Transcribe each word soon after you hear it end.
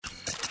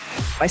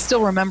I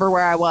still remember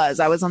where I was.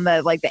 I was on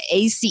the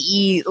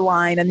ACE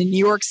line in the New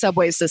York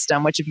subway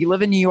system, which if you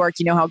live in New York,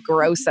 you know how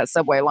gross that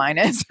subway line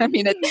is. I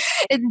mean, it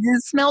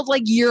smelled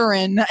like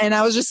urine. And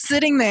I was just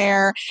sitting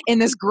there in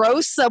this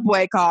gross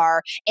subway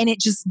car. And it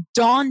just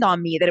dawned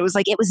on me that it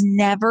was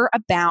never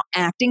about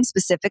acting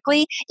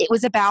specifically. It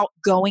was about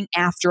going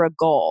after a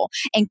goal.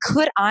 And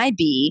could I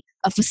be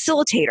a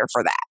facilitator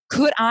for that?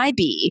 Could I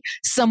be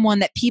someone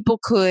that people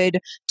could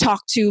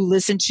talk to,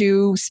 listen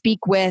to,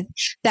 speak with,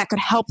 that could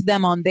help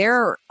them on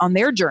their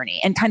journey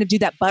and kind of do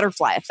that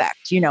butterfly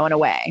effect, in a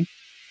way?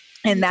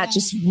 And that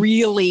just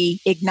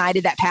really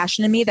ignited that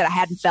passion in me that I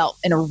hadn't felt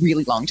in a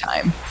really long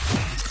time.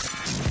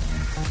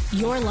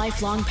 Your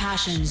lifelong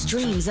passions,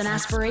 dreams, and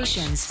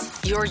aspirations.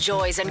 Your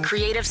joys and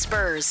creative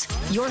spurs.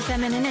 Your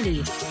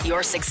femininity.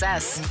 Your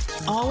success.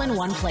 All in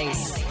one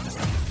place.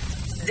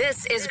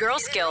 This is Girl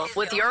Skill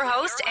with your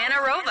host, Anna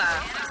Rova.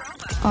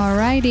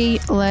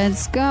 Alrighty,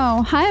 let's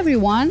go. Hi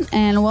everyone,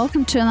 and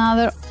welcome to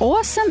another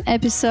awesome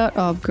episode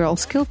of Girl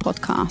Skill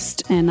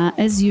Podcast. And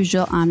as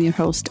usual, I'm your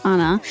host,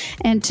 Anna.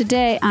 And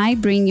today I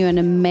bring you an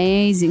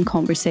amazing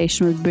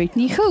conversation with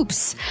Brittany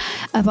Hoops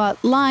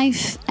about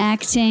life,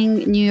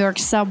 acting, New York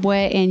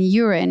subway, and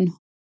urine.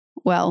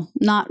 Well,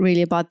 not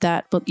really about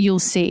that, but you'll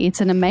see. It's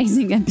an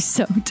amazing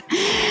episode.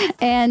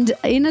 And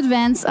in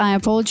advance, I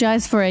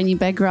apologize for any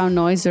background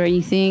noise or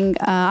anything.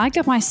 I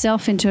got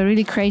myself into a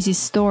really crazy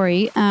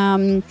story.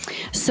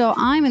 So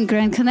I'm in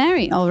Gran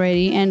Canaria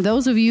already. And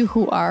those of you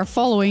who are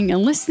following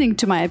and listening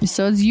to my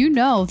episodes, you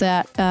know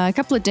that a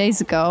couple of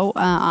days ago,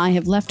 I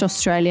have left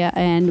Australia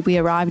and we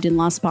arrived in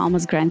Las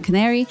Palmas, Gran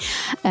Canaria,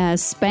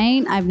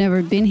 Spain. I've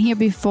never been here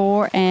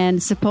before.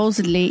 And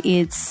supposedly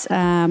it's,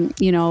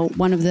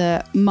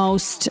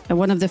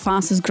 one of the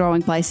fastest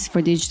growing places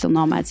for digital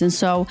nomads. And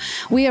so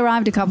we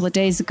arrived a couple of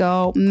days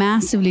ago,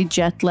 massively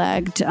jet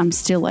lagged. I'm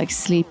still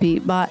sleepy,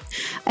 but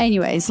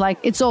anyways,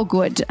 it's all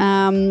good.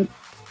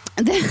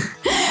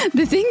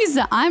 The thing is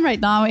that I'm right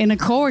now in a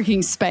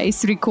co-working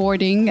space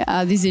recording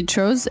these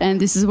intros,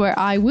 and this is where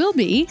I will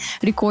be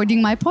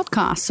recording my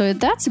podcast. So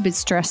that's a bit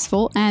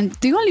stressful. And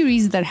the only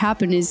reason that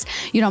happened is,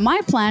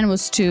 my plan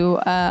was to,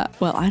 I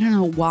don't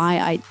know why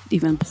I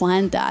even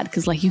planned that,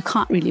 because you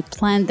can't really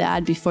plan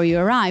that before you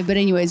arrive. But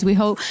anyways, we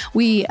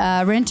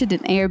rented an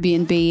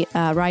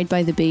Airbnb right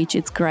by the beach.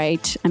 It's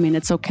great. I mean,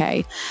 it's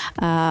okay.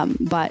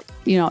 But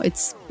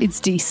it's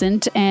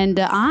decent. And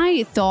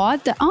I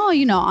thought that,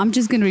 I'm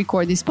just going to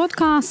record this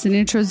podcast and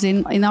intros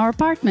in our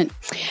apartment.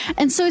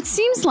 And so it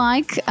seems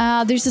like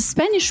there's a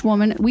Spanish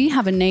woman. We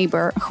have a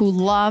neighbor who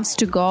loves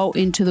to go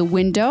into the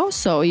window.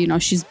 So,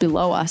 she's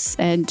below us.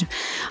 And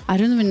I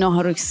don't even know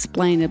how to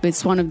explain it, but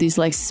it's one of these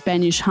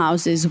Spanish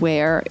houses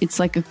where it's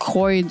a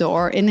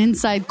corridor, an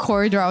inside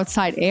corridor,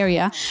 outside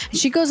area. And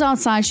she goes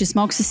outside, she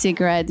smokes a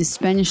cigarette, this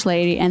Spanish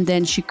lady, and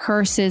then she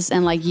curses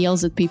and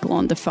yells at people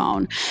on the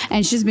phone.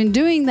 And she's been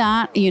doing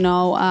that,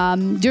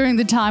 during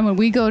the time when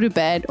we go to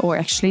bed, or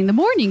actually in the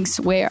mornings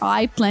where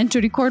I plan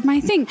to record my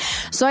thing.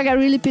 So I got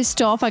really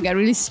pissed off. I got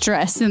really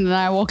stressed. And then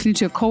I walked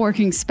into a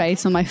co-working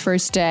space on my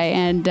first day.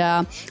 And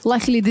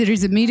luckily there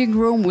is a meeting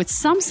room with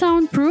some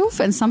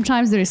soundproof. And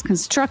sometimes there is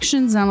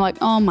constructions. And I'm like,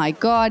 oh my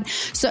God.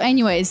 So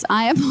anyways,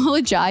 I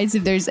apologize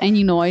if there's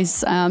any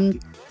noise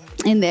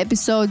in the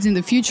episodes, in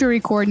the future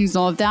recordings,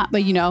 all of that.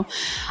 But,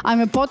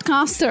 I'm a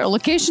podcaster, a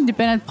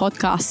location-dependent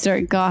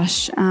podcaster.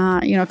 Gosh,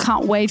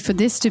 can't wait for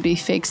this to be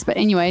fixed. But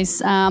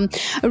anyways,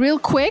 real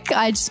quick,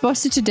 I just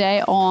posted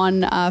today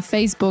on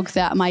Facebook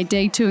that my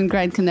day 2 in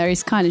Gran Canaria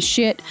is kind of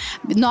shit.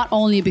 Not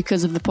only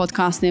because of the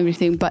podcast and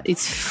everything, but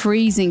it's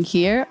freezing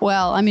here.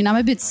 Well, I mean, I'm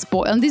a bit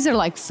spoiled. And these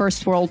are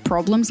first world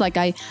problems.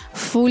 I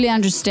fully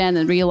understand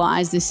and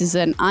realize this is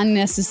an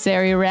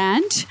unnecessary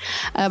rant.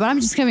 But I'm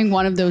just having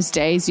one of those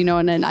days,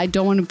 and then I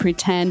don't want to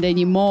pretend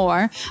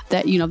anymore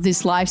that,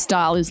 this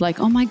lifestyle is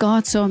oh my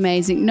God, so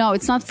amazing. No,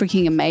 it's not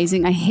freaking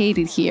amazing. I hate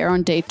it here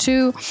on day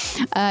 2.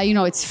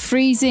 It's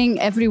freezing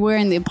everywhere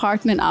in the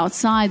apartment,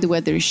 outside. The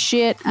weather is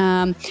shit.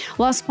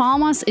 Las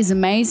Palmas is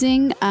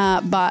amazing,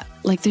 but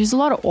there's a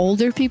lot of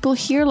older people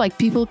here.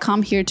 People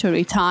come here to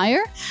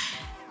retire.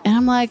 And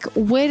I'm like,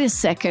 wait a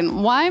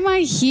second, why am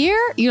I here?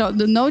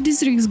 No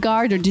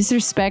disregard or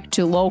disrespect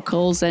to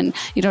locals. And,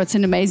 it's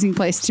an amazing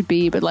place to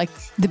be. But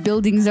the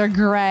buildings are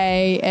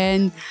gray.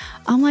 And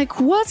I'm like,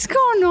 what's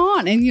going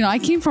on? And, I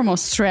came from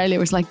Australia. It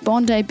was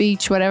Bondi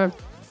Beach, whatever.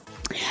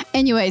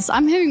 Anyways,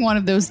 I'm having one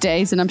of those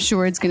days and I'm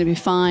sure it's going to be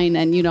fine.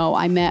 And,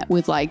 I met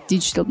with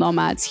digital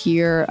nomads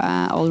here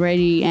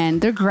already.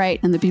 And they're great.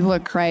 And the people are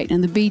great.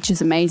 And the beach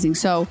is amazing.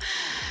 So,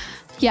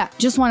 yeah,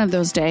 just one of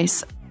those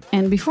days.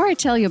 And before I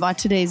tell you about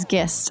today's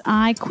guest,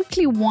 I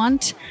quickly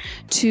want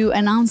to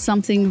announce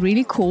something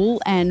really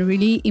cool and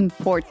really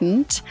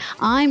important.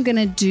 I'm going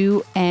to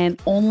do an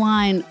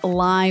online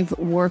live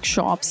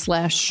workshop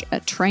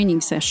 /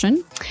 training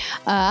session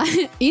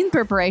in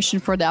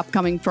preparation for the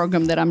upcoming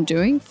program that I'm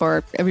doing.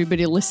 For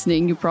everybody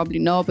listening, you probably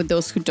know, but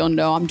those who don't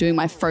know, I'm doing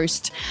my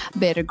first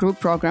beta group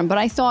program. But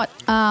I thought,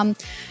 I'd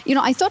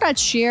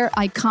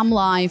come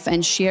live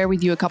and share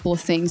with you a couple of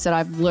things that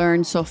I've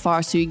learned so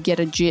far so you get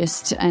a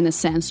gist and a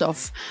sense terms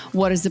of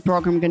what is the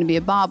program going to be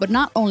about. But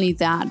not only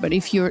that, but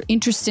if you're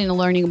interested in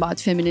learning about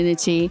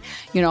femininity,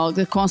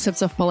 the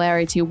concepts of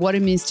polarity, what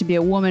it means to be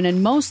a woman,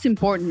 and most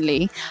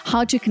importantly,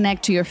 how to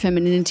connect to your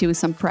femininity with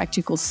some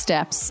practical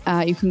steps,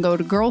 you can go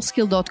to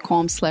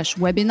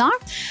girlskill.com/webinar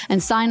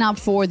and sign up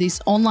for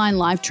this online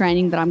live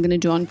training that I'm going to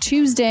do on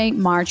Tuesday,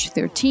 March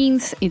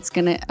 13th. It's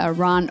going to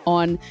run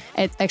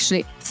at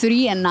actually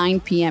 3 and 9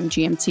 p.m.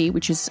 GMT,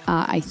 which is,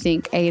 I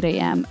think, 8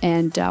 a.m.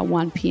 and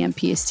 1 p.m.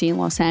 PST in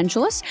Los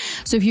Angeles.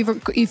 So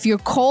if you're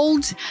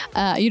called,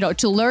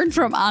 to learn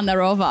from Anna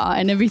Rova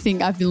and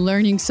everything I've been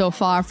learning so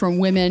far from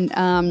women,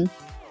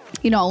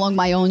 along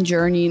my own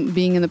journey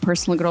being in the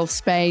personal growth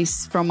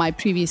space from my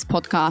previous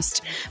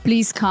podcast,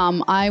 please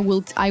come. I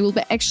will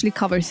actually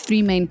cover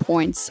 3 main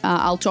points.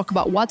 I'll talk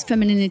about what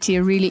femininity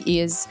really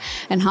is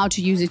and how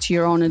to use it to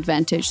your own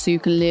advantage so you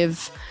can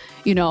live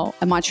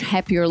a much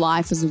happier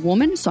life as a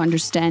woman. So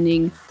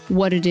understanding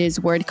what it is,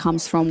 where it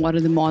comes from, what are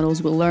the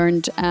models we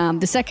learned.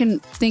 The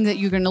second thing that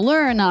you're going to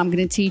learn, and I'm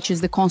going to teach,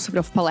 is the concept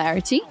of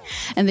polarity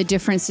and the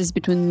differences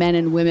between men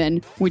and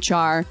women, which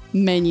are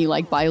many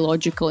like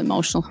biological,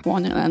 emotional,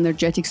 hormonal, and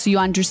energetic. So you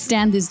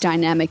understand this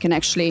dynamic and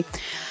actually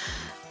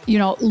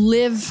your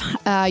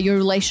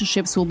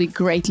relationships will be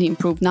greatly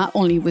improved, not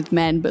only with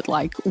men, but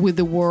like with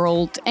the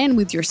world and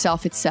with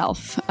yourself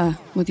itself.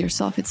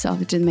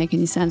 It didn't make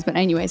any sense. But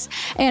anyways,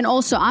 and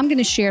also I'm going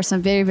to share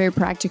some very, very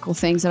practical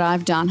things that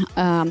I've done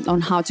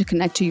on how to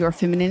connect to your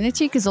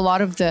femininity, because a lot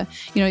of the,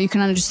 you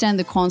can understand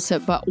the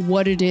concept, but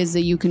what it is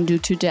that you can do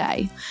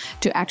today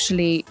to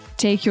actually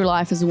take your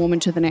life as a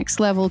woman to the next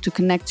level, to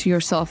connect to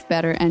yourself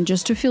better, and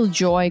just to feel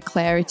joy,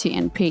 clarity,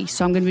 and peace.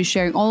 So I'm going to be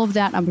sharing all of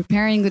that. I'm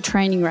preparing the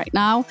training right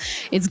now.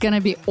 It's going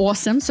to be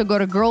awesome. So go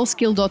to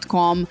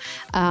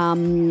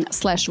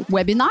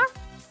girlskill.com/webinar.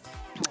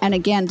 And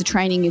again, the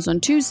training is on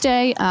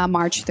Tuesday,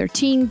 March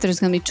 13th. There's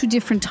going to be 2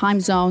 different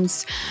time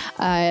zones.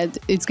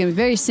 It's going to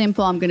be very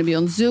simple. I'm going to be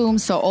on Zoom.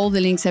 So all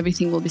the links,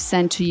 everything will be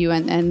sent to you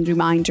and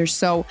reminders.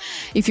 So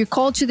if you're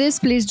called to this,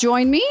 please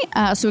join me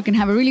so we can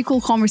have a really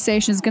cool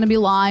conversation. It's going to be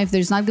live.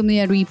 There's not going to be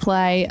a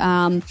replay.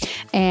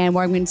 And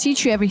where I'm going to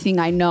teach you everything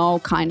I know,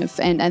 kind of,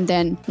 and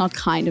then not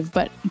kind of,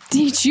 but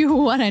teach you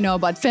what I know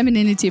about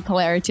femininity,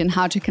 polarity, and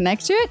how to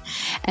connect to it.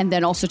 And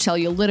then also tell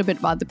you a little bit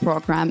about the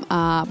program.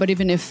 But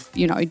even if,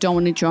 you don't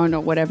want to join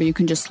or whatever, you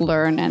can just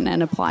learn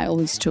and apply all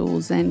these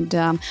tools. And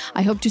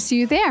I hope to see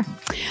you there.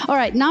 All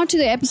right, now to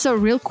the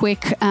episode real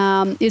quick.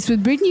 It's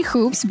with Brittany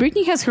Hoops.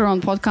 Brittany has her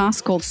own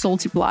podcast called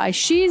Soultiply.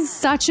 She's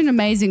such an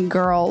amazing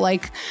girl.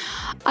 Like,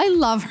 I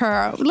love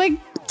her. Like,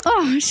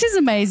 she's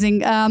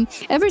amazing.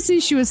 Ever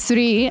since she was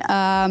 3,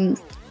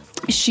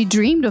 she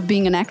dreamed of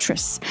being an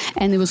actress,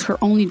 and it was her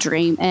only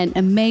dream. And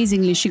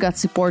amazingly, she got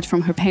support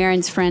from her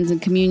parents, friends,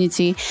 and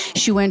community.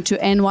 She went to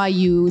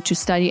NYU to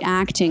study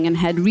acting and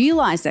had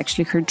realized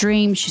actually her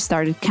dream. She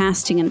started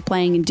casting and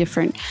playing in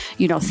different,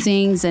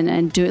 things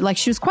and do it. Like,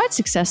 she was quite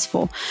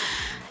successful.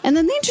 And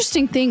then the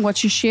interesting thing, what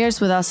she shares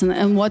with us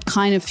and what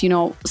kind of,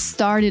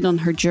 started on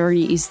her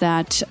journey is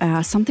that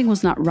something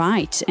was not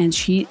right. And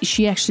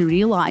she actually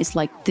realized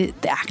like the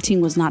acting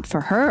was not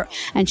for her.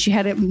 And she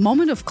had a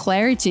moment of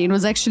clarity. It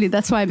was actually,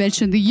 that's why I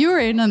mentioned the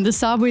urine on the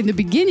subway in the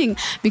beginning,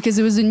 because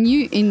it was in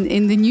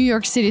the New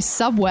York City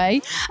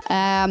subway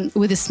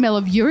with the smell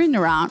of urine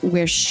around,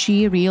 where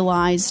she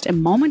realized a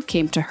moment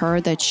came to her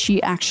that she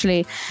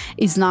actually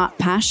is not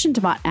passionate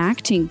about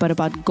acting, but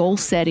about goal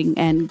setting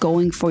and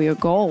going for your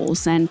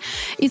goals. And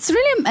it's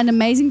really an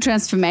amazing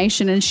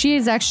transformation. And she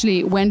has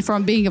actually went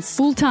from being a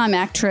full-time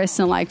actress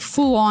and like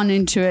full on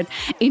into it,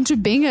 into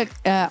being a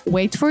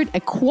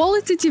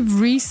qualitative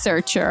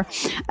researcher.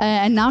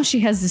 And now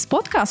she has this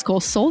podcast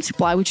called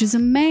Soultiply, which is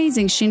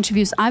amazing. She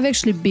interviews, I've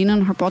actually been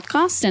on her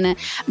podcast, and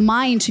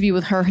my interview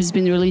with her has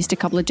been released a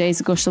couple of days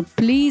ago. So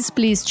please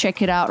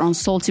check it out on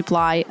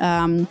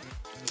Soultiply.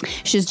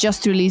 She's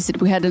just released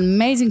it. We had an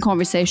amazing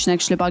conversation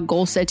actually about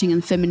goal setting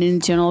and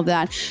femininity and all of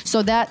that.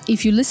 So that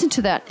if you listen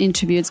to that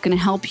interview, it's going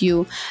to help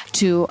you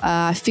to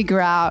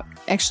figure out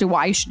actually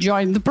why you should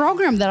join the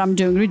program that I'm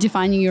doing,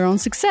 Redefining Your Own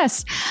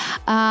Success.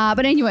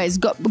 But anyways,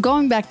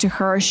 going back to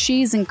her,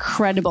 she's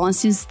incredible. And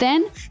since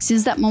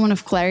that moment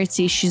of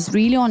clarity, she's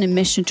really on a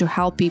mission to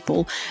help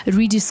people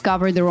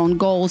rediscover their own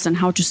goals and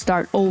how to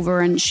start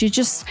over. And she's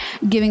just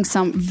giving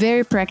some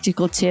very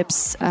practical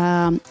tips.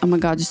 Oh my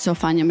God, it's so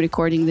funny. I'm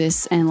recording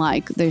this and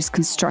like there's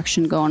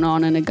construction going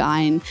on and a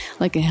guy in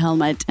like a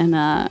helmet and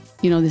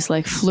this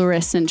like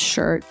fluorescent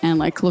shirt and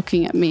like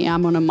looking at me.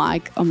 I'm on a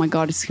mic. Oh my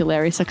God, it's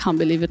hilarious. I can't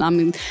believe it. I'm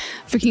in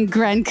freaking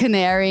Gran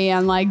Canaria.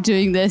 I'm like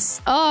doing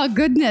this. Oh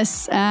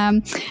goodness.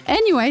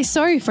 Anyway,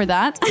 sorry for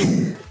that.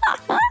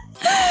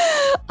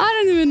 I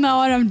don't even know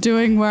what I'm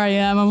doing where I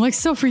am. I'm like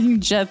so freaking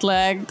jet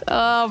lagged.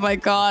 Oh my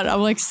God.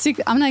 I'm like sick.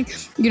 I'm like,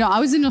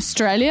 I was in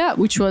Australia,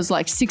 which was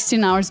like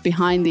 16 hours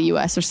behind the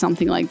US or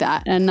something like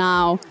that. And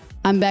now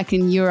I'm back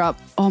in Europe.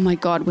 Oh my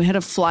God. We had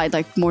a flight,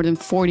 like more than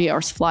 40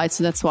 hours flight.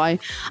 So that's why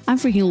I'm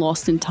freaking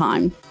lost in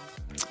time.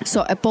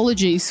 So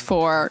apologies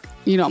for,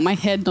 my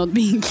head not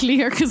being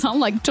clear because I'm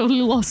like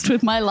totally lost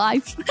with my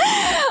life.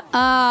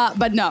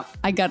 But no,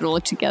 I got it all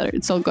together.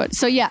 It's all good.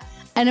 So yeah,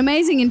 an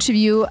amazing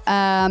interview.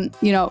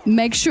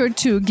 Make sure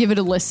to give it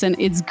a listen.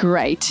 It's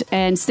great.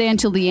 And stay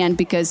until the end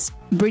because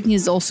Brittany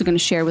is also going to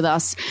share with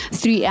us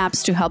 3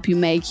 apps to help you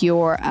make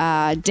your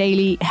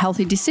daily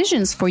healthy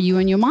decisions for you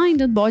and your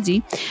mind and body,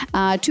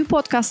 2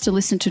 podcasts to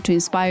listen to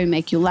inspire and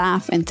make you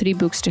laugh, and 3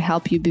 books to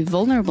help you be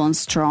vulnerable and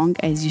strong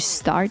as you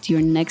start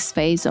your next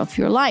phase of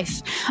your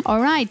life. All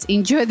right,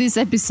 enjoy this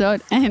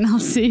episode and I'll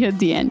see you at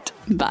the end.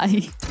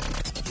 Bye.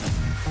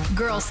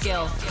 Girl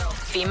Skill.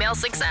 Female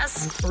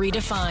success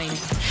redefined.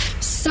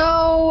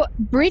 So,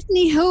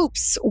 Brittany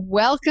Hoops,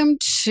 welcome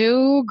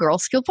to Girl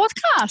Skill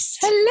Podcast.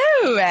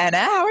 Hello, Anna.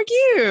 How are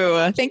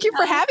you? Thank you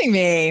for having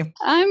me.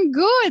 I'm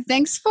good.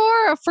 Thanks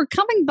for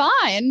coming by.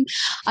 And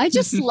I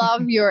just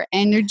love your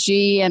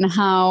energy and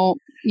how,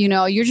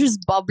 you're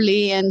just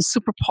bubbly and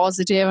super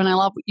positive, and I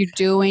love what you're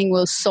doing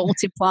with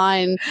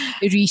Saltiply and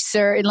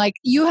research. And like,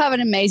 you have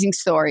an amazing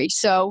story.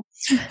 So,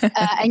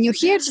 and you're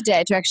here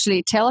today to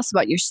actually tell us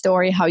about your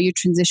story, how you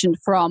transitioned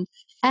from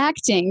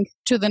acting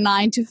to the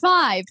 9 to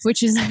 5,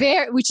 which is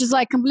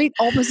like complete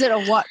opposite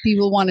of what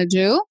people want to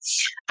do.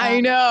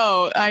 I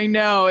know.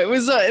 It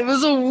was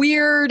a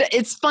weird,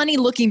 it's funny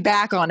looking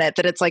back on it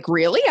that it's like,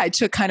 really? I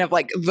took kind of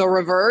like the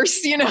reverse,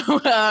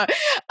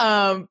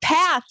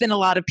 path than a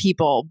lot of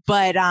people.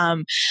 But,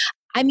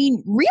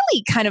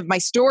 really kind of my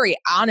story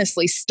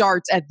honestly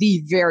starts at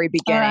the very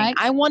beginning. Right.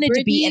 I wanted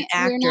Brittany, to be an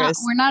actress.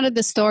 We're not at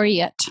the story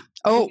yet.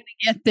 Oh, we're gonna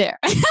get there.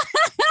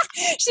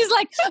 She's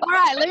like, all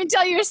right, let me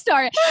tell you a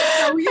story.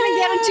 So we're going to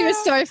get into a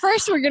story.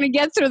 First, we're going to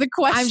get through the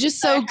questions. I'm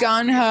just so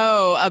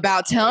gung-ho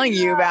about telling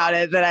you about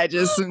it that I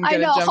just am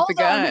going to jump the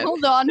gun.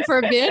 Hold on for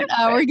a bit.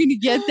 We're going to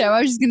get there. I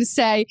was just going to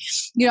say,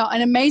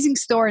 an amazing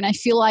story. And I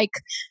feel like,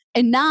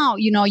 and now,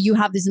 you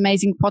have this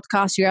amazing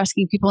podcast. You're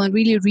asking people and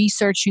really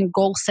researching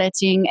goal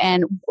setting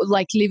and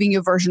like living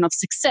your version of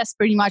success,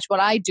 pretty much what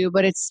I do,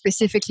 but it's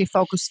specifically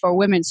focused for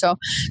women. So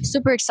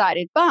super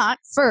excited. But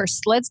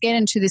first, let's get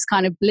into this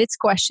kind of blitz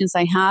questions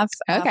I have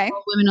for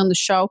women on the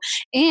show.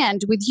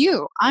 And with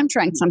you, I'm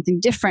trying something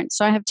different.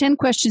 So I have 10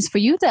 questions for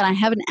you that I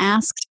haven't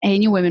asked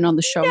any women on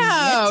the show yet.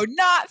 No,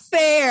 not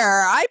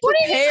fair. I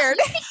prepared.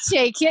 Let me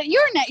take it.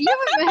 You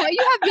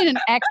have been an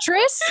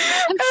actress.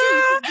 I'm sure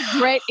you did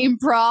great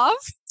improv.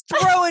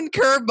 Throwing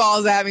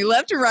curveballs at me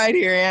left and right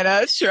here,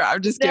 Anna. Sure,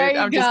 I'm just kidding.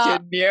 I'm just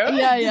kidding you.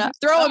 Yeah.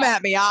 Throw them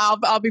at me.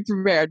 I'll be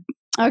prepared.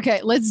 Okay,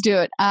 let's do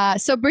it.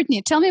 So,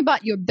 Brittany, tell me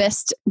about your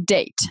best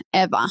date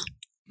ever.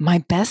 My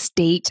best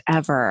date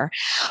ever.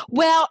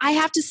 Well, I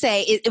have to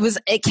say it was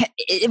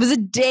a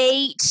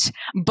date,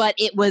 but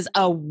it was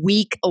a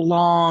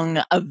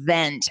week-long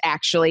event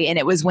actually, and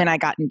it was when I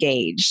got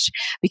engaged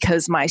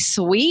because my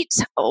sweet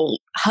old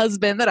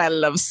husband that I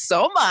love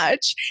so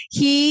much,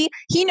 he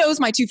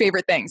knows my 2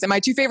 favorite things, and my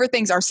 2 favorite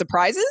things are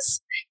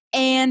surprises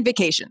and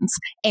vacations.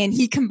 And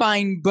he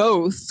combined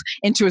both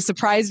into a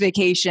surprise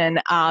vacation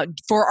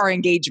for our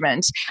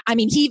engagement. I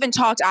mean, he even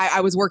talked,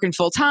 I was working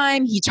full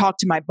time. He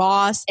talked to my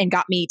boss and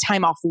got me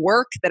time off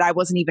work that I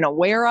wasn't even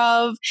aware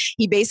of.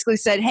 He basically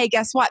said, hey,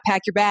 guess what?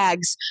 Pack your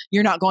bags.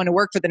 You're not going to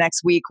work for the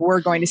next week.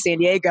 We're going to San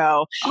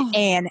Diego.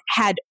 And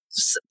had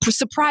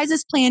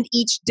surprises planned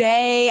each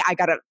day. I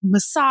got a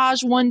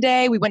massage one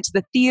day. We went to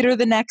the theater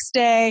the next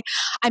day.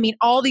 I mean,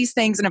 all these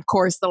things. And of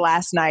course, the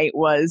last night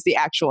was the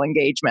actual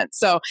engagement.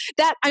 So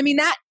that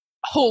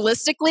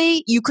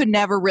holistically, you could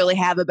never really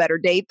have a better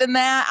date than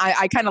that.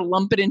 I kind of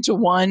lump it into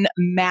one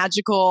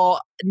magical,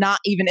 not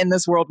even in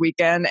this world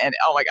weekend. And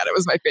oh my God, it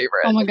was my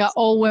favorite. Oh my God.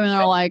 All women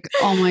are like,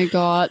 oh my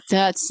God,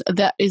 that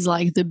is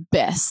like the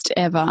best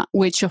ever.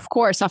 Which of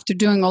course, after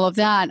doing all of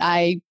that,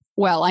 I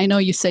know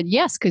you said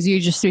yes because you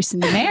just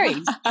recently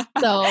married.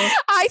 So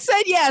I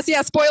said yes.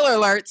 Yeah, spoiler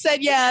alert.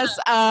 Said yes.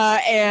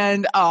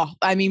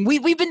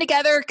 We've been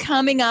together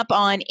coming up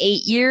on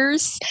 8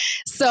 years.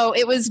 So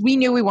we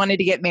knew we wanted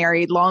to get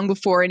married long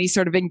before any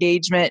sort of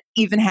engagement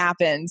even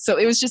happened. So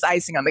it was just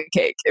icing on the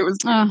cake. It was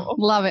beautiful.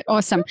 Love it.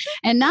 Awesome.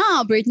 And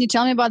now, Brittany,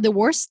 tell me about the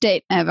worst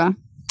date ever.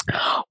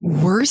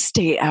 Worst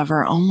date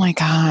ever. Oh my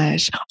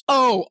gosh.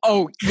 Oh,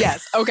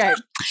 yes. Okay.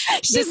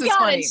 She's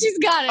got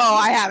it. Oh,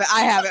 I have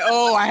it.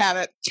 Oh, I have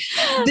it.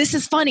 This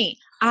is funny.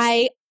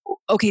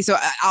 So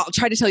I'll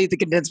try to tell you the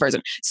condensed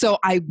version. So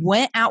I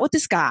went out with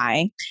this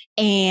guy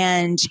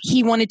and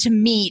he wanted to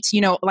meet,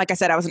 like I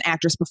said, I was an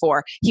actress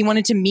before. He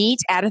wanted to meet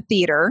at a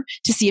theater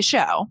to see a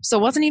show. So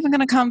wasn't even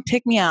going to come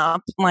pick me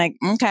up. I'm like,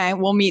 okay,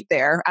 we'll meet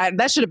there.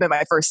 That should have been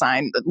my first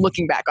sign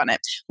looking back on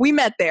it. We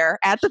met there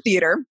at the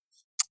theater.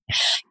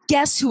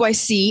 Guess who I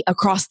see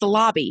across the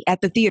lobby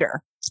at the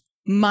theater?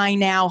 My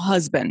now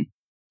husband.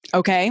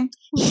 Okay.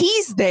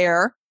 He's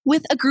there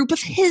with a group of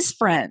his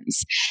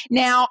friends.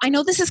 Now, I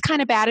know this is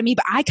kind of bad of me,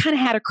 but I kind of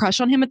had a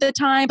crush on him at the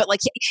time, but like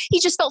he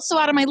just felt so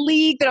out of my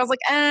league that I was like,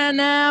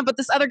 nah. But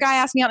this other guy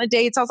asked me out on a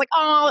date. So I was like,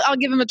 oh, I'll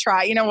give him a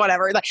try,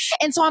 whatever. Like,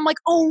 and so I'm like,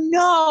 oh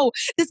no,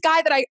 this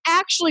guy that I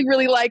actually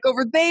really like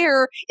over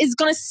there is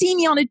going to see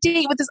me on a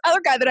date with this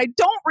other guy that I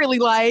don't really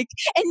like.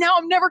 And now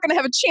I'm never going to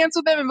have a chance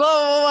with him. And blah,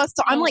 blah, blah.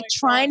 So I'm like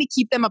trying to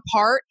keep them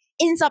apart.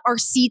 Ends up our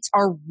seats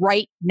are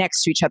right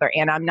next to each other.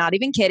 And I'm not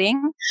even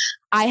kidding.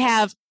 I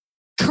have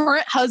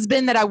current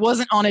husband that I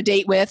wasn't on a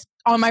date with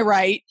on my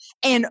right,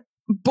 and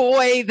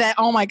boy that,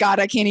 oh my God,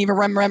 I can't even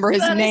remember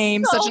his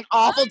name. Such an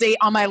awful date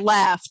on my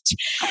left.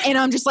 And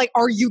I'm just like,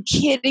 are you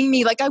kidding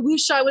me? Like, I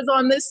wish I was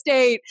on this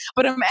date,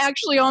 but I'm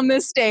actually on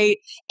this date.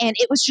 And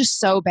it was just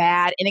so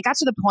bad. And it got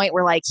to the point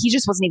where like, he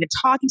just wasn't even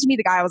talking to me,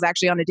 the guy I was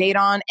actually on a date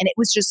on. And it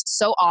was just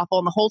so awful.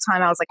 And the whole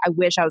time I was like, I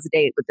wish I was a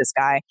date with this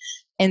guy.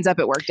 Ends up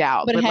it worked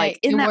out. But hey, like,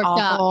 isn't that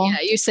awful?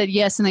 Yeah, you said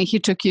yes, and then he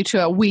took you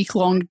to a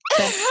week-long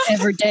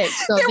every day.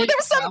 So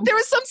there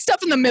was some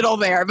stuff in the middle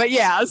there, but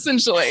yeah,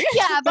 essentially.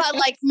 Yeah, but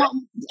like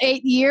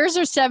 8 years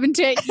or 7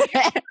 to 8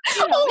 years.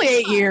 Only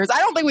 8 years. I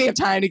don't think we have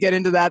time to get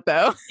into that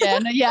though.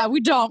 Yeah,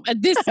 we don't.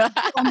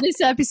 On this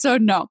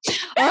episode, no.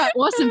 All right,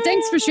 awesome.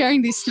 Thanks for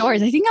sharing these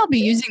stories. I think I'll be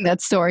using that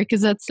story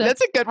because that's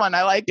a good one.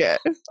 I like it.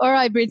 All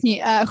right,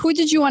 Brittany, who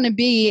did you want to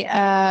be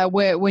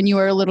when you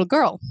were a little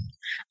girl?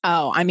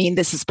 Oh, I mean,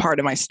 this is part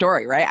of my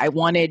story, right? I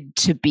wanted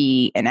to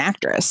be an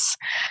actress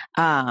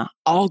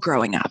all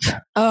growing up.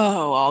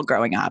 Oh, all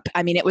growing up.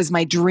 I mean, it was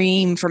my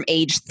dream from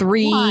age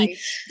 3. Why?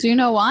 Do you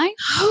know why?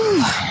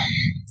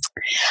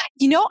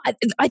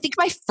 I think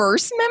my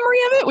first memory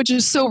of it, which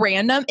is so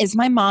random, is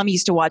my mom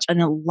used to watch a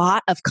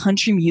lot of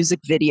country music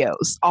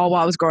videos all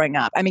while I was growing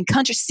up. I mean,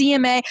 country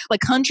CMA,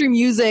 like country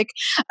music,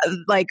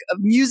 like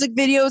music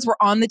videos were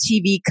on the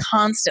TV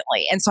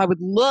constantly. And so I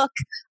would look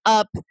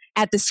up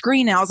at the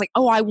screen and I was like,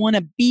 oh, I want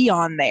to be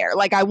on there.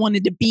 Like I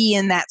wanted to be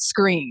in that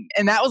screen.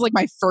 And that was like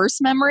my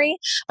first memory.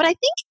 But I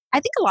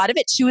think a lot of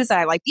it too is that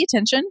I like the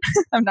attention.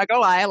 I'm not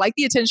gonna lie. I liked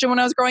the attention when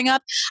I was growing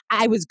up.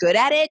 I was good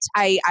at it.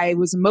 I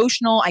was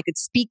emotional. I could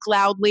speak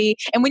loudly.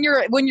 And when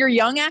you're a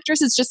young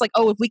actress, it's just like,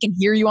 oh, if we can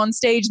hear you on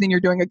stage, then you're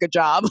doing a good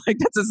job. Like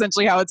that's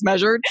essentially how it's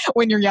measured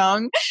when you're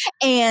young.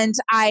 And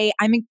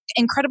I'm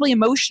incredibly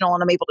emotional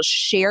and I'm able to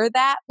share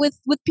that with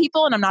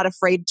people and I'm not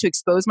afraid to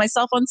expose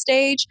myself on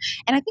stage.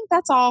 And I think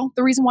that's all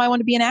the reason why I want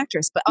to be an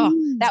actress. But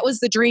that was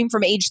the dream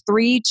from age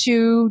 3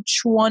 to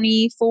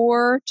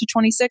 24 to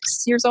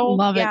 26 years old.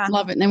 Love it.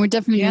 Love it. And we're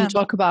definitely going to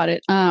talk about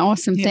it.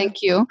 Awesome. Yeah.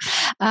 Thank you.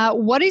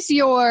 What is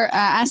your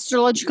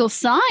astrological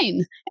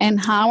sign and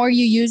how are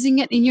you using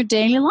it in your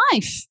daily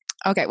life?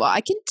 Okay, well, I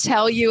can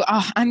tell you,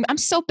 I'm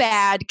so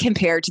bad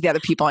compared to the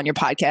other people on your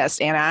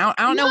podcast, Anna.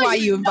 I don't know why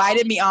you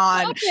invited me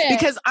on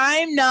because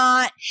I'm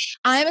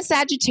a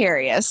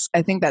Sagittarius.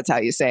 I think that's how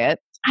you say it.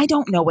 I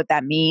don't know what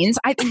that means.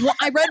 I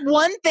read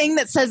one thing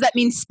that says that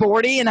means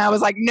sporty, and I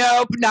was like,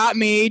 nope, not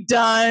me,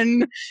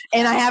 done.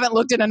 And I haven't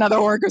looked at another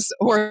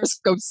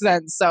horoscope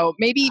since. So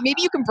maybe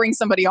you can bring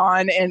somebody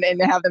on and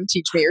have them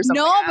teach me or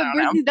something. No, but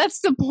Brittany,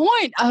 that's the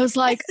point. I was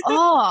like,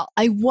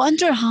 I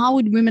wonder how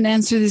would women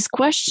answer these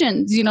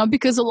questions,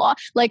 because a lot,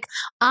 like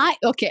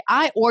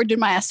I ordered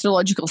my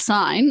astrological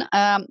sign,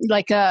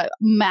 like a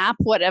map,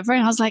 whatever.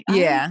 And I was like,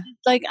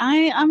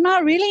 I'm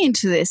not really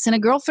into this. And a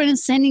girlfriend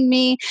is sending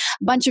me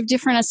a bunch of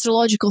different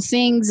astrological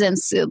things, and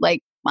so,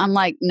 like I'm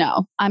like,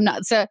 no, I'm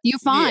not. So you're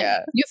fine. Yeah.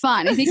 You're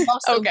fine. I think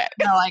most okay.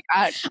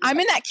 I'm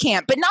in that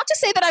camp, but not to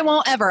say that I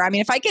won't ever. I mean,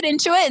 if I get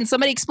into it and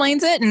somebody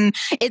explains it and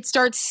it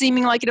starts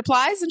seeming like it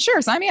applies, then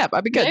sure, sign me up.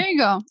 I'll be good. There you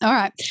go. All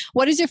right.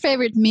 What is your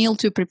favorite meal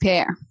to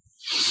prepare?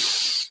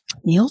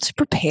 Meal to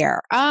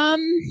prepare. I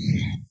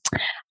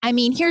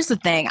mean, here's the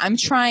thing. I'm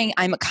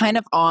kind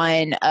of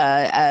on,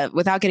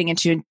 without getting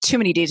into too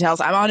many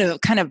details, I'm on a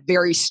kind of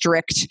very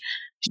strict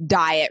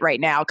diet right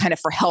now, kind of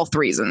for health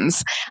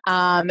reasons.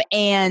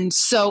 And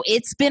so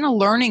it's been a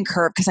learning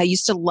curve because I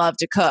used to love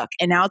to cook.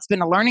 And now it's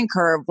been a learning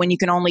curve when you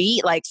can only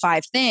eat like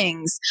 5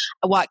 things.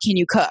 What can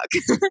you cook?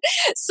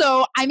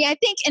 So, I mean, I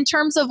think in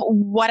terms of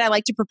what I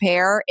like to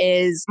prepare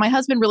is my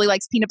husband really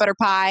likes peanut butter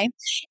pie.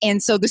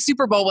 And so the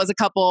Super Bowl was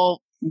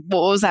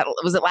what was that?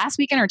 Was it last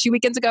weekend or 2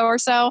 weekends ago or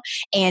so?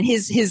 And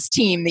his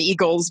team, the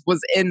Eagles,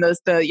 was in the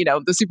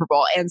Super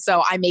Bowl. And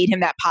so I made him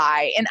that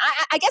pie. And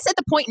I guess at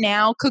the point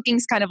now,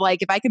 cooking's kind of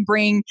like, if I can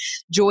bring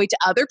joy to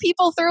other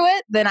people through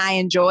it, then I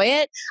enjoy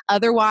it.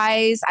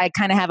 Otherwise, I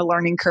kind of have a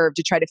learning curve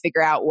to try to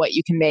figure out what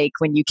you can make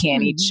when you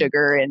can't eat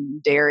sugar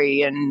and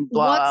dairy and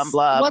blah.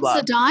 What's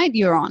the diet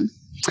you're on?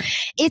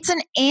 It's an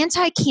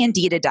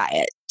anti-candida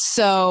diet.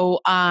 So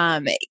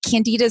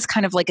candida is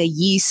kind of like a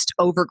yeast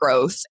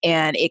overgrowth,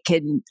 and it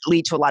can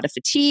lead to a lot of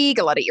fatigue,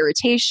 a lot of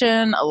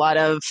irritation, a lot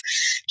of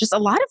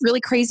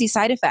really crazy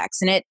side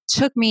effects. And it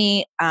took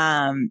me,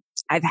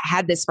 I I've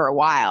had this for a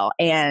while.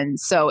 And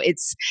so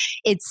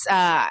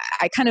I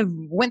kind of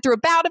went through a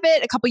bout of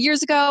it a couple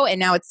years ago, and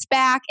now it's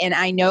back. And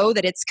I know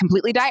that it's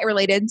completely diet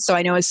related. So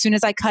I know as soon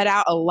as I cut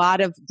out a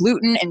lot of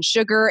gluten and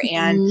sugar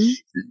and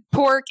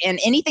pork and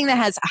anything that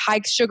has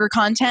high sugar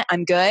content,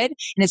 I'm good.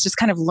 And it's just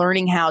kind of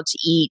learning how to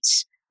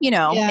eat, in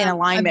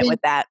alignment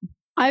with that.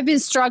 I've been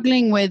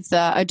struggling with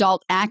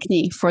adult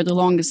acne for the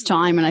longest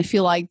time, and I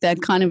feel like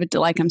that kind of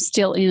like I'm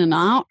still in and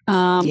out.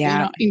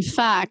 In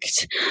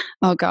fact,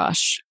 oh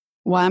gosh,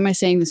 why am I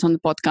saying this on the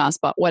podcast?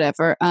 But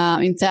whatever.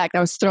 In fact,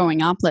 I was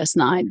throwing up last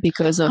night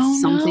because of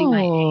something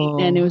I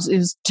ate, and it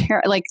was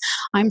terrible. Like,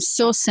 I'm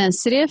so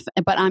sensitive,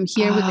 but I'm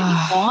here with the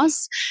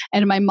in-laws,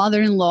 and my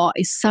mother-in-law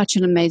is such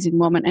an amazing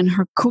woman, and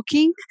her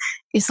cooking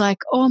is like,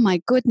 oh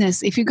my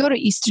goodness. If you go to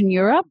Eastern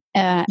Europe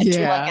to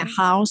like a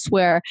house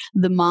where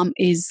the mom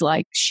is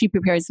like, she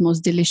prepares the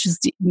most delicious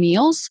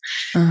meals.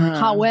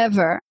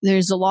 However,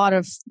 there's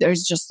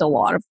just a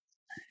lot of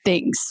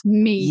things,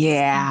 meats,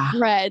 and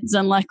breads,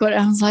 and like what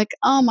I was like,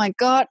 oh my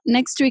God,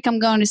 next week I'm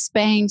going to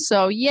Spain,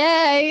 so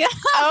yay.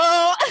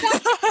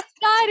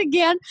 Died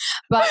again.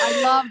 But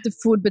I love the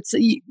food. But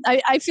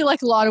I feel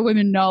like a lot of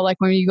women know, like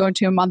when you go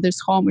to your mother's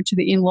home or to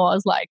the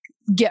in-laws, like,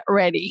 get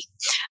ready.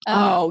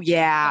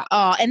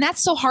 And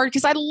that's so hard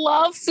because I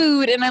love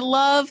food and I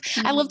love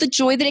the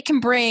joy that it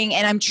can bring,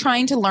 and I'm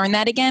trying to learn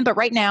that again. But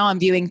right now I'm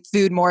viewing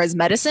food more as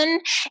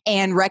medicine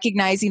and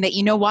recognizing that,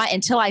 you know what,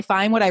 until I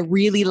find what I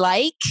really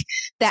like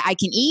that I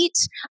can eat,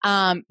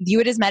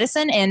 view it as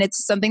medicine, and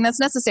it's something that's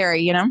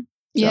necessary, So.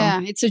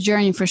 Yeah, it's a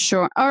journey for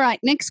sure. All right,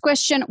 next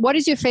question. What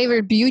is your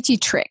favorite beauty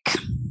trick?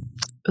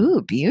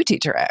 Ooh, beauty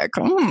trick.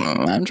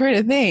 I'm trying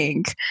to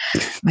think.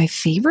 My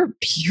favorite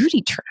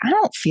beauty trick. I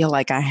don't feel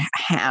like I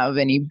have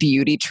any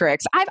beauty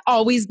tricks. I've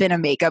always been a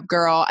makeup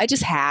girl. I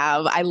just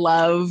have. I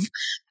love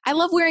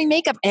wearing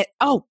makeup.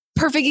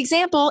 Perfect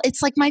example.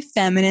 It's like my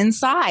feminine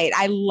side.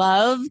 I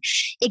love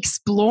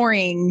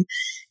exploring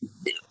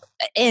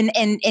and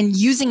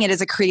using it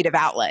as a creative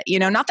outlet.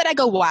 Not that I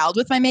go wild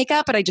with my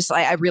makeup, but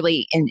I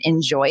really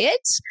enjoy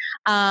it.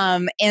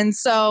 And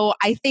so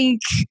I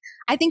think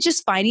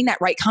just finding that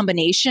right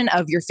combination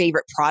of your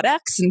favorite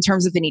products in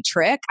terms of any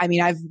trick. I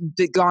mean, I've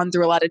gone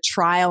through a lot of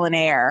trial and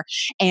error,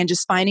 and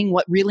just finding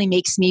what really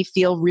makes me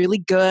feel really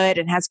good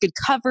and has good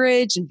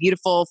coverage and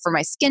beautiful for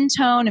my skin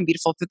tone and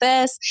beautiful for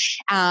this.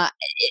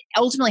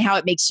 Ultimately, how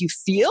it makes you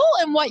feel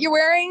and what you're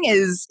wearing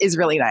is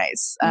really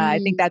nice. I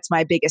think that's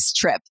my biggest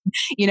trip.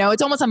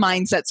 It's almost a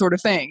mindset sort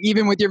of thing,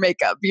 even with your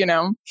makeup,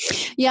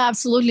 Yeah,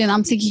 absolutely. And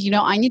I'm thinking,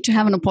 I need to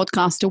have on a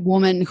podcast a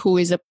woman who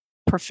is a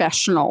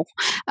professional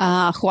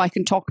who I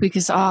can talk to,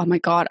 because oh my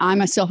God, I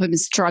myself have been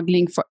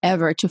struggling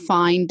forever to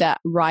find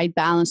that right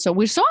balance. So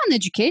we're so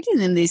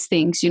uneducated in these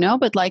things,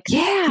 but like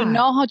to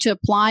know how to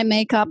apply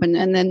makeup and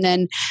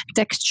then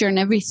texture and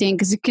everything,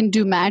 because it can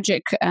do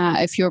magic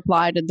if you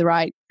apply it at the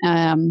right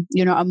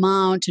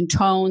amount and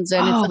tones,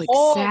 and it's a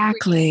whole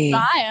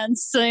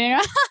science.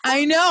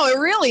 I know, it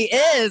really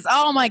is.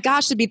 Oh my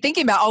gosh, to be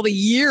thinking about all the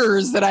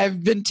years that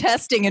I've been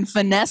testing and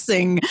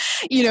finessing,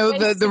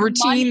 the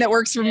routine that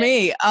works for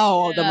me.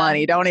 The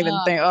money. Don't even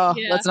think.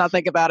 Let's not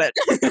think about it.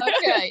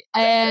 Okay.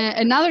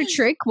 Another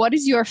trick. What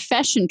is your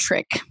fashion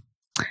trick?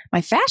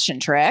 My fashion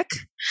trick?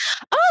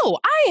 Oh,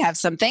 I have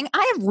something.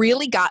 I have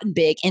really gotten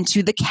big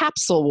into the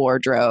capsule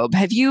wardrobe.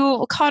 Have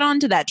you caught on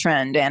to that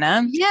trend,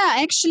 Anna? Yeah,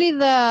 actually,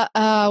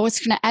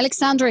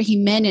 Alexandra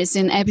Jimenez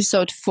in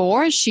episode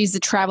 4, she's a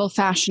travel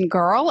fashion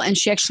girl, and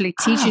she actually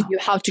teaches you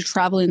how to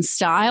travel in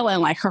style,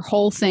 and like her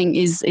whole thing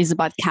is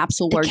about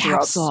capsule wardrobe.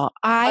 Capsule.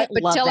 I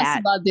love tell that. us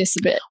about this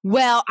a bit.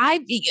 Well,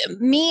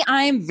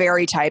 I'm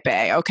very type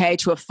A, okay,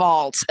 to a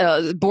fault,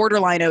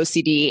 borderline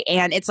OCD,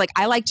 and it's like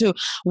I like to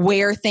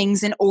wear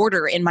things in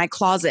order in my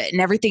closet, and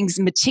everything's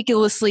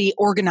meticulously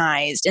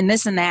organized and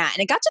this and that.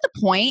 And it got to the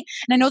point,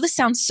 and I know this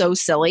sounds so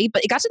silly,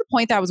 but it got to the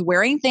point that I was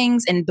wearing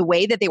things and the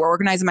way that they were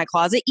organized in my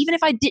closet, even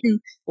if I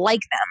didn't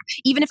like them,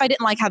 even if I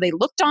didn't like how they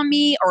looked on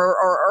me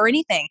or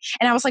anything.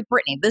 And I was like,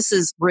 Brittany, this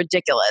is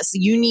ridiculous.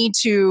 You need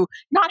to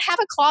not have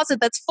a closet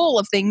that's full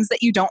of things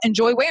that you don't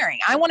enjoy wearing.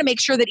 I want to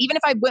make sure that even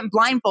if I went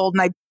blindfold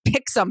and I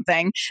pick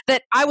something,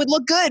 that I would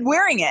look good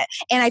wearing it.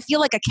 And I feel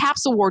like a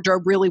capsule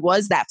wardrobe really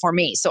was that for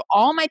me. So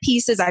all my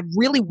pieces, I've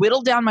really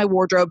whittled down my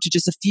wardrobe to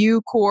just a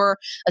few core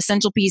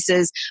essential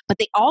pieces, but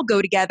they all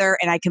go together,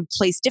 and I can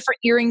place different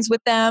earrings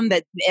with them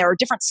or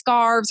different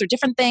scarves or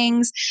different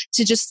things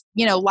to just,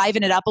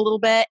 liven it up a little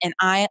bit. And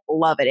I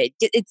love it.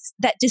 It's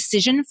that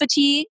decision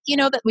fatigue,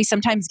 that we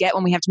sometimes get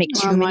when we have to make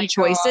too many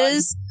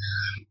choices.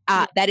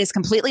 That is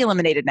completely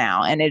eliminated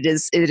now, and it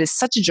is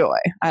such a joy.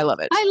 I love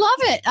it. I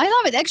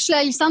love it. Actually,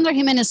 Alexandra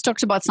Jimenez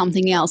talked about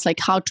something else, like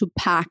how to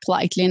pack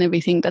lightly and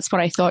everything. That's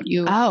what I thought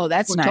you. Oh,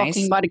 that's were nice.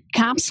 Talking about a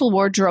capsule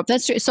wardrobe.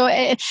 That's so.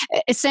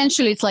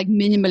 Essentially, it's like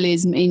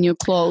minimalism in your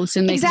clothes,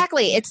 and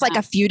exactly. It's like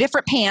a few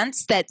different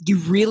pants that you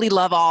really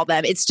love. All of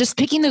them. It's just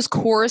picking those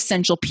core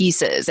essential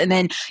pieces, and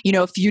then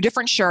a few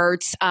different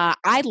shirts. I'm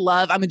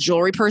a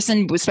jewelry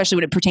person, especially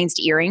when it pertains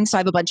to earrings. So I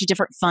have a bunch of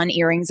different fun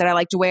earrings that I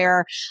like to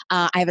wear.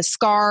 I have a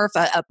scarf. scarf,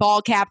 a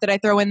ball cap that I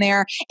throw in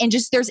there. And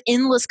just there's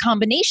endless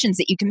combinations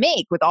that you can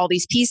make with all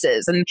these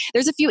pieces. And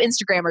there's a few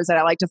Instagrammers that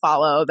I like to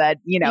follow that,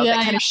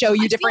 that kind of show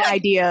you different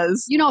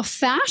ideas.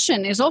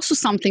 Fashion is also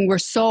something we're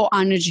so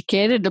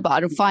uneducated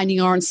about, and finding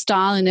our own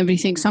style and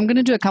everything. So I'm going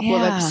to do a couple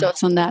of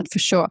episodes on that for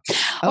sure.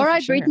 All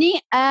right, sure.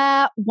 Brittany,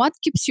 what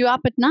keeps you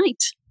up at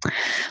night?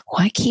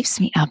 What keeps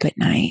me up at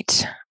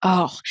night?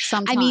 Oh,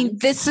 sometimes. I mean,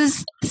 this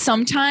is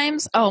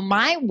sometimes,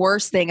 my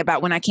worst thing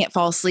about when I can't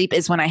fall asleep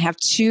is when I have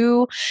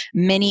too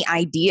many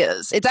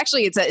ideas.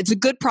 It's a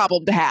good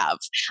problem to have.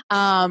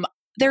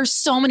 There's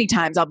so many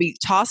times I'll be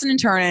tossing and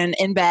turning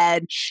in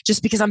bed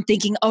just because I'm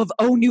thinking of,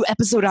 new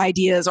episode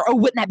ideas, or,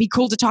 wouldn't that be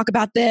cool to talk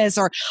about this?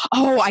 Or,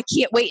 I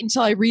can't wait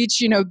until I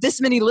reach,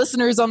 this many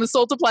listeners on the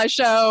Soultiply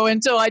show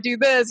until I do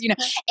this,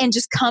 and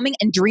just coming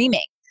and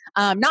dreaming.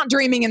 Not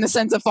dreaming in the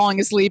sense of falling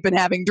asleep and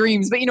having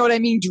dreams, but you know what I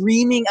mean?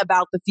 Dreaming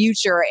about the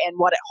future and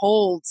what it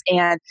holds,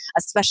 and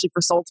especially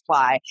for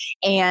Soultiply.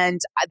 And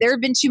there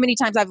have been too many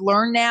times I've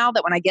learned now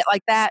that when I get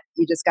like that,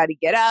 you just got to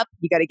get up,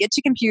 you got to get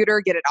your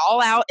computer, get it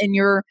all out in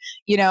your,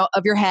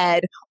 of your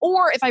head.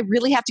 Or if I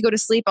really have to go to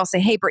sleep, I'll say,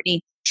 hey,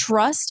 Brittany,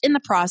 trust in the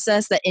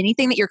process that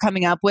anything that you're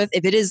coming up with,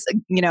 if it is,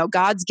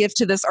 God's gift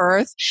to this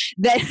earth,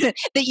 that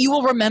you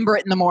will remember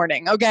it in the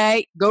morning.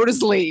 Okay. Go to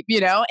sleep,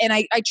 and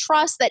I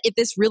trust that if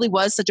this really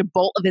was such a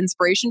bolt of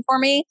inspiration for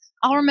me,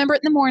 I'll remember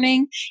it in the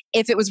morning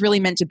if it was really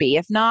meant to be.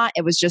 If not,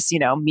 it was just,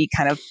 me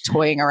kind of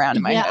toying around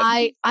in my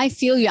head. I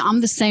feel you. I'm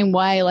the same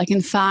way. Like,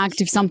 in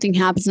fact, if something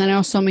happens, and I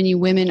know so many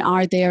women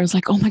are there, it's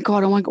like, oh my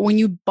God, when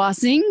you're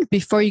buzzing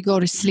before you go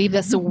to sleep,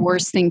 that's the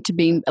worst thing to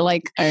be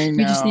like.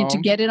 We just need to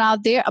get it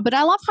out there. But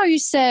I love how you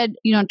said,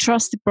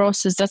 trust the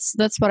process.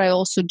 That's what I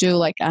also do,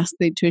 like ask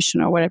the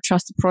intuition or whatever,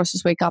 trust the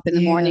process, wake up in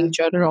the morning,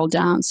 jot it all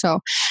down. So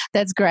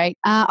that's great.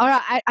 All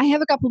right. I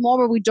have a couple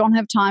more, but we don't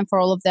have time for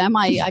all of them.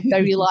 I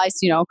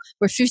realized,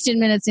 we're 15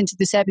 minutes into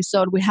this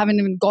episode. We haven't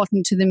even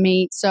gotten to the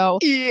meat. So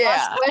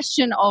last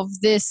question of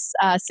this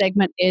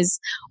segment is,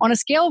 on a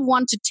scale of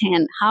 1 to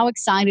 10, how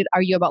excited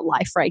are you about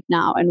life right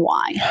now, and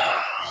why?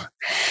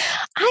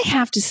 I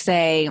have to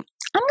say, I'm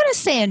going to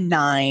say a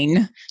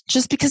 9,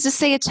 just because to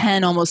say a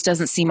 10 almost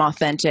doesn't seem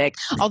authentic.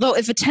 Although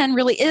if a 10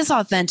 really is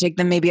authentic,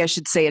 then maybe I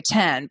should say a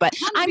 10. But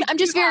I'm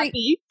just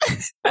very...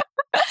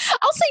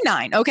 I'll say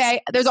 9,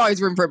 okay? There's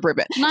always room for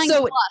improvement. 9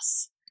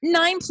 plus.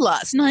 9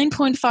 plus,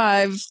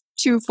 9.5.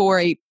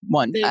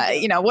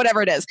 2481,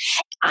 whatever it is.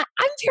 I'm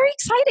very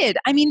excited.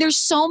 I mean, there's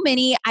so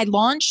many. I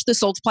launched the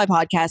Soultiply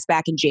podcast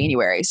back in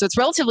January, so it's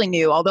relatively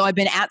new, although I've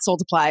been at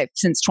Soultiply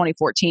since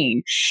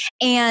 2014.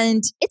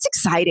 And it's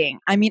exciting.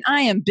 I mean,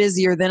 I am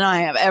busier than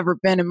I have ever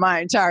been in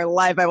my entire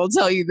life, I will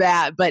tell you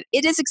that. But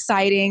it is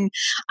exciting.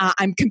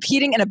 I'm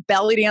competing in a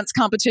belly dance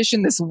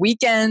competition this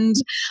weekend.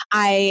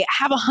 I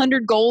have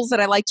 100 goals that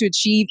I like to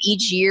achieve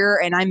each year,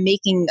 and I'm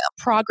making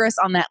progress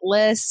on that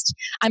list.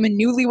 I'm a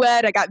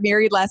newlywed. I got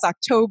married last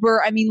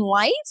October. I mean,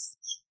 life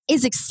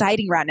is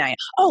exciting right now.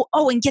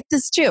 Oh, and get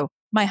this too.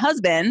 My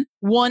husband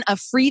won a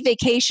free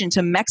vacation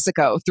to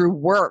Mexico through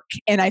work,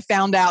 and I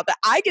found out that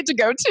I get to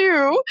go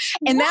too,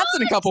 and that's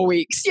in a couple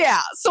weeks.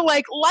 Yeah. So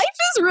life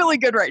is really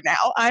good right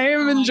now. I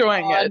am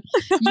enjoying it.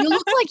 You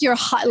look like you're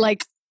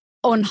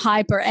on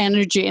hyper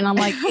energy, and I'm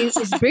like, is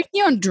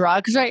Brittany on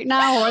drugs right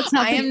now, or what's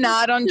happening? I am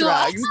not on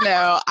drugs.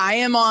 No, I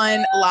am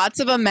on lots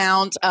of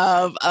amount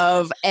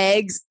of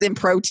eggs and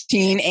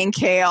protein and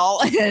kale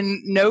and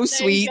no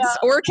sweets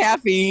or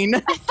caffeine,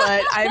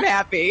 but I'm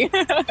happy.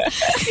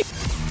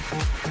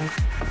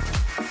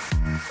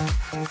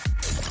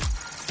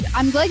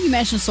 I'm glad you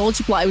mentioned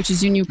Soultiply, which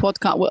is your new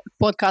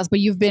podcast, but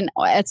you've been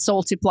at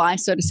Soultiply,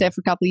 so to say,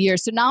 for a couple of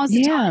years. So now is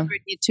the time for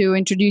you to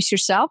introduce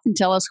yourself and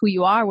tell us who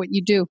you are, what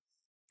you do.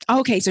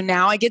 Okay, so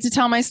now I get to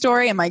tell my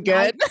story. Am I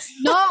good?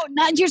 No,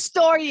 not your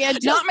story yet.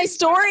 Not my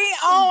story?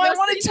 Oh, I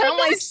want to tell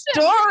my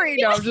story.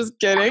 No, I'm just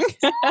kidding.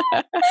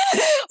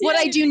 What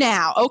I do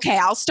now. Okay,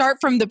 I'll start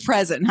from the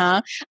present,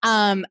 huh?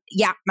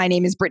 My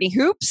name is Brittany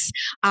Hoops.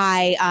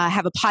 I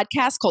have a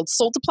podcast called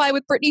Soultiply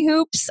with Brittany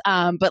Hoops.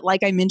 But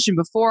like I mentioned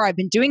before, I've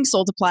been doing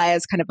Soultiply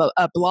as kind of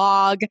a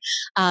blog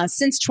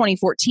since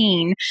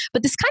 2014.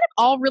 But this kind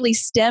of all really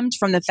stemmed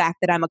from the fact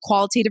that I'm a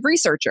qualitative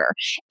researcher.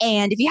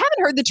 And if you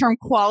haven't heard the term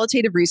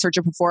qualitative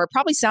researcher before, it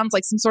probably sounds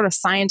like some sort of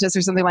scientist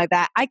or something like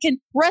that. I can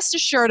rest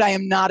assured I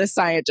am not a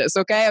scientist,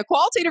 okay? A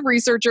qualitative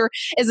researcher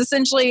is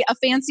essentially a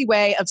fancy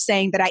way of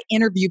saying that I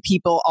interview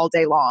people all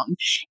day long.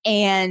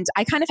 And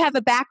I kind of have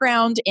a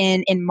background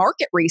in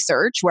market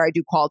research where I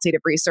do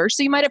qualitative research.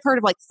 So you might have heard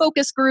of like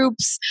focus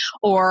groups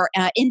or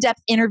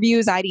in-depth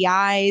interviews,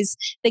 IDIs,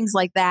 things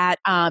like that.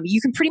 You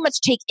can pretty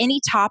much take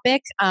any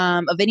topic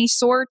of any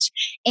sort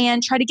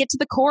and try to get to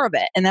the core of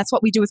it. And that's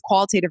what we do with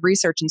qualitative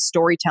research and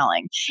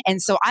storytelling.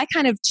 And so I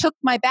kind of took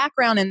my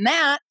background in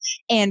that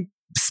and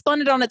spun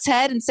it on its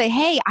head and say,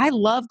 hey, I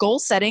love goal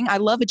setting. I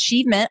love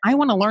achievement. I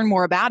want to learn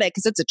more about it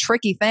because it's a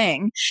tricky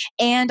thing.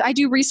 And I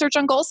do research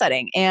on goal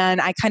setting, and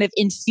I kind of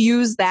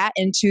infuse that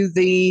into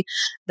the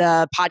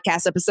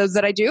podcast episodes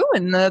that I do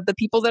and the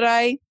people that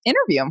I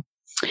interview.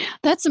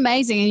 That's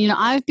amazing. And,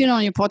 I've been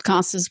on your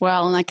podcast as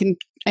well, and I can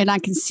and I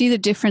can see the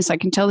difference. I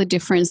can tell the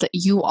difference that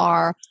you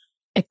are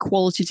a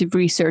qualitative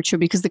researcher,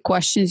 because the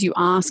questions you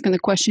ask and the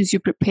questions you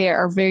prepare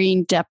are very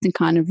in-depth and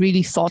kind of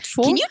really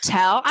thoughtful. Can you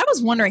tell? I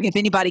was wondering if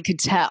anybody could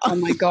tell. Oh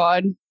my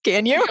God.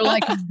 Can you? You're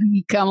like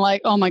weak. I'm like,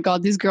 oh my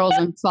God, this girl's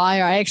on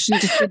fire. I actually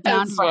just sit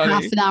down for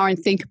half an hour and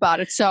think about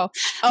it. So,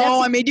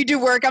 I made you do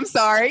work. I'm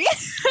sorry.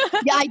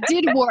 Yeah, I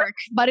did work,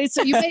 but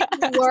you made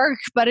me work,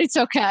 but it's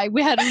okay.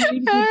 We had a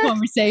really good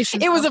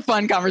conversation. It was a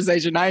fun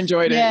conversation. I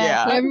enjoyed it.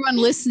 Yeah. For everyone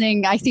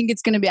listening, I think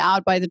it's going to be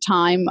out by the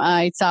time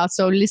it's out.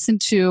 So listen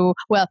to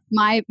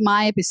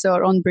my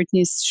episode on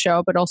Brittany's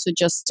show, but also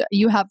just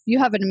you have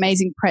an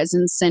amazing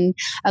presence, and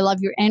I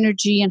love your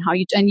energy and how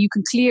you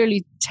can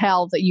clearly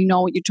tell that you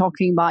know what you're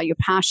talking about. Your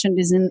passion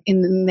is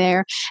in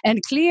there,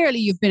 and clearly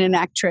you've been an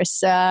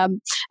actress,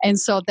 and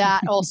so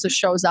that also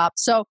shows up.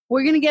 So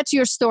we're gonna get to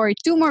your story.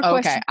 2 more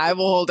questions. Okay, I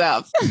will hold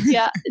up.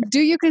 Yeah.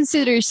 Do you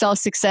consider yourself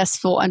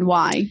successful, and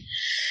why?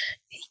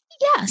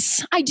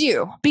 Yes, I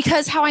do.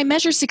 Because how I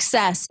measure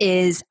success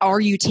is, are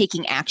you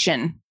taking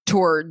action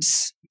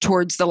towards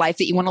the life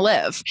that you want to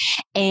live?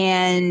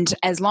 And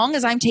as long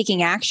as I'm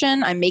taking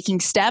action, I'm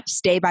making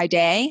steps day by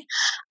day,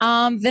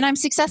 then I'm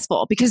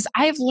successful. Because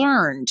I've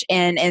learned,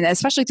 and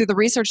especially through the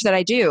research that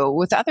I do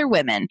with other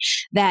women,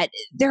 that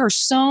there are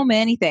so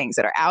many things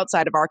that are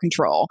outside of our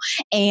control.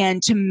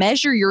 And to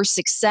measure your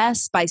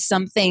success by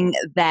something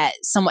that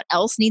someone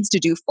else needs to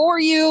do for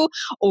you,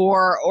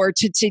 or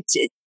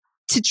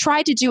to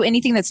try to do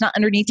anything that's not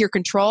underneath your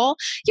control,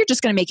 you're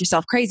just going to make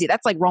yourself crazy.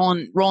 That's like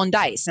rolling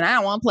dice, and I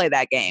don't want to play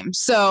that game.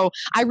 So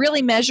I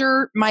really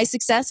measure my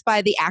success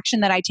by the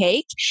action that I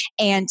take.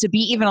 And to be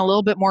even a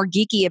little bit more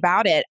geeky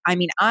about it, I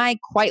mean, I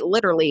quite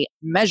literally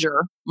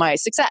measure my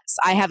success.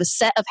 I have a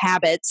set of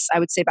habits, I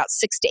would say about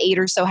 6 to 8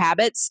 or so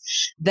habits,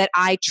 that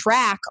I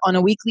track on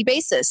a weekly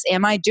basis.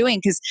 Am I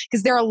doing,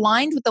 because they're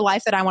aligned with the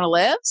life that I want to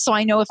live. So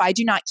I know if I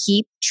do not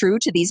keep true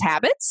to these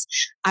habits,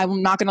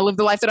 I'm not going to live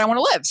the life that I want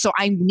to live. So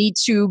I need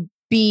to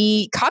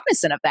be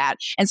cognizant of that.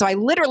 And so I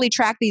literally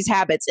track these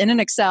habits in an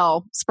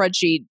Excel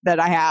spreadsheet that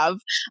I have.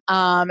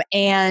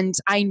 And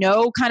I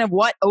know kind of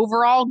what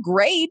overall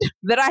grade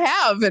that I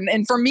have.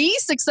 And for me,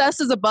 success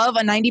is above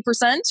a 90%,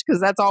 because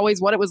that's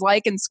always what it was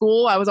like in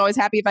school. I was always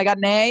happy if I got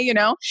an A, you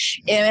know.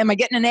 Am I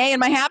getting an A in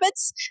my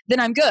habits? Then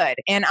I'm good.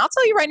 And I'll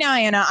tell you right now,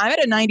 Anna, I'm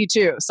at a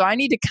 92. So I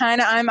need to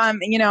kind of, I'm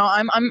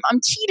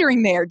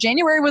teetering there.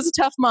 January was a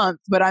tough month,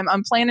 but I'm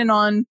planning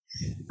on,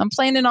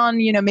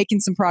 making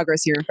some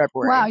progress here in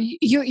February. Wow,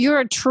 you're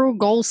a true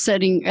goal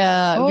setting.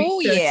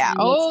 Oh yeah.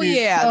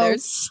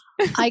 So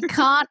I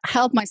can't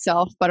help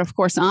myself, but of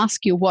course,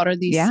 ask you, what are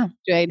these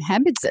 8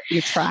 habits that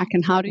you track,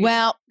 and how do you?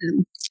 Well,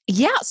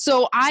 yeah.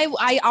 So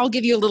I'll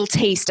give you a little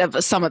taste of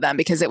some of them,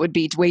 because it would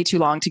be way too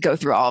long to go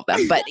through all of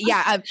them. But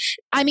yeah,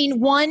 I mean,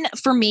 one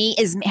for me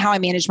is how I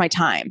manage my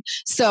time.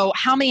 So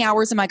how many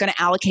hours am I going to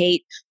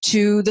allocate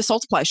to the Soul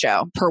Supply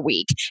show per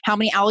week? How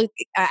many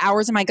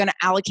hours am I going to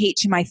allocate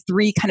to my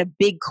 3 kind of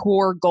big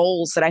core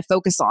goals that I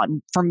focus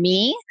on? For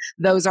me,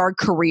 those are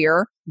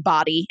career,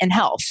 body, and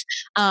health.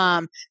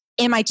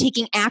 Am I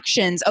taking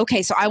actions?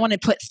 Okay, so I want to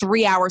put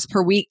 3 hours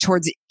per week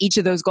towards each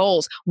of those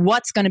goals.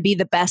 What's going to be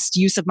the best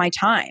use of my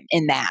time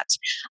in that?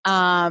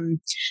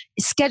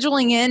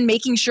 Scheduling in,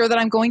 making sure that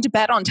I'm going to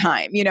bed on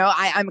time. You know,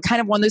 I'm kind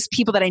of one of those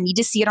people that I need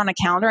to see it on a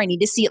calendar. I need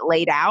to see it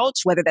laid out,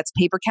 whether that's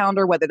paper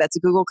calendar, whether that's a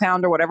Google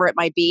calendar, whatever it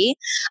might be.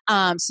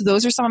 So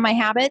those are some of my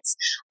habits.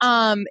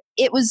 I'm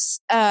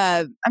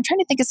trying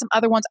to think of some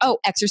other ones. Oh,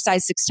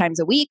 exercise 6 times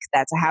a week.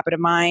 That's a habit of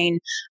mine.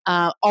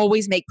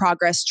 Always make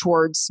progress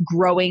towards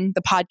growing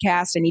the podcast.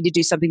 I need to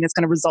do something that's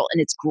going to result in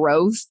its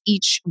growth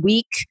each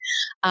week.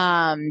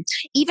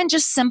 Even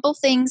just simple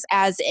things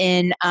as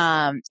in,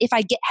 if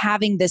I get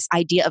having this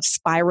idea of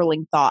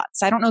spiraling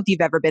thoughts. I don't know if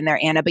you've ever been there,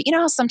 Anna, but you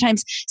know how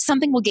sometimes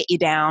something will get you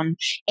down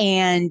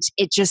and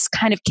it just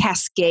kind of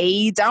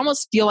cascades. I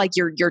almost feel like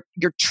you're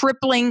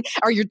tripping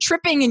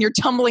and you're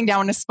tumbling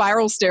down a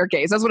spiral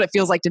staircase. That's what it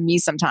feels like to me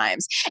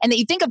sometimes. And that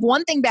you think of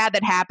one thing bad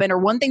that happened or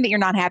one thing that you're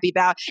not happy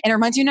about, and it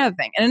reminds you of another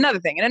thing and another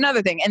thing and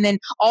another thing. And then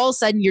all of a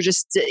sudden you're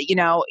just,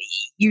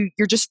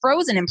 you're just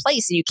frozen in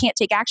place and you can't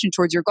take action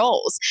towards your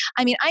goals.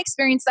 I mean, I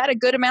experienced that a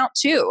good amount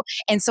too.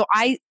 And so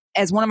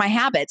as one of my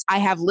habits, I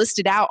have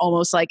listed out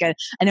almost like an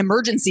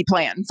emergency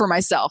plan for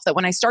myself, that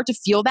when I start to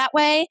feel that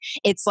way,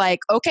 it's like,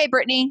 okay,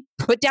 Brittany,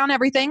 put down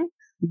everything.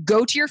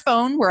 Go to your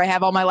phone where I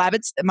have all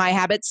my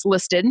habits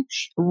listed.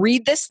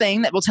 Read this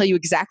thing that will tell you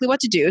exactly what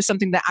to do,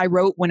 something that I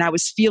wrote when I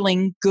was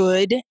feeling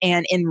good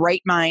and in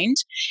right mind,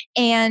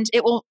 and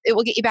it will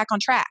get you back on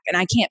track. And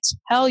I can't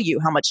tell you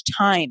how much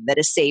time that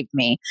has saved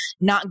me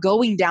not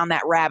going down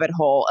that rabbit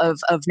hole of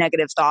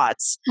negative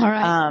thoughts. All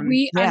right.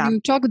 We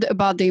talked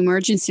about the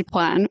emergency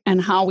plan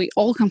and how we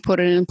all can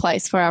put it in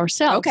place for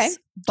ourselves. Okay.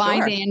 by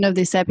Sure. the end of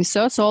this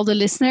episode. So all the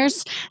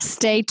listeners,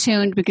 stay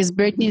tuned because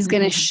Brittany is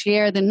going to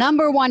share the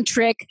number one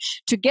trick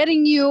to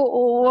getting you,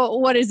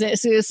 what is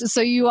this?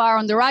 So you are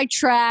on the right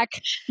track,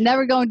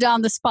 never going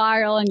down the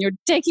spiral, and you're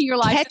taking your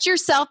life. Catch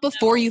yourself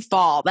before you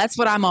fall. That's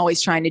what I'm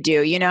always trying to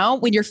do.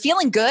 When you're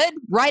feeling good,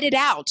 write it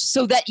out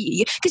so that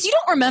because you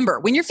don't remember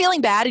when you're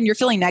feeling bad and you're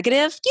feeling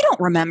negative, you don't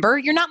remember.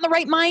 You're not in the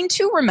right mind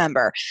to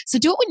remember. So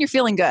do it when you're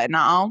feeling good. And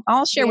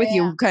I'll share with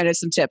you kind of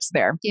some tips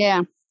there.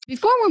 Yeah.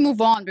 Before we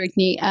move on,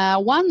 Brittany,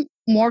 one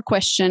more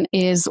question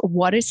is,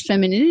 what is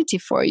femininity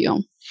for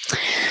you?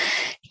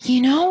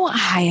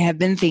 I have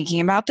been thinking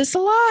about this a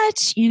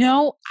lot,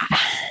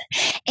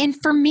 and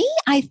for me,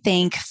 I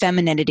think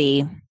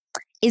femininity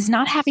is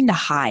not having to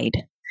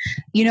hide.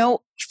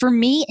 For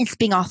me, it's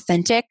being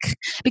authentic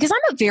because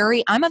I'm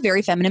a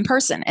very feminine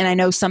person. And I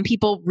know some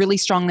people really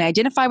strongly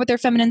identify with their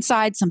feminine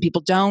side. Some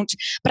people don't,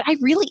 but I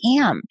really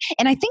am.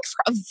 And I think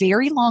for a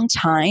very long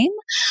time,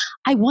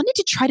 I wanted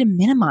to try to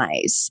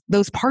minimize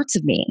those parts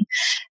of me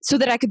so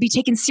that I could be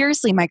taken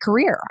seriously in my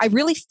career. I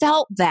really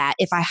felt that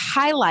if I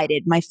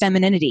highlighted my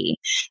femininity,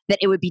 that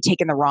it would be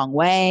taken the wrong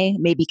way,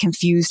 maybe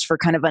confused for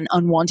kind of an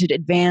unwanted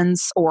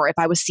advance, or if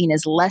I was seen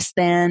as less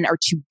than or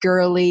too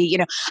girly.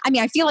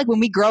 I feel like when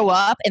we grow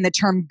up and the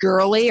term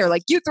girly or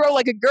like you throw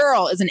like a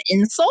girl is an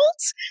insult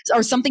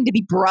or something to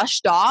be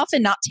brushed off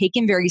and not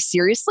taken very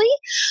seriously,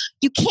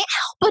 you can't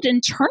help but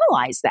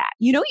internalize that.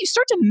 You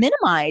start to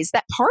minimize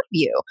that part of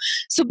you.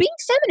 So being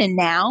feminine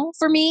now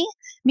for me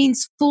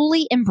means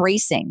fully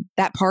embracing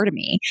that part of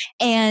me.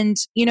 And,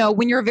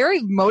 when you're a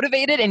very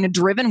motivated and a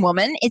driven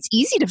woman, it's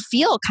easy to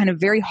feel kind of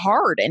very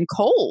hard and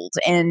cold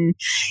and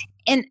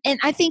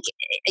I think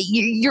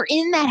you're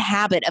in that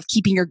habit of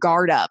keeping your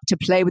guard up to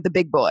play with the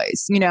big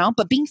boys,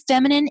 but being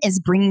feminine is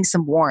bringing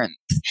some warmth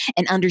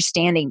and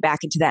understanding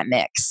back into that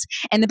mix.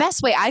 And the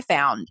best way I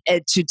found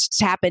to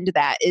tap into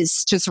that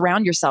is to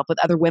surround yourself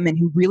with other women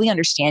who really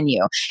understand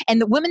you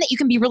and the women that you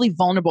can be really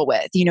vulnerable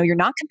with. You're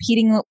not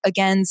competing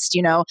against,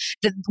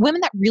 the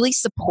women that really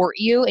support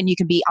you and you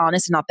can be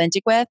honest and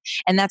authentic with.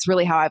 And that's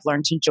really how I've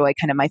learned to enjoy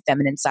kind of my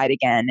feminine side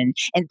again.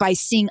 And by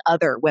seeing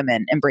other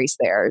women embrace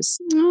theirs.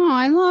 Oh,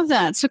 I love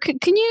that. So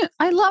can you,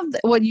 I love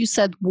what you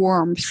said,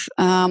 warmth.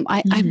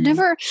 I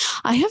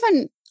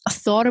haven't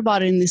thought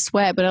about it in this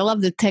way, but I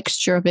love the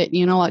texture of it,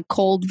 like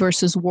cold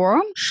versus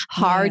warm,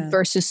 hard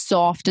versus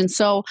soft. And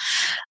so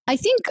I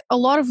think a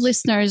lot of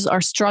listeners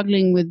are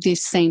struggling with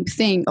this same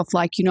thing of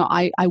like,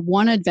 I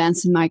want to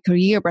advance in my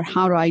career, but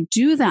how do I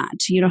do that?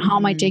 How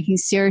am I taking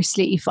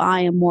seriously if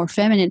I am more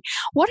feminine?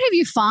 What have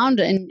you found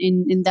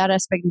in that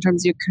aspect in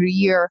terms of your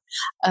career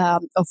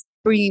of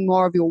bringing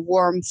more of your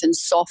warmth and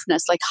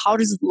softness? Like, how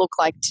does it look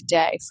like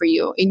today for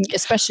you,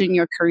 especially in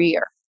your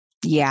career?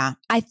 Yeah,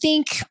 I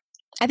think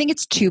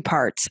it's two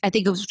parts. I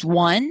think it was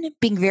one,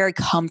 being very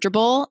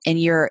comfortable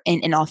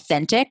and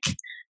authentic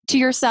to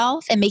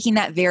yourself and making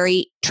that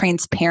very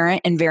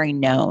transparent and very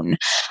known.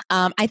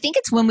 I think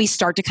it's when we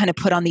start to kind of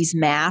put on these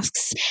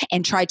masks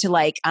and try to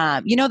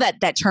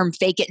that term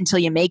fake it until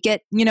you make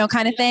it,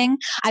 kind of thing.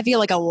 I feel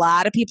like a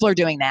lot of people are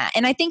doing that.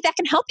 And I think that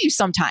can help you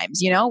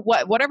sometimes,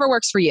 whatever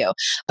works for you.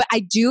 But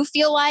I do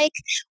feel like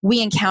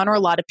we encounter a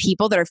lot of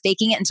people that are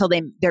faking it until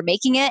they're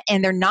making it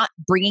and they're not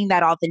bringing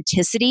that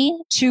authenticity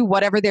to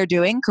whatever they're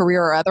doing,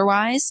 career or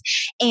otherwise.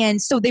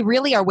 And so they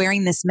really are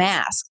wearing this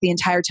mask the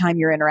entire time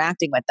you're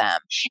interacting with them.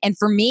 And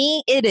for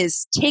me, it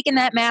is taking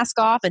that mask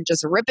off and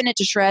just ripping it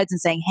to shreds and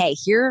saying, hey,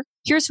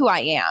 here's who I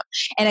am.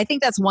 And I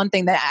think that's one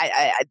thing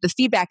that the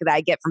feedback that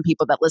I get from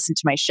people that listen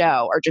to my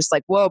show are just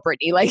like, whoa,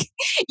 Brittany, like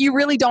you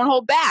really don't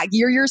hold back.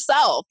 You're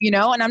yourself, and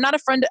I'm not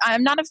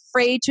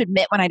afraid to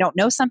admit when I don't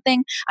know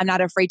something. I'm not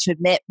afraid to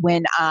admit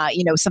when,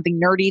 something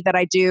nerdy that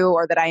I do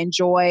or that I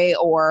enjoy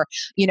or,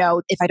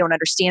 if I don't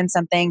understand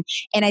something.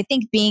 And I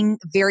think being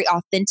very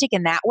authentic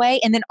in that way,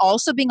 and then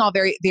also being all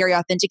very, very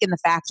authentic in the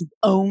fact of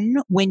own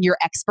when you're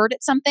expert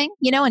at something,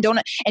 and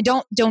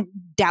don't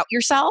doubt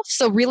yourself.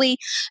 So really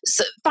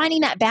finding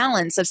that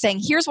balance of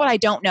saying, here's what I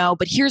don't know,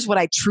 but here's what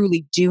I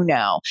truly do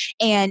know.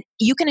 And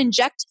you can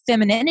inject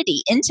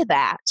femininity into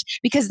that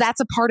because that's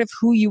a part of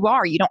who you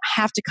are. You don't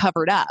have to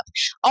cover it up.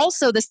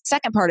 Also, the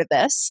second part of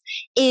this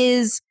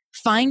is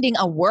finding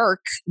a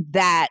work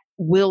that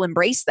will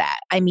embrace that.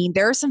 I mean,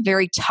 there are some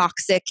very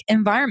toxic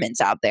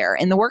environments out there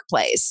in the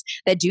workplace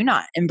that do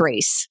not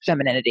embrace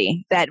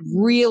femininity, that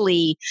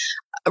really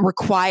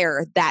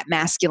require that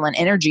masculine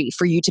energy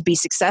for you to be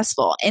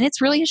successful. And it's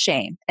really a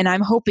shame. And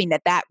I'm hoping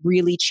that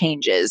really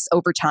changes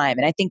over time.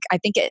 And I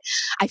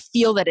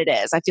feel that it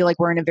is. I feel like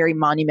we're in a very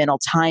monumental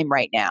time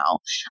right now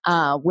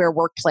where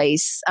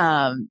workplace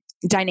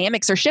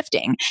dynamics are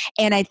shifting.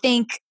 And I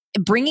think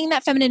bringing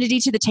that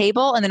femininity to the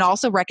table and then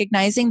also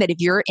recognizing that if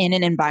you're in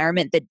an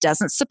environment that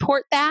doesn't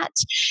support that,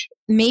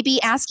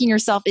 maybe asking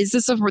yourself, is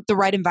this the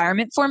right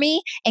environment for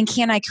me? And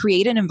can I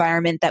create an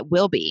environment that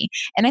will be?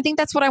 And I think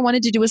that's what I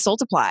wanted to do with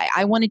Soultiply.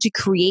 I wanted to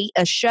create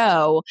a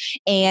show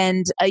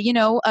and,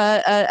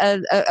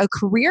 a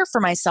career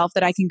for myself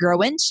that I can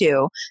grow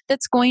into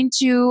that's going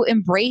to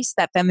embrace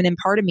that feminine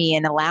part of me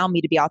and allow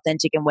me to be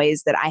authentic in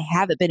ways that I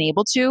haven't been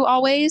able to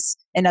always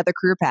in other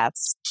career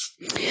paths.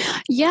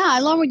 Yeah, I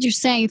love what you're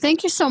saying.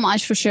 Thank you so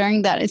much for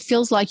sharing that. It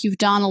feels like you've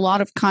done a lot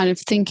of kind of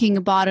thinking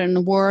about it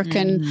and work.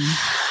 And,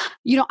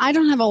 I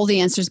don't have all the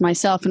answers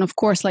myself. And of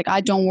course, like I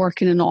don't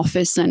work in an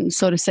office and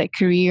so to say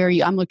career,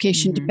 I'm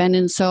location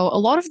dependent. So a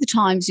lot of the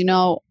times,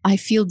 I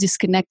feel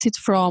disconnected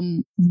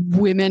from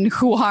women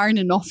who are in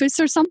an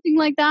office or something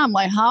like that. I'm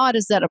like, how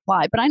does that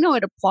apply? But I know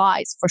it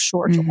applies for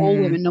sure to all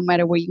women, no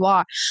matter where you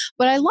are.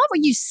 But I love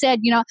what you said,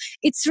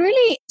 it's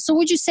really, so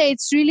would you say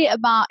it's really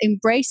about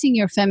embracing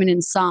your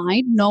feminine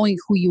side, knowing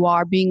who you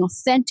are, being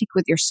authentic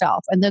with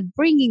yourself, and then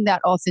bringing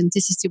that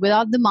authenticity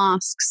without the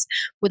masks,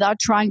 without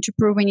trying to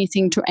prove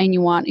anything to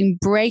anyone,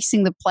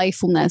 embracing the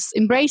playfulness,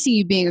 embracing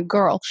you being a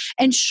girl,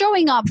 and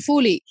showing up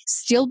fully,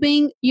 still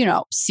being,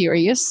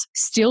 serious,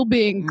 still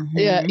being,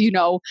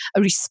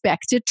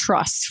 respected,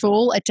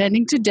 trustful,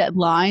 attending to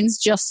deadlines,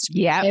 just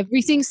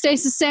everything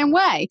stays the same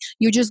way.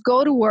 You just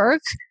go to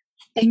work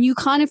and you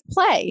kind of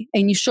play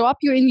and you show up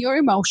in your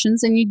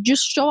emotions and you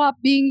just show up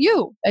being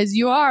you as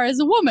you are as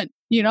a woman.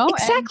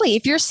 Exactly.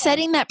 If you're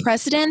setting that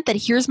precedent that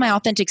here's my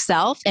authentic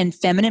self and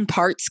feminine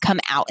parts come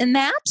out in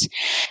that,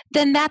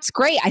 then that's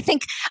great. I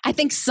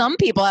think some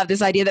people have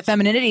this idea that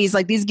femininity is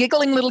like these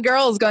giggling little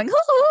girls going,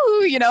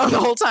 hoo, the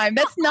whole time.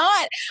 That's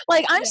not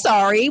like, I'm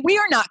sorry, we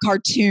are not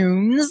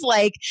cartoons.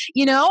 Like,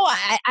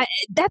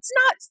 that's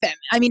not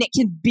I mean, it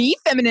can be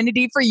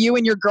femininity for you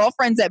and your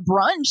girlfriends at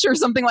brunch or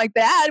something like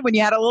that when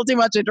you had a little too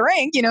much to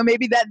drink,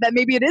 maybe that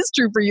maybe it is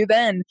true for you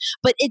then.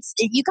 But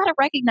you got to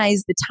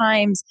recognize the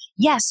times.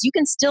 Yes, you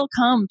can still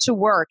come to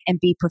work and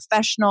be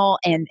professional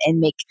and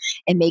make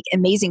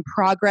amazing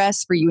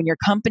progress for you and your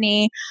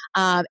company,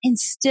 and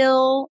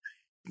still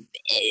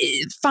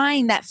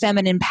find that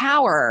feminine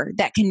power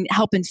that can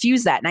help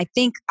infuse that. And I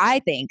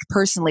think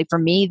personally for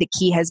me, the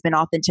key has been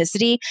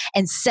authenticity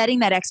and setting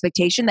that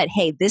expectation that,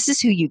 hey, this is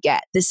who you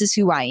get. This is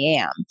who I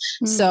am.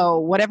 So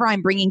whatever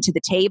I'm bringing to the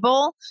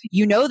table,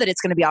 that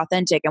it's going to be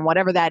authentic, and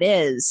whatever that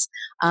is,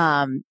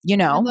 I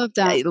love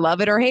that.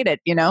 Love it or hate it,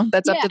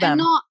 that's up to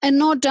them. And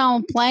not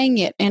downplaying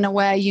it in a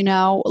way,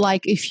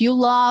 like if you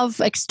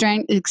love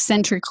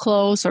eccentric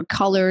clothes or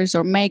colors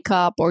or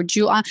makeup or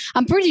jewelry,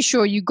 I'm pretty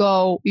sure you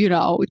go,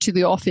 to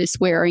the office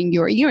wearing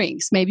your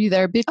earrings. Maybe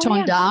they're a bit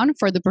toned down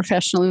for the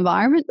professional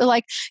environment, but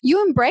like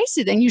you embrace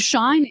it and you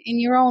shine in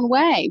your own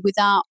way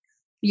without,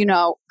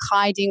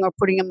 hiding or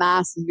putting a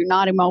mask. You're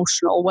not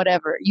emotional,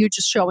 whatever. You're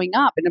just showing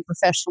up in a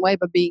professional way,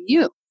 but being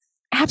you.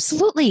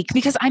 Absolutely.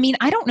 Because I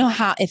don't know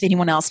if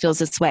anyone else feels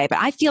this way, but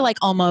I feel like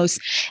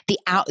almost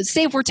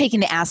say if we're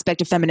taking the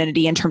aspect of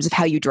femininity in terms of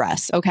how you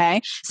dress,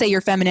 okay? Say you're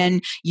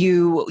feminine,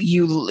 you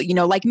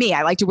like me,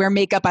 I like to wear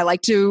makeup, I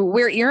like to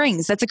wear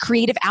earrings. That's a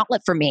creative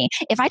outlet for me.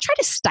 If I try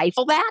to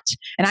stifle that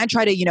and I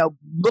try to,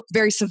 look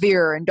very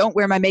severe and don't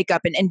wear my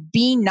makeup and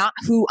be not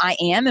who I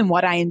am and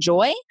what I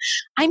enjoy,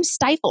 I'm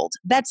stifled.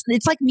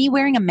 It's like me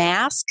wearing a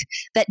mask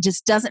that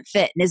just doesn't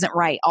fit and isn't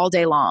right all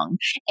day long.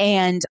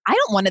 And I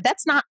don't want to,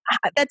 that's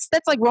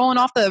like rolling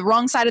off the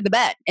wrong side of the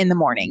bed in the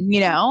morning,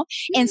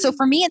 And so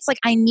for me, it's like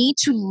I need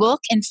to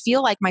look and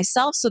feel like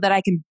myself so that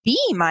I can be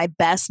my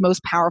best,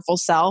 most powerful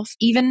self,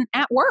 even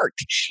at work.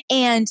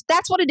 And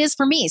that's what it is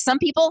for me. Some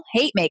people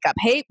hate makeup,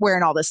 hate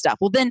wearing all this stuff.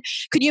 Well, then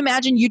could you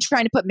imagine you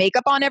trying to put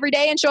makeup on every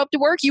day and show up to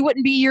work? You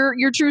wouldn't be your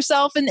true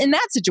self in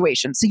that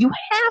situation. So you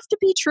have to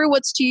be true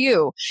what's to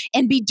you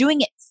and be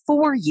doing it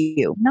for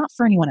you, not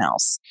for anyone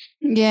else.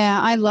 Yeah,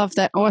 I love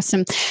that.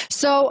 Awesome.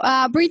 So,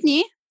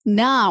 Brittany,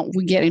 now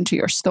we get into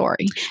your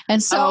story.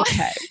 And so,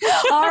 okay.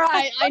 All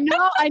right. I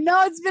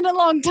know it's been a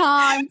long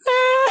time.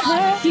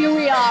 Here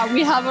we are.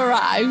 We have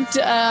arrived.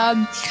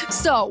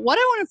 So what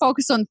I want to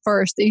focus on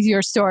first is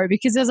your story,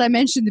 because as I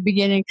mentioned in the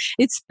beginning,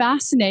 it's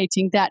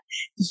fascinating that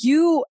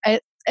you,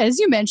 as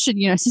you mentioned,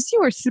 since you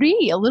were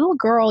 3, a little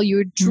girl, you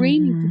were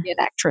dreaming to be an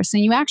actress.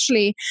 And you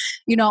actually,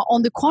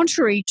 on the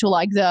contrary to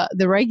like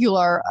the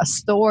regular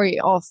story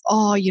of,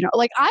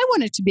 like I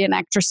wanted to be an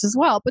actress as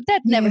well, but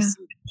that never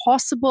seemed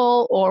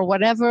possible or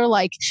whatever.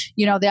 Like,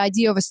 the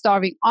idea of a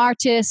starving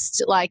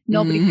artist, like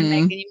nobody can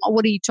make any money.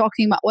 What are you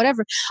talking about?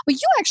 Whatever. But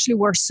you actually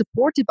were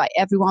supported by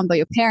everyone, by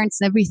your parents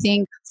and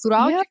everything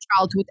throughout your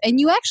childhood. And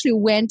you actually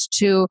went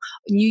to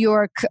New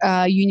York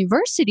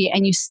University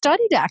and you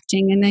studied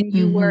acting, and then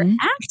you were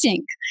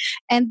acting.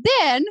 And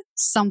then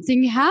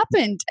something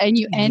happened and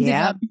you ended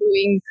up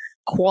doing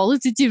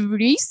qualitative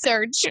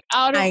research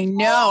out of I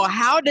know.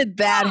 How did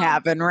that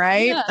happen,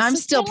 right? Yeah, I'm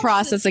so still tell us the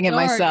processing it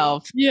story.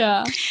 myself.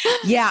 Yeah.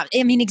 Yeah,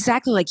 I mean,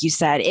 exactly like you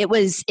said. It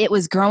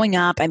was growing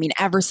up. I mean,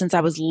 ever since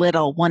I was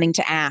little, wanting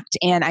to act,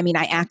 and I mean,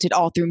 I acted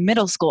all through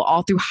middle school,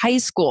 all through high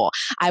school.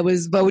 I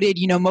was voted,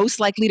 most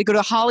likely to go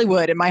to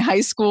Hollywood in my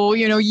high school,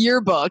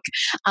 yearbook.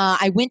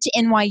 I went to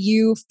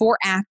NYU for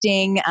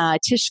acting,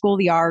 Tisch School of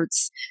the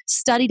Arts,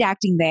 studied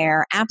acting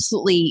there.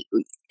 Absolutely.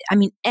 I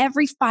mean,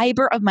 every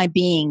fiber of my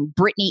being,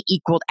 Brittany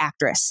equaled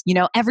actress.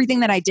 Everything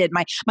that I did,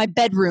 my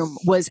bedroom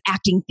was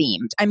acting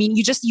themed. I mean,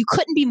 you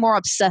couldn't be more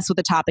obsessed with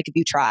the topic if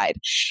you tried.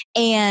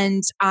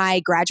 And I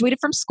graduated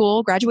from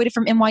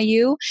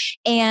NYU,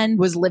 and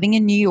was living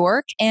in New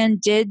York and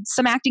did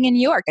some acting in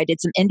New York. I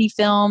did some indie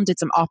film, did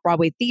some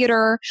off-Broadway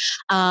theater,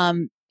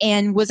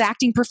 and was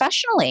acting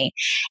professionally.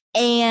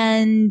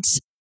 And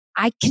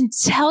I can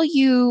tell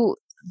you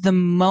the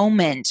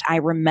moment I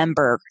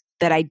remember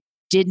that I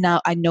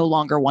no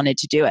longer wanted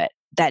to do it.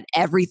 That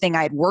everything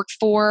I'd worked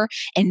for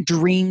and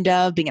dreamed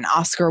of, being an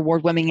Oscar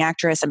award-winning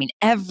actress. I mean,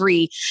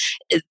 every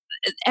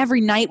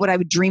night what I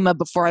would dream of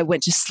before I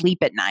went to sleep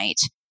at night,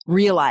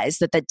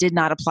 realized that did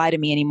not apply to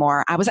me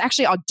anymore. I was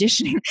actually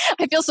auditioning.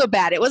 I feel so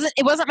bad. It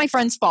wasn't my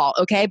friend's fault,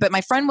 okay? But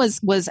my friend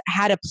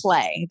had a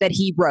play that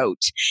he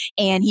wrote,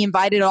 and he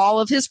invited all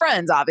of his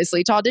friends,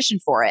 obviously, to audition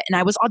for it. And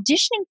I was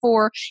auditioning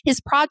for his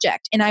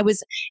project, and I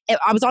was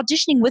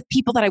auditioning with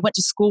people that I went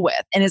to school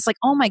with. And it's like,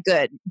 oh my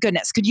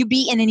goodness, could you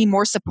be in any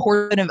more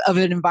supportive of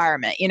an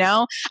environment?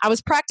 I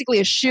was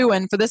practically a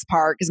shoo-in for this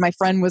part because my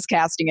friend was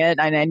casting it,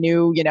 and I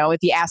knew, if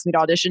he asked me to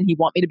audition, he'd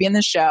want me to be in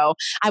the show.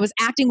 I was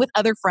acting with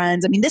other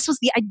friends. I mean, this was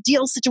the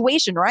ideal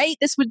situation, right?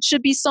 This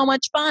should be so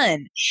much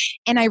fun.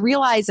 And I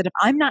realized that if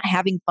I'm not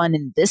having fun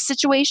in this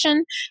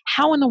situation,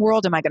 how in the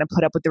world am I going to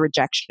put up with the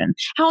rejection?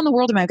 How in the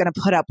world am I going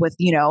to put up with,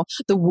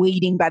 the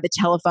waiting by the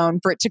telephone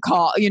for it to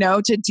call,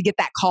 to get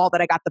that call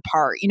that I got the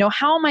part?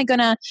 How am I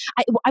going to,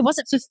 I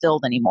wasn't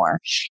fulfilled anymore.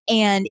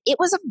 And it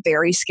was a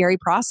very scary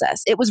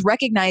process. It was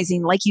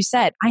recognizing, like you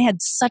said, I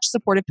had such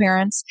supportive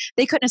parents.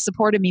 They couldn't have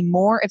supported me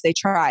more if they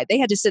tried. They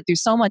had to sit through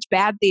so much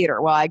bad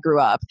theater while I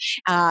grew up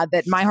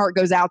that my heart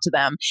goes out to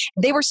them.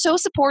 They were so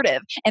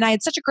supportive, and I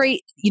had such a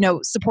great,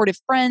 supportive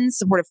friends,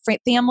 supportive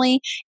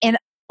family. And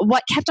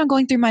what kept on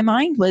going through my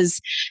mind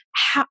was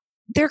how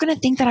they're going to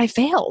think that I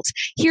failed.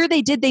 Here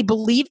they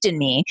believed in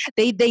me.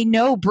 They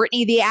know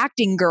Brittany, the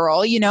acting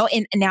girl,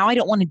 and now I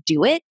don't want to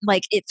do it.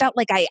 Like, it felt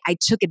like I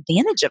took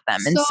advantage of them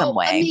in some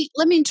way.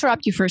 Let me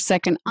interrupt you for a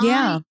second.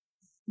 Yeah.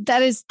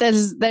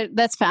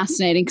 That's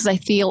fascinating, because I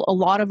feel a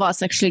lot of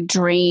us actually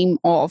dream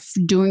of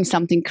doing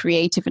something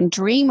creative and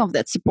dream of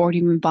that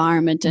supportive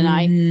environment.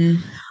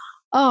 And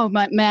oh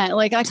my man,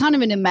 like, I can't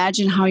even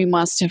imagine how you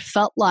must have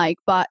felt like.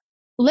 But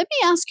let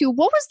me ask you,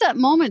 what was that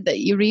moment that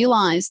you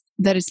realized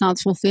that it's not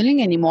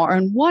fulfilling anymore?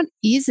 And what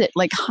is it?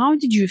 Like, how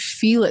did you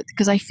feel it?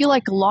 Because I feel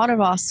like a lot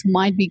of us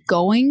might be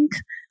going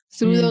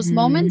through those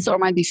moments, or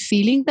might be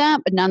feeling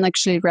that, but not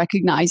actually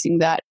recognizing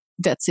that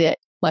that's it.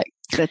 Like,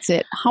 that's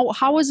it.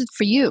 How was it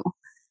for you?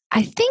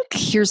 I think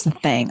here's the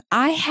thing.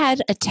 I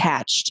had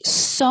attached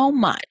so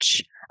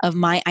much of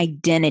my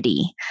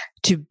identity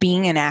to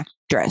being an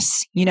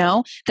actress,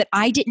 that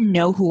I didn't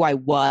know who I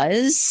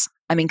was.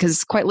 I mean,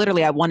 because quite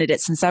literally, I wanted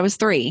it since I was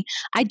 3.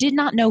 I did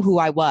not know who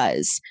I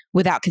was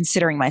without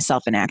considering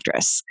myself an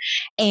actress.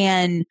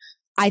 And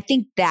I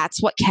think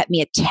that's what kept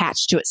me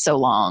attached to it so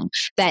long,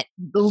 that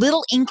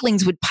little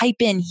inklings would pipe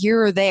in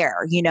here or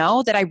there,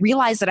 that I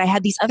realized that I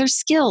had these other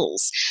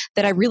skills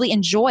that I really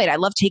enjoyed. I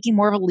love taking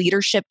more of a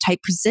leadership type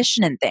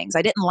position in things.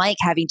 I didn't like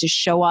having to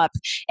show up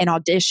and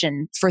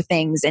audition for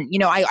things. And,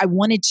 I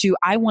wanted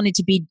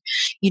to be,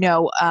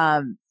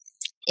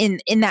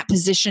 in that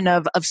position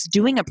of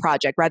doing a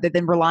project rather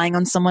than relying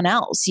on someone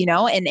else,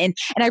 and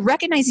I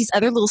recognize these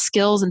other little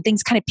skills and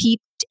things kind of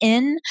peeped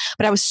in,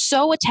 but I was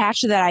so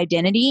attached to that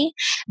identity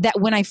that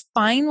when I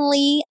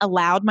finally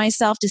allowed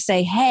myself to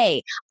say,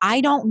 hey,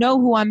 I don't know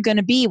who I'm going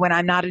to be when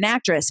I'm not an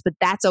actress, but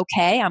that's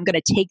okay. I'm going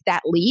to take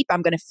that leap.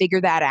 I'm going to figure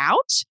that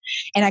out.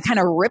 And I kind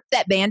of ripped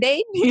that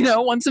Band-Aid,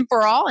 once and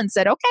for all, and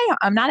said, okay,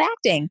 I'm not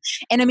acting.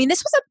 And I mean,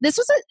 this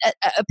was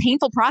a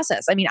painful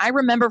process. I mean, I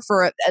remember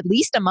for at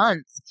least a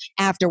month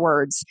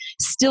afterwards,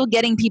 still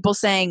getting people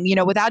saying,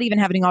 without even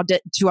having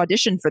to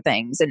audition for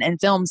things and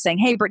films, saying,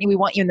 hey, Brittany, we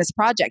want you in this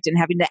project, and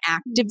having to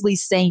actively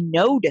say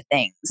no to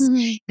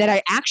things that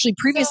I actually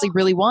previously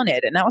really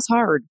wanted. And that was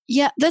hard.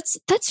 Yeah, that's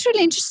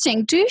really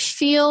interesting. Do you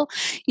feel,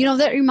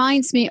 that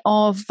reminds me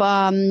of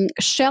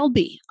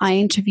Shelby I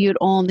interviewed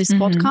on this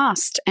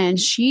podcast, and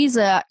she's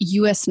a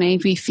US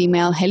Navy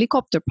female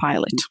helicopter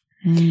pilot.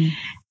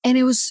 And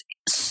it was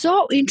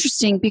so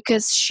interesting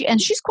because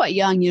she's quite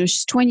young,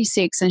 she's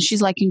 26 and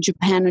she's like in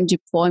Japan on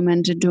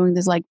deployment and doing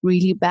this like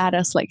really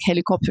badass like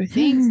helicopter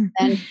things.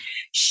 And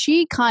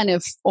she kind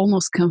of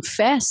almost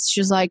confessed.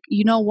 She's like,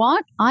 you know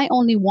what? I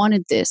only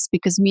wanted this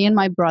because me and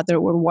my brother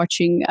were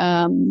watching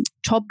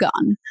Top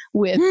Gun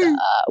with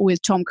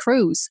Tom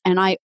Cruise, and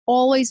I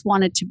always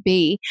wanted to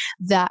be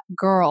that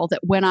girl that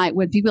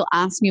when people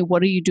ask me,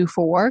 what do you do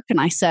for work?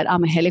 And I said,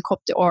 I'm a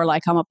helicopter or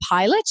like I'm a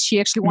pilot. She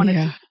actually wanted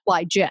to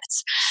fly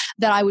jets.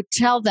 That I would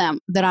tell them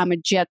that I'm a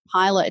jet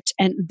pilot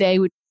and they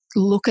would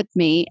look at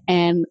me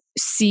and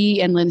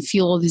see and then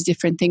feel all these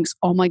different things.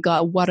 Oh my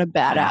God, what a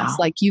badass. Wow.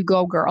 Like, you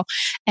go, girl.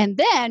 And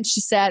then she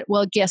said,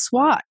 well, guess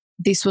what?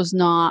 This was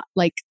not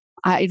like,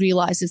 I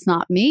realized it's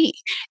not me.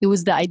 It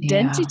was the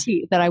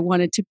identity that I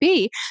wanted to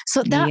be.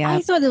 So that I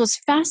thought it was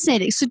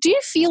fascinating. So do you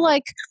feel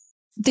like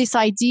this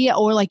idea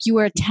or like you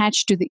were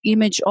attached to the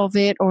image of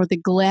it or the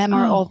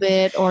glamour of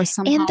it or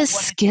somehow? And the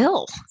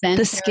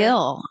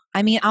skill.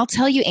 I mean, I'll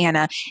tell you,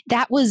 Anna,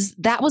 that was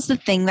the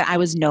thing that I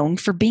was known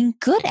for being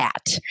good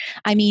at.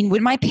 I mean,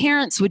 when my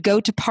parents would go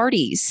to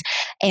parties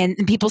and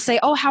people say,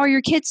 oh, how are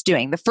your kids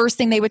doing? The first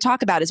thing they would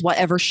talk about is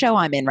whatever show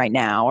I'm in right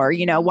now, or,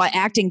 what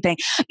acting thing.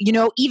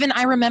 Even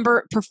I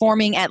remember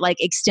performing at like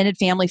extended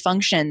family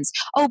functions.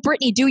 Oh,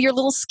 Brittany, do your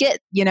little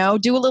skit, do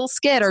a little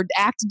skit or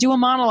do a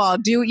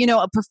monologue,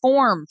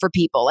 perform for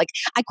people. Like,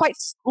 I quite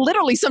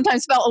literally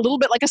sometimes felt a little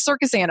bit like a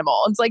circus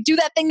animal. It's like, do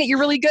that thing that you're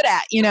really good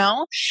at,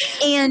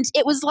 And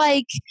it was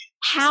like,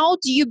 how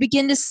do you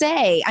begin to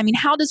say,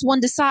 how does one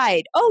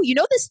decide,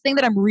 this thing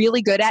that I'm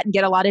really good at and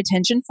get a lot of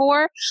attention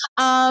for,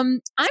 I'm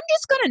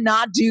just going to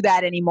not do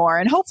that anymore.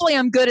 And hopefully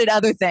I'm good at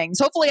other things.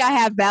 Hopefully I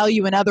have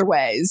value in other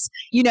ways.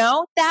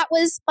 That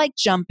was like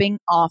jumping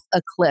off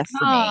a cliff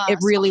for me. It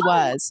really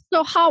was.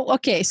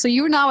 So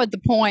you're now at the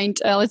point,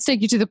 let's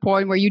take you to the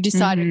point where you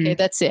decide, okay,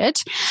 that's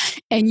it.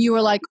 And you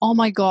were like, oh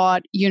my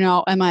God,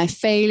 am I a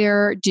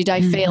failure? Did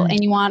I fail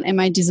anyone? Am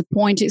I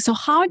disappointed? So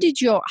how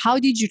did you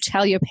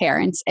tell your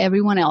parents,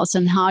 everyone else,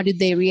 and how did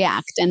they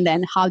react? And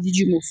then how did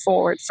you move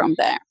forward from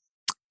there?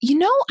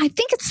 I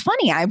think it's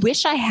funny. I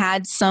wish I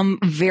had some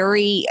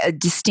very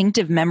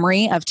distinctive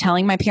memory of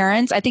telling my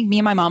parents. I think me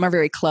and my mom are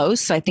very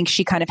close. So I think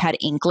she kind of had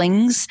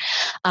inklings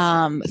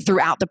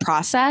throughout the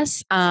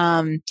process.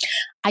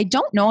 I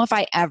don't know if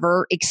I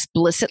ever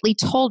explicitly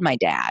told my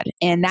dad.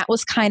 And that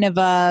was kind of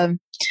a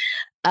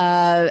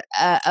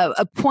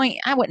point,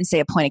 I wouldn't say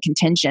a point of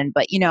contention,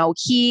 but,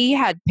 he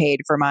had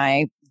paid for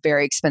my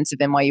very expensive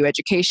NYU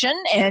education.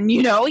 And,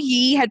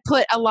 he had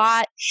put a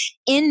lot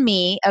in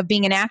me of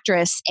being an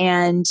actress.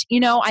 And,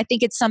 I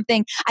think it's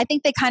something, I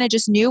think they kind of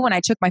just knew when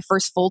I took my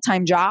first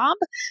full-time job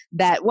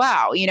that,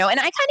 wow, and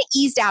I kind of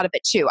eased out of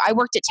it too. I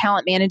worked at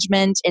talent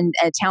management and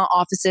talent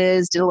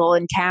offices, did a little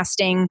in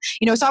casting,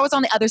 so I was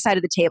on the other side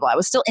of the table. I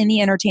was still in the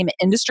entertainment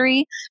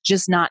industry,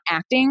 just not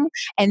acting.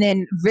 And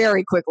then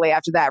very quickly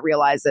after that,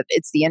 realized that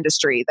it's the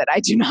industry that I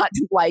do not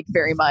like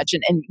very much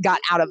and got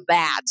out of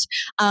that.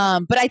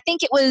 But I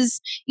think it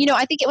was,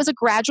 I think it was a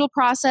gradual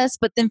process,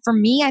 but then for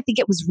me, I think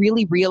it was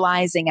really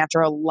realizing after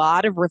a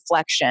lot of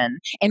reflection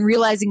and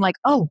realizing like,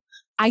 oh,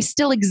 I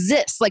still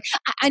exist. Like,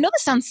 I know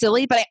this sounds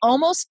silly, but I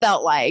almost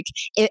felt like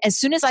as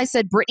soon as I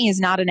said Brittany is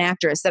not an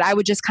actress, that I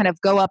would just kind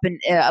of go up and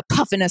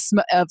puff in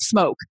of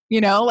smoke,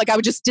 like I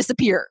would just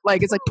disappear.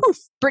 Like, it's like, poof,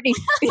 Brittany,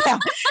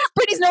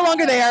 Brittany's no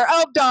longer there.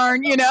 Oh,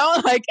 darn,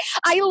 like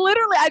I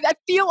literally, I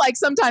feel like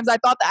sometimes I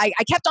thought that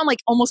I kept on like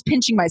almost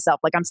pinching myself.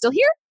 Like, I'm still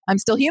here. I'm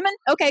still human.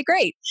 Okay,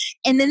 great.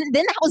 And then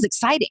that was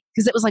exciting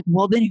because it was like,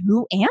 well, then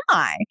who am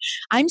I?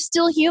 I'm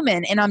still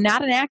human and I'm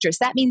not an actress.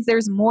 That means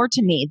there's more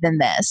to me than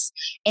this.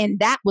 And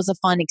that was a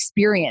fun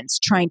experience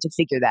trying to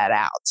figure that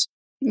out.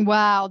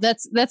 Wow,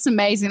 that's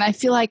amazing. I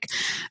feel like,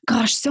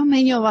 gosh, so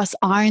many of us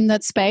are in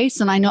that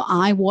space. And I know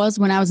I was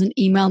when I was an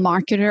email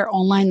marketer,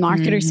 online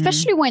marketer,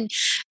 especially when,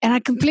 and I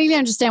completely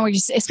understand what you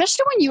say,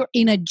 especially when you're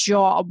in a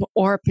job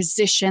or a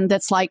position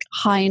that's like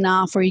high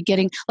enough or you're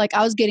getting, like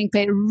I was getting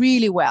paid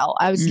really well.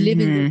 I was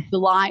living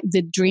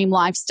the dream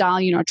lifestyle,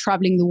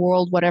 traveling the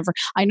world, whatever.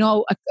 I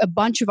know a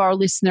bunch of our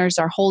listeners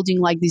are holding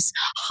like these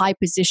high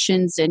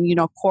positions and,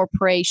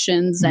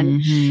 corporations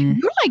and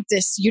you're like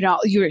this, you're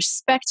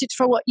respected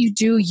for what you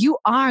do. You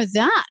are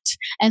that.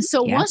 And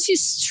so once you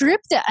strip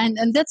that,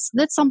 and that's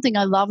something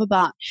I love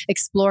about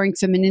exploring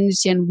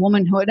femininity and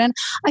womanhood. And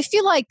I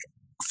feel like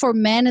for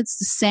men it's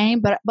the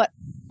same, but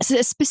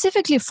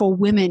specifically for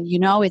women,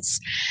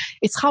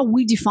 it's how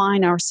we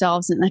define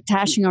ourselves and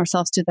attaching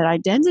ourselves to that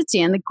identity.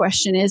 And the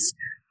question is,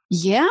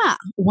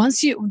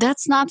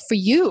 that's not for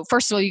you.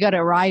 First of all, you got to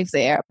arrive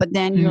there, but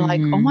then you're like,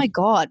 oh my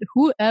God,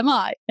 who am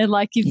I? And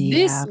like, if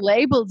this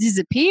label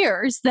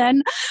disappears,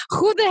 then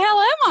who the hell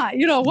am I?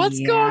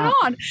 What's going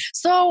on?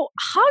 So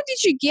how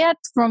did you get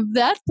from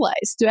that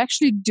place to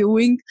actually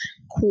doing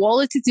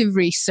qualitative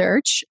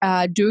research,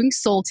 doing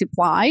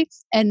Saltiply?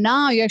 And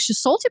now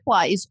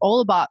Saltiply is all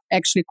about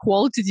actually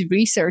qualitative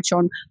research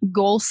on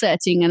goal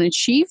setting and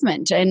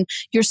achievement. And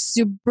you're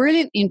a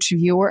brilliant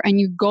interviewer and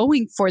you're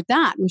going for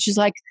that, which is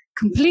like,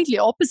 completely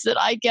opposite,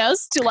 I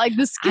guess, to like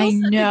the skills.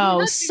 I that you know.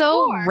 had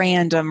So before.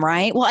 random,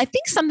 right? Well, I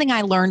think something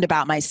I learned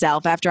about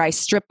myself after I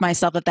stripped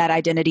myself of that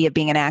identity of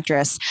being an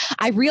actress,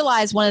 I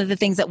realized one of the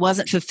things that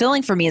wasn't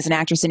fulfilling for me as an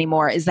actress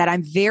anymore is that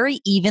I'm very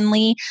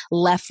evenly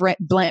left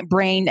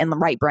brain and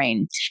right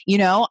brain.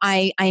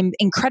 I'm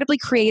incredibly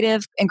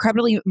creative,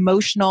 incredibly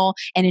emotional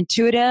and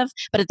intuitive,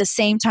 but at the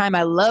same time,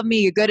 I love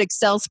me a good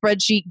Excel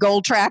spreadsheet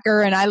goal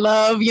tracker, and I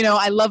love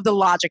the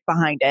logic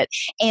behind it.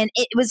 And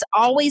it was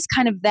always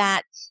kind of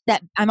that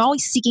I'm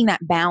always seeking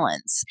that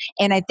balance.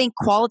 And I think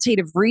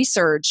qualitative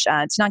research,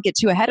 to not get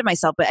too ahead of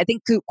myself, but I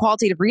think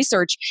qualitative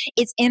research,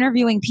 it's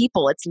interviewing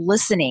people, it's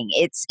listening,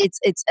 it's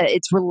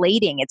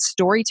relating, it's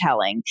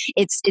storytelling,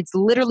 it's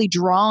literally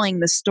drawing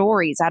the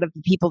stories out of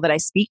the people that I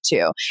speak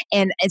to.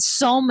 And it's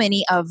so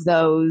many of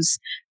those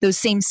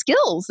same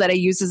skills that I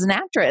use as an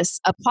actress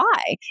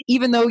apply,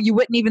 even though you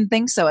wouldn't even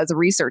think so as a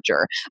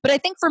researcher. But I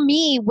think for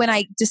me, when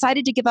I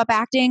decided to give up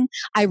acting,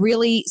 I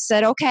really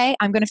said, okay,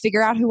 I'm going to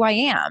figure out who I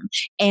am.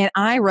 And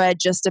I read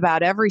just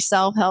about every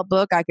self-help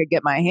book I could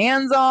get my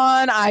hands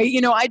on.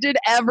 I did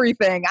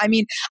everything. I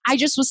mean, I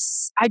just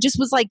was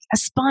like a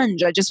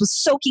sponge. I just was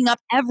soaking up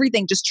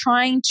everything, just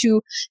trying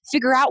to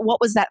figure out what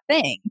was that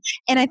thing.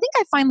 And I think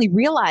I finally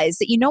realized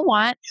that, you know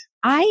what?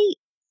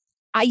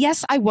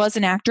 Yes, I was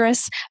an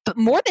actress, but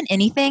more than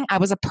anything, I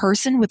was a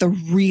person with a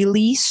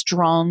really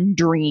strong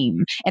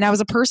dream. And I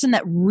was a person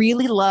that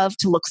really loved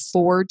to look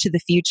forward to the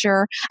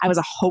future. I was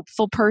a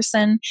hopeful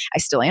person. I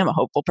still am a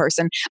hopeful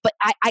person, but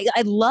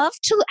I love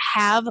to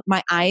have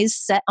my eyes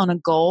set on a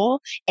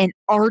goal and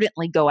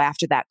ardently go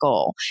after that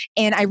goal.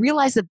 And I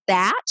realized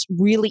that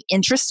really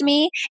interests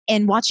me,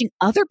 and watching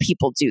other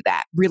people do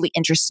that really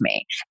interests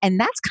me. And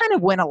that's kind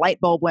of when a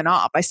light bulb went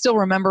off. I still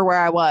remember where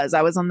I was.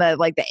 I was on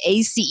the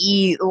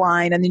ACE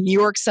line and the New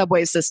York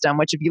subway system,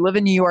 which if you live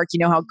in New York, you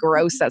know how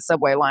gross that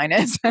subway line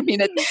is. I mean,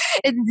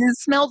 it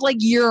smelled like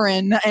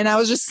urine, and I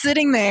was just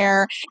sitting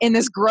there in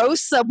this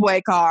gross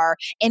subway car,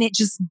 and it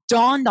just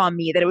dawned on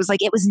me that it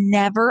was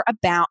never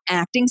about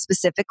acting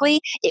specifically.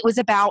 It was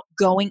about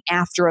going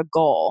after a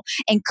goal.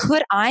 And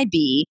could I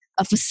be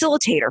a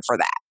facilitator for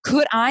that?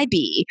 Could I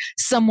be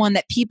someone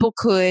that people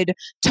could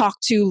talk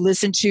to,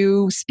 listen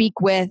to, speak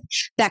with,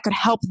 that could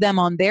help them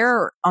on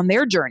their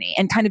journey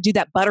and kind of do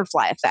that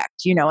butterfly effect,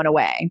 in a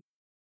way?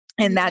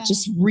 And that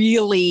just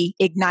really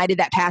ignited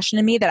that passion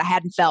in me that I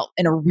hadn't felt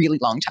in a really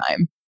long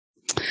time.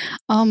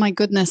 Oh my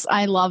goodness,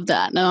 I love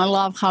that. And I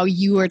love how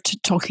you are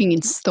talking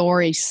in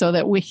stories so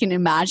that we can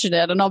imagine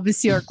it. And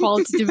obviously you're a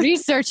qualitative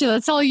researcher,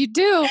 that's all you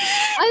do.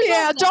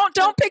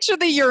 Don't picture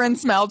the urine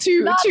smell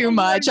too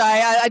much.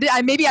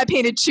 I maybe I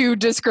painted too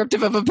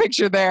descriptive of a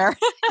picture there.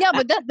 Yeah,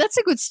 but that's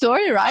a good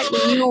story, right?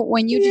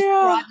 When you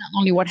describe not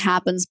only what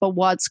happens, but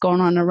what's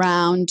going on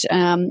around,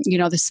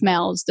 the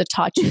smells, the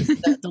touches,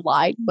 the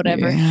light,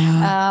 whatever.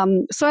 Yeah.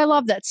 So I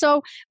love that.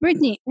 So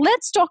Brittany,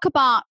 let's talk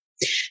about,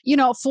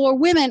 for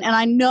women, and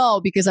I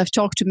know because I've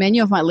talked to many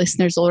of my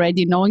listeners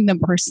already, knowing them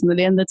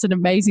personally, and that's an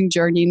amazing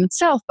journey in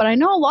itself. But I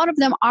know a lot of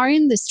them are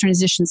in this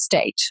transition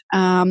state.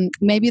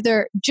 Maybe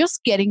they're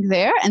just getting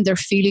there and they're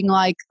feeling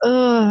like,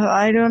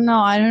 I don't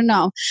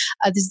know.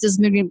 This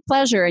doesn't give me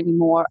pleasure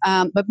anymore.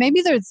 But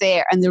maybe they're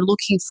there and they're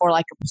looking for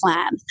like a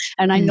plan.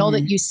 And I know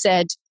that you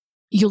said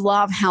you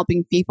love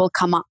helping people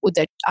come up with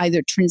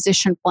either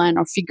transition plan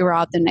or figure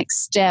out the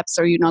next steps,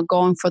 or,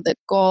 going for that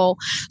goal.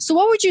 So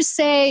what would you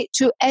say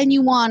to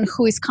anyone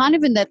who is kind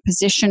of in that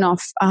position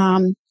of,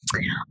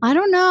 I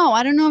don't know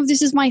if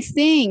this is my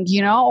thing,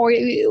 or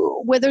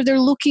whether they're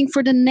looking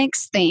for the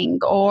next thing,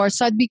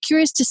 so I'd be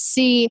curious to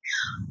see,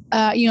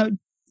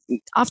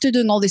 after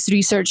doing all this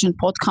research and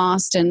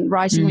podcast and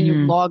writing on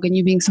your blog and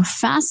you being so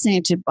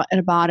fascinated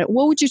about it,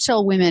 what would you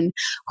tell women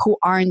who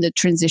are in the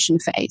transition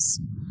phase?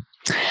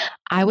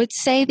 I would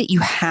say that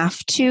you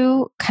have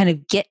to kind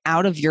of get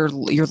out of your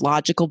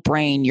logical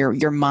brain,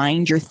 your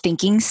mind, your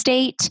thinking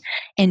state,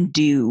 and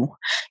do.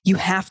 You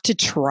have to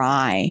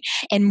try.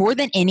 And more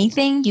than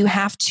anything, you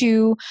have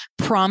to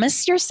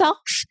promise yourself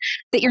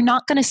that you're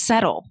not going to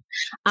settle.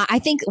 I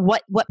think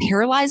what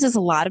paralyzes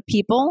a lot of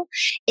people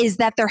is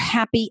that they're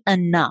happy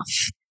enough.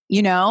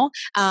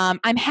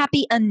 I'm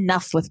happy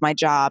enough with my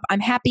job.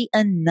 I'm happy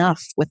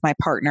enough with my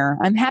partner.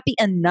 I'm happy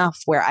enough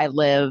where I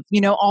live,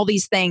 all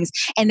these things.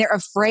 And they're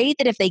afraid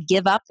that if they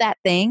give up that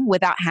thing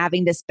without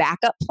having this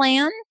backup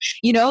plan,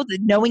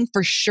 knowing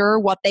for sure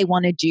what they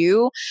want to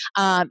do,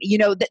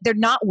 that they're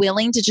not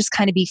willing to just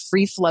kind of be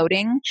free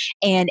floating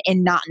and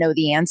not know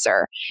the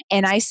answer.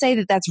 And I say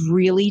that that's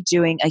really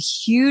doing a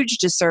huge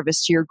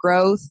disservice to your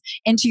growth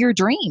and to your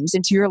dreams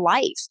and to your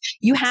life.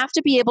 You have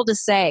to be able to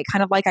say,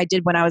 kind of like I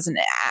did when I was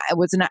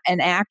an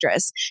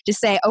actress, to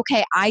say,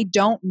 okay, I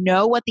don't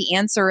know what the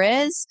answer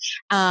is,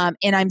 and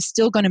I'm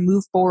still going to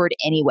move forward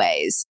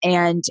anyways,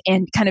 and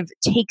kind of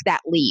take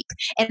that leap.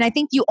 And I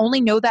think you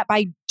only know that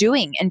by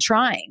doing and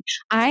trying.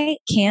 I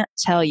can't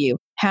tell you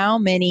how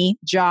many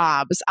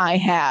jobs I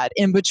had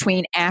in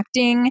between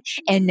acting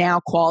and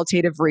now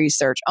qualitative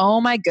research. Oh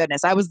my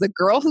goodness. I was the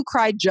girl who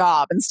cried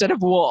job instead of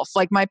wolf.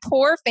 Like my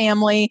poor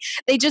family,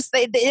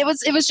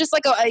 it was just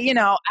like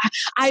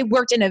I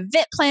worked in an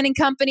event planning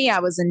company. I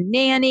was a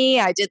nanny.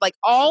 I did like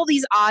all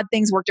these odd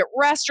things, worked at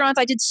restaurants.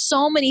 I did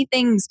so many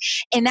things.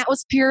 And that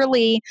was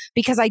purely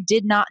because I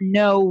did not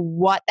know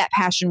what that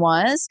passion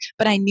was,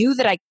 but I knew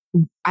that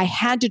I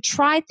had to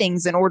try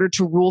things in order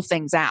to rule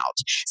things out.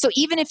 So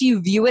even if you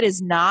view it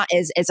as not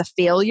as a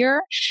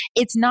failure,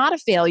 it's not a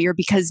failure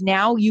because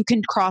now you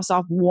can cross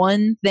off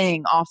one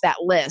thing off that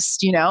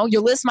list.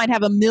 Your list might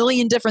have a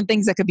million different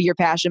things that could be your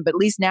passion, but at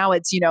least now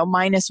it's,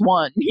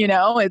 -1,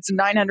 it's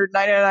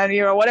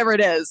 999, whatever it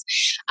is,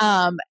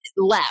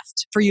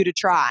 left for you to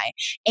try.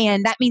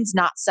 And that means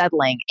not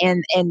settling.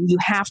 And you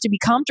have to be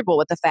comfortable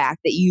with the fact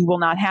that you will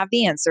not have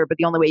the answer, but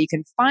the only way you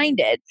can find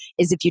it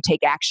is if you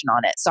take action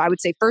on it. So I would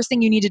say first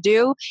thing you need to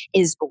do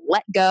is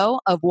let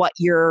go of what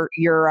you're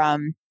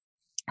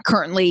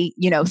currently,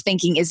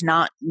 thinking is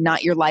not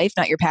your life,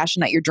 not your passion,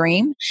 not your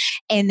dream.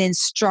 And then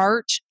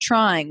start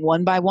trying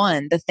one by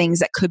one the things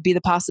that could be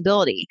the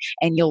possibility,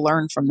 and you'll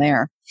learn from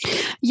there.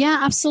 Yeah,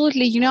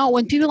 absolutely.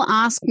 When people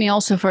ask me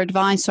also for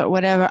advice or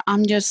whatever,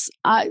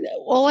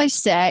 all I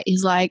say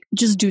is like,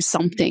 just do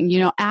something.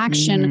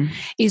 Action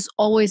is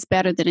always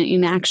better than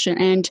inaction.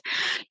 And,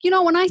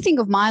 when I think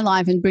of my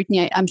life, and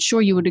Brittany, I'm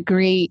sure you would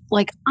agree,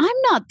 like, I'm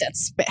not that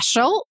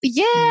special.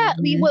 Yeah,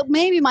 well,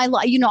 maybe my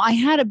life, I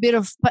had a bit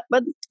of,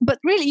 but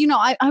really,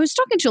 I was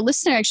talking to a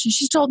listener actually.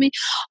 She told me,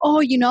 oh,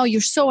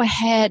 you're so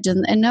ahead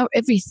and know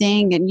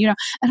everything. And, and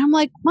I'm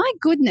like, my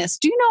goodness,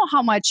 do you know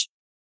how much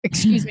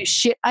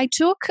shit I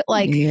took?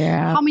 Like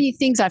how many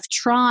things I've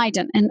tried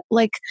and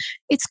like,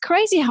 it's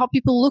crazy how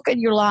people look at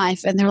your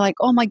life and they're like,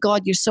 oh my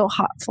God, you're so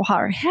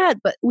far ahead.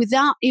 But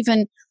without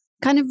even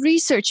kind of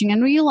researching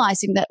and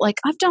realizing that like,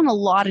 I've done a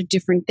lot of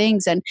different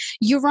things. And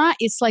you're right.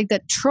 It's like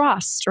that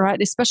trust,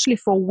 right? Especially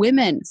for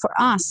women, for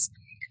us,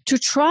 to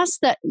trust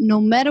that no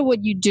matter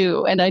what you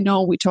do, and I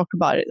know we talked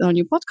about it on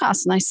your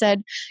podcast, and I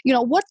said,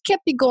 what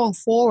kept me going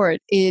forward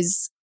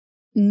is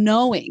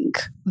knowing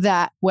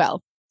that,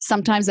 well,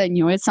 sometimes I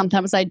knew it,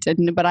 sometimes I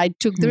didn't, but I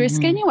took the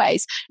risk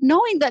anyways,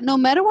 knowing that no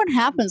matter what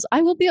happens,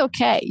 I will be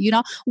okay.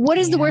 What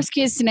is the worst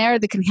case scenario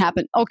that can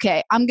happen?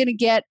 Okay, I'm going to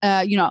get,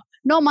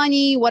 no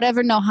money,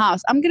 whatever, no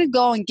house. I'm going to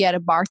go and get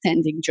a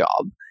bartending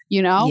job,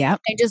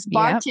 and just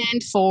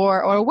bartend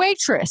or a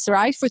waitress,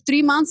 right? For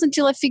 3 months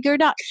until I figure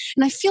it out.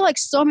 And I feel like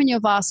so many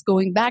of us,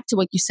 going back to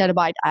what you said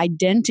about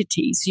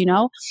identities,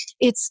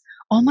 it's,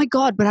 oh my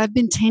God, but I've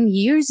been 10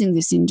 years in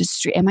this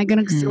industry. Am I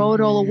going to throw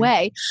it all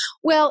away?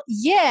 Well,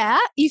 yeah,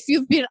 if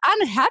you've been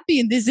unhappy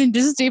in this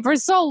industry for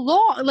so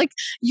long, like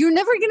you're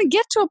never going to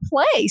get to a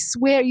place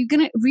where you're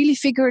going to really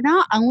figure it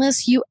out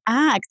unless you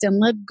act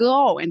and let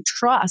go and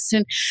trust.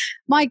 And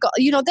my God,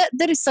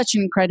 that is such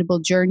an incredible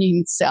journey in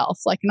itself.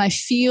 Like, and I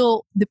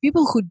feel the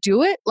people who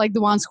do it, like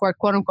the ones who are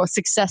quote unquote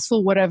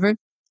successful, whatever,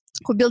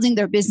 who are building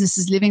their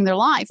businesses, living their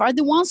life, are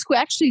the ones who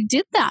actually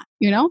did that.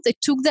 They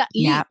took that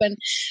leap. And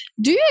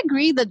do you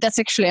agree that that's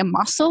actually a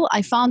muscle?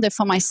 I found that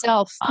for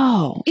myself.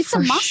 Oh, it's a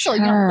muscle.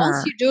 Sure.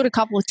 Once you do it a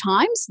couple of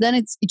times, then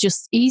it's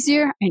just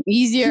easier and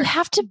easier. You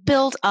have to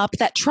build up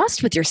that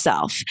trust with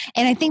yourself.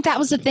 And I think that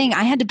was the thing.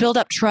 I had to build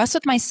up trust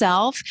with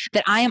myself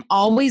that I am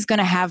always going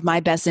to have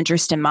my best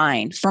interest in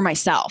mind for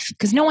myself,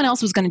 because no one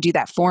else was going to do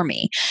that for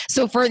me.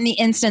 So in the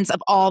instance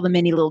of all the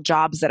many little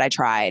jobs that I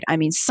tried, I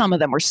mean, some of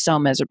them were so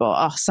miserable.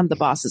 Oh, some of the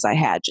bosses I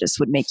had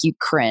just would make you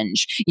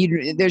cringe.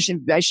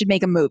 I should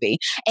make a movie.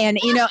 And,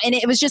 and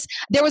it was just,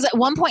 there was at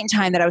one point in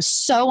time that I was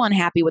so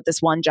unhappy with this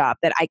one job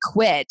that I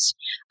quit.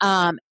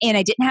 And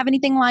I didn't have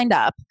anything lined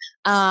up.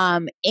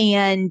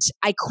 And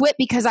I quit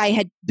because I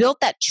had built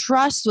that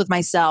trust with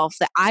myself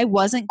that I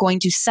wasn't going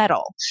to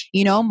settle.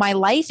 My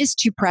life is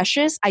too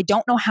precious. I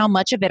don't know how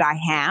much of it I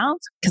have,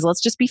 because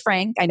let's just be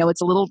frank. I know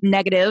it's a little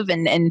negative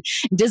and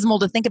dismal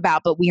to think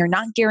about, but we are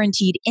not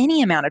guaranteed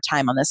any amount of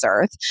time on this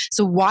earth.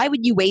 So why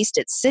would you waste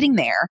it sitting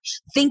there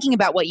thinking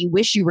about what you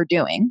wish you were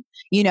doing?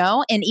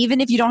 And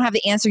even if you don't have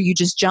the answer, you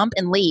just jump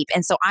and leap.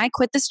 And so I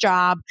quit this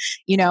job.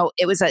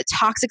 It was a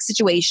toxic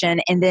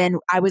situation. And then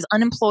I was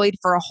unemployed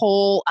for a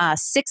whole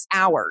 6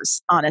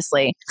 hours,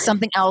 honestly.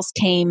 Something else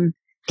came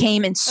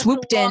and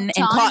swooped in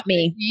and caught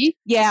me.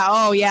 Yeah.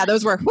 Oh yeah.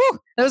 Those were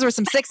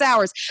some 6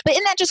 hours. But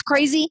isn't that just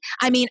crazy?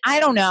 I mean, I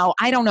don't know,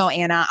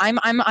 Anna.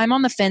 I'm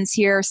on the fence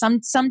here.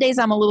 Some days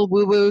I'm a little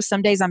woo-woo.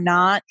 Some days I'm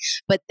not.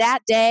 But that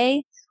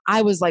day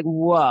I was like,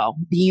 whoa,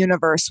 the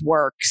universe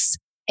works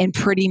in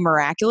pretty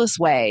miraculous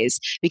ways,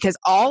 because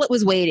all it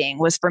was waiting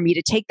was for me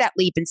to take that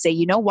leap and say,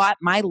 you know what,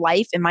 my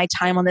life and my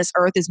time on this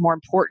earth is more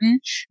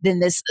important than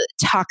this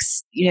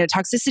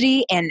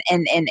toxicity and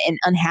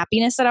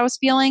unhappiness that I was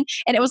feeling.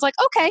 And it was like,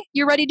 okay,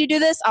 you're ready to do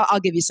this.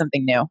 I'll give you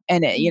something new.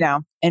 And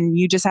and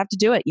you just have to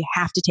do it. You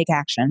have to take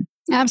action.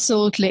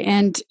 Absolutely.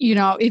 And,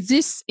 if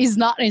this is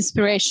not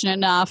inspiration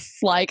enough,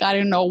 like, I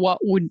don't know what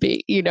would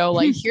be,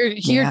 like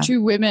here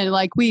two women,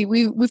 like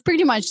we've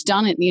pretty much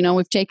done it,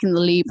 we've taken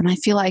the leap. And I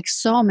feel like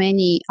so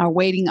many are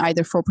waiting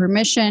either for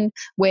permission,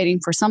 waiting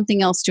for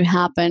something else to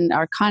happen,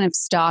 are kind of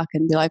stuck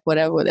and be like,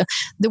 whatever.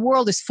 The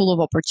world is full of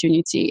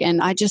opportunity.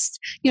 And I just,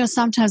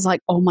 sometimes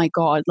like, oh my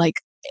God, like,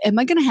 am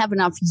I going to have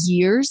enough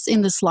years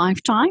in this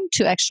lifetime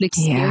to actually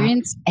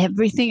experience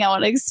everything I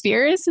want to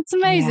experience? It's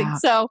amazing. Yeah.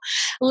 So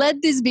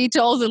let this be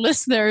to all the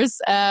listeners,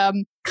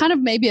 kind of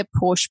maybe a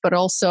push, but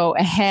also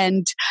a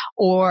hand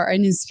or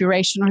an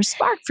inspiration or a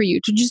spark for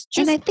you to just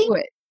do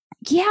it.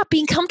 Yeah,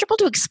 being comfortable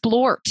to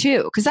explore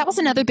too, because that was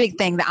another big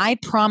thing that I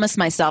promised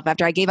myself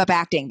after I gave up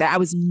acting, that I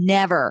was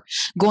never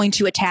going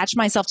to attach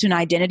myself to an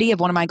identity of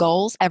one of my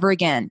goals ever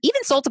again.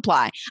 Even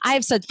Soultiply, I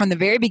have said from the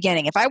very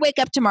beginning, if I wake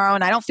up tomorrow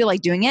and I don't feel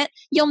like doing it,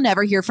 you'll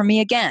never hear from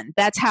me again.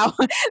 That's how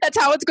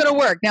it's going to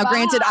work. Now,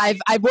 granted,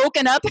 I've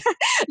woken up.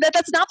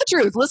 That's not the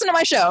truth. Listen to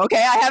my show,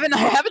 okay? I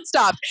haven't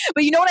stopped.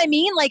 But you know what I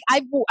mean? Like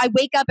I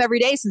wake up every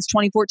day since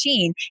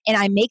 2014, and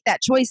I make that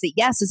choice that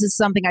yes, this is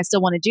something I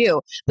still want to do.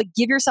 But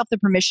give yourself the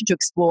permission to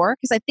explore,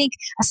 because I think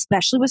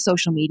especially with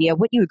social media,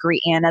 wouldn't you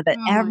agree, Anna, that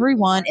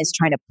everyone is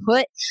trying to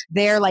put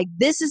their, like,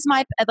 this is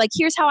my, like,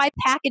 here's how I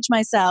package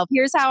myself,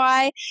 here's how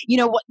I,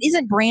 what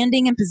isn't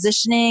branding and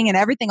positioning and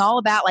everything all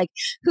about like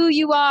who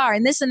you are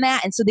and this and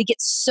that. And so they get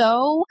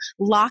so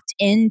locked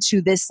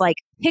into this like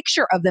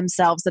picture of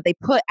themselves that they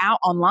put out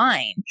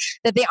online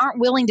that they aren't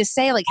willing to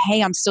say like,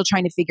 hey, I'm still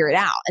trying to figure it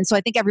out. And so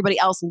I think everybody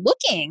else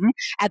looking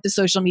at the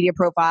social media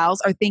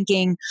profiles are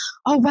thinking,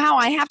 oh, wow,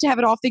 I have to have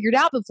it all figured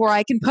out before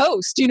I can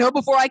post,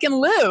 before I can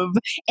live.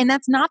 And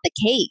that's not the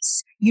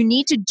case. You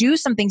need to do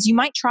some things. You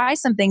might try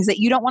some things that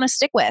you don't want to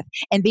stick with,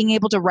 and being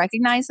able to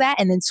recognize that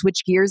and then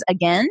switch gears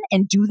again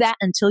and do that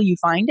until you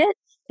find it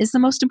is the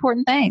most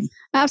important thing.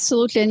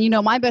 Absolutely.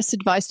 And my best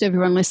advice to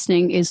everyone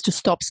listening is to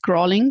stop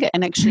scrolling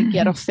and actually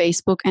get off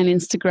Facebook and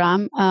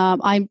Instagram.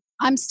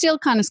 I'm still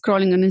kind of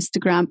scrolling on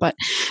Instagram, but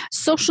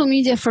social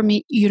media for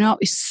me,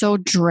 is so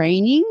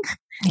draining.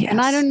 Yes.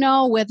 And I don't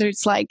know whether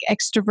it's like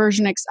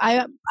extroversion.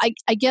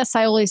 I guess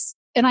I always,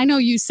 and I know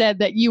you said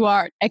that you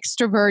are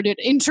extroverted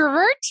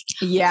introvert.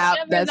 Yeah,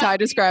 that's how I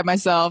describe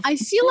myself. I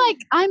feel like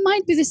I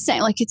might be the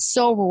same. Like, it's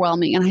so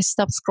overwhelming, and I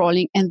stopped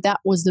scrolling, and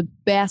that was the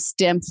best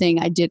damn thing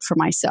I did for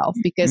myself,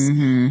 because,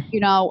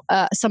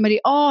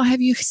 somebody, oh,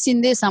 have you seen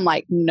this? I'm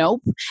like,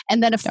 nope.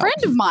 And then a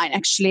friend of mine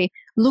actually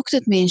looked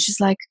at me and she's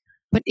like,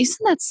 but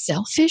isn't that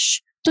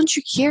selfish? Don't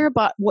you care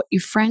about what your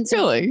friends are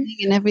doing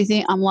and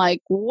everything? I'm like,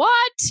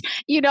 what?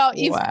 If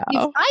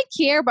I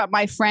care about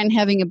my friend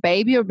having a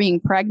baby or being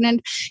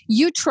pregnant,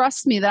 you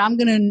trust me that I'm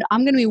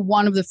gonna be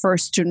one of the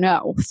first to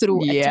know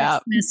through a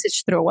text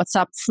message, through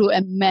WhatsApp, through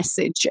a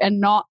message, and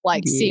not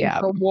like seeing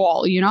a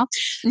wall,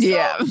 So,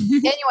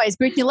 anyways,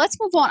 Brittany, let's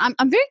move on.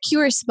 I'm very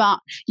curious about,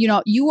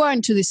 you are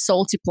into this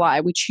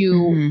Soultiply, which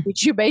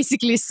you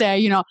basically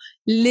say,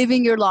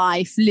 living your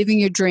life, living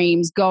your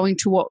dreams, going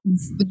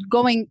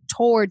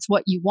towards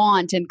what you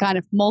want, and kind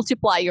of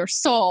multiply your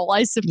soul,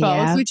 I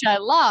suppose, which I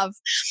love.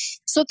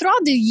 So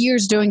throughout the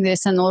years doing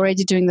this and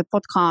already doing the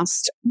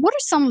podcast, what are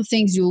some of the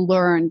things you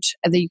learned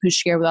that you could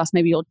share with us,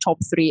 maybe your top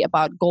 3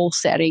 about goal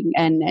setting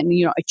and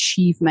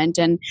achievement,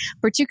 and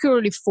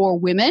particularly for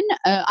women?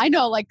 I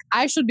know, like,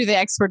 I should be the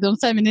expert on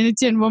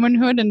femininity and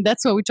womanhood, and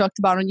that's what we talked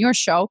about on your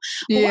show.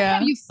 But what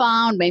have you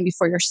found maybe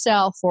for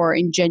yourself or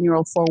in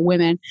general for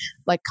women,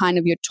 like kind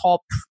of your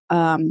top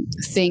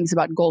things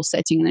about goal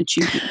setting and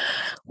achievement?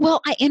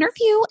 Well, I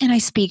interview and I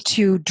speak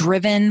to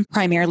driven,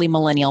 primarily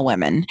millennial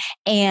women.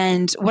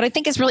 And what I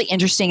think is really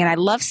interesting, and I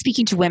love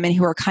speaking to women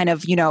who are kind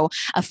of,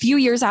 a few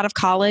years out of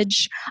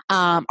college,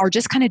 are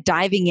just kind of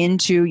diving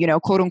into,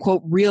 quote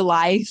unquote, real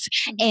life,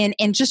 and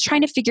just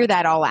trying to figure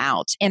that all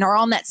out, and are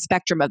on that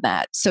spectrum of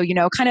that. So,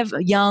 kind of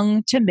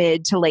young to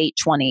mid to late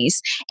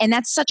 20s. And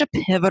that's such a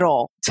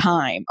pivotal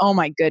time. Oh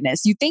my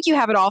goodness. You think you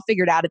have it all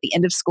figured out at the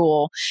end of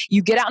school.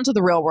 You get out into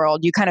the real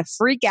world, you kind of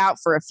freak out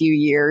for a few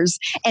years,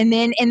 and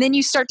then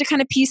you start to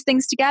kind of piece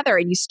things together,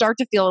 and you start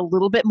to feel a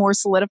little bit more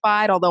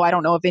solidified, although I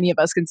don't know if any of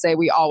us can say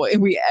we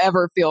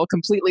ever feel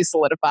completely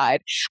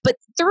solidified. But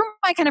through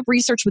my kind of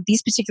research with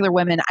these particular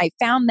women, I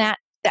found that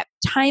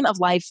time of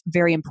life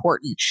very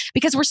important,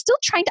 because we're still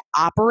trying to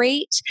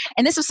operate.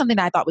 And this was something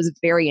that I thought was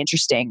very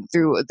interesting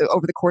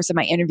over the course of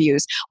my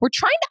interviews. We're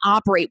trying to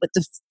operate with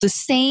the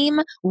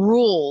same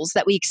rules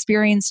that we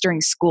experienced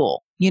during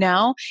school.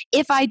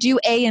 If I do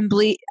A and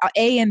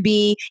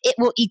B, it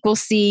will equal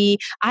C.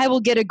 I will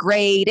get a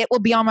grade. It will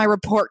be on my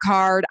report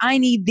card. I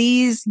need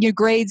these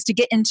grades to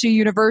get into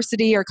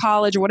university or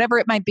college or whatever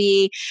it might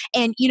be.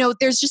 And,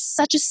 there's just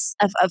such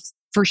a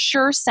for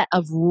sure set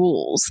of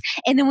rules.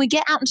 And then we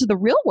get out into the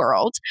real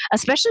world,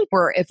 especially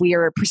if we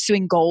are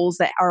pursuing goals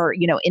that are,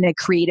 in a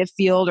creative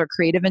field or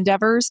creative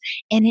endeavors,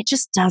 and it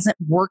just doesn't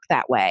work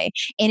that way.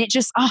 And it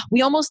just,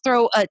 we almost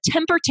throw a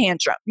temper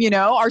tantrum,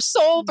 our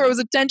soul throws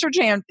a temper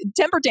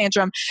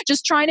tantrum,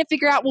 just trying to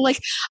figure out,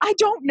 I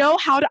don't know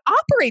how to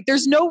operate.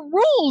 There's no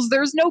rules.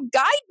 There's no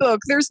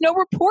guidebook. There's no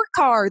report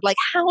card. Like,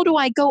 how do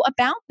I go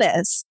about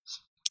this?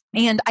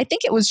 And I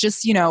think it was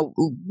just,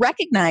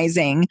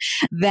 recognizing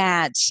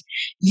that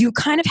you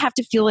kind of have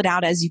to feel it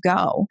out as you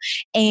go,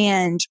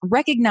 and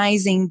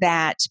recognizing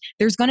that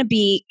there's going to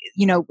be,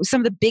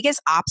 some of the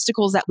biggest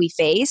obstacles that we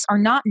face are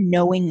not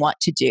knowing what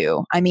to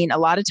do. I mean, a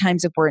lot of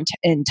times if we're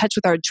in touch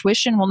with our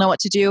intuition, we'll know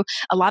what to do.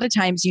 A lot of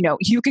times,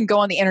 you can go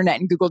on the internet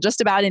and Google just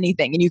about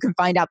anything and you can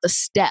find out the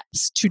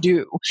steps to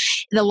do.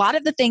 And a lot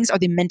of the things are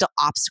the mental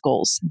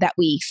obstacles that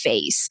we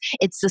face.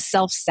 It's the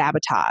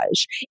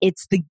self-sabotage.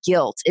 It's the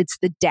guilt. It's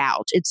the doubt.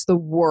 It's the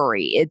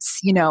worry. It's,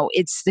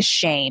 it's the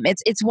shame.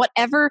 It's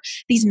whatever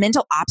these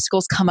mental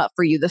obstacles come up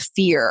for you, the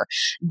fear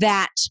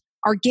that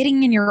are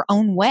getting in your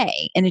own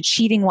way and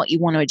achieving what you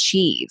want to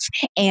achieve.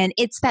 And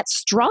it's that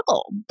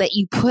struggle that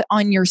you put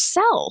on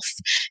yourself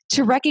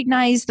to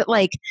recognize that,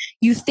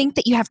 you think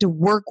that you have to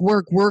work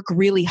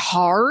really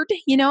hard,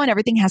 and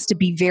everything has to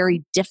be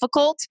very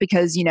difficult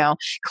because,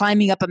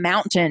 climbing up a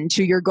mountain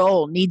to your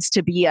goal needs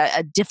to be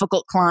a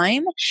difficult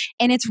climb.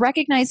 And it's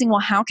recognizing, well,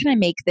 how can I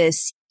make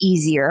this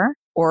easier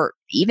or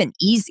even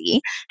easy?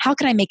 How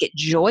can I make it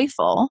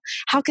joyful?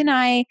 How can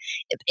I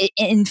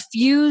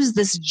infuse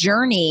this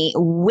journey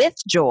with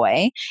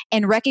joy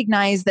and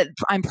recognize that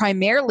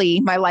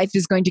my life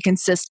is going to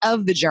consist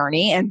of the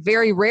journey, and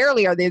very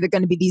rarely are there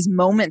going to be these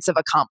moments of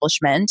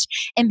accomplishment,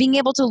 and being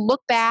able to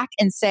look back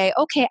and say,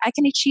 okay, I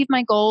can achieve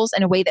my goals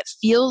in a way that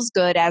feels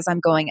good as I'm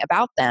going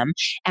about them,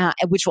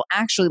 which will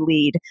actually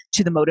lead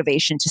to the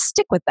motivation to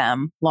stick with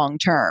them long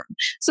term.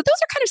 So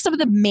those are kind of some of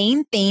the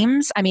main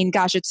themes. I mean,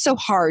 gosh, it's so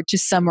hard to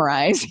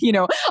summarize,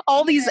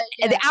 all these,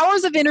 the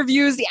hours of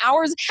interviews,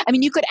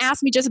 you could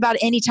ask me just about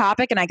any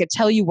topic and I could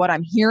tell you what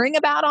I'm hearing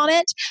about on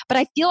it. But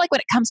I feel like when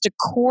it comes to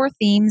core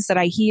themes that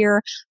I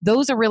hear,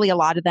 those are really a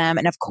lot of them.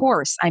 And of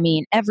course,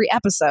 every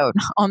episode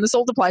on the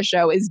Soultiply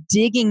show is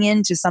digging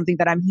into something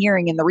that I'm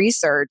hearing in the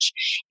research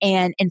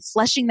and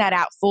fleshing that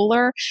out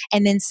fuller,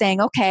 and then saying,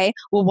 okay,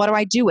 well, what do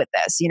I do with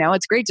this?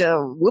 It's great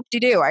to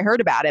whoop-de-doo, I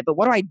heard about it, but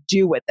what do I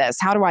do with this?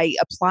 How do I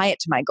apply it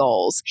to my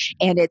goals?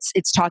 And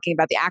it's talking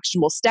about the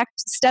actionable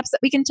steps that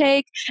we can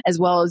take, as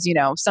well as,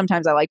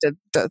 sometimes I like to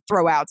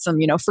throw out some,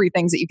 free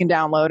things that you can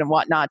download and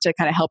whatnot to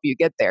kind of help you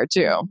get there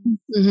too.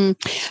 Mm-hmm.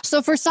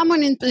 So for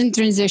someone in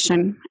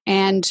transition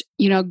and,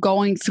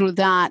 going through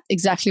that,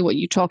 exactly what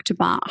you talked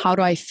about, how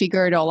do I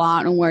figure it all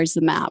out and where's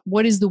the map?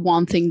 What is the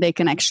one thing they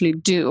can actually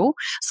do?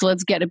 So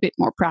let's get a bit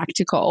more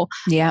practical.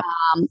 Yeah.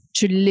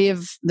 To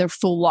live their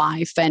full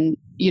life. And,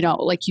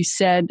 like you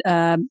said,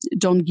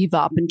 don't give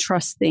up and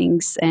trust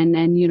things and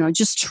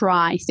just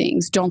try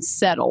things. Don't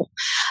settle.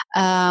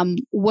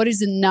 What is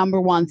the number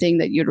one thing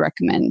that you'd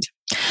recommend?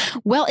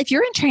 Well, if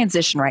you're in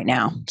transition right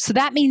now, so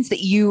that means that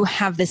you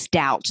have this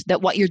doubt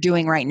that what you're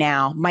doing right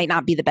now might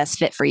not be the best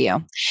fit for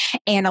you.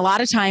 And a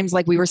lot of times,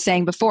 like we were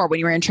saying before, when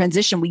you're in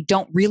transition, we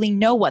don't really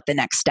know what the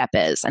next step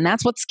is. And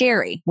that's what's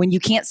scary. When you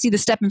can't see the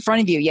step in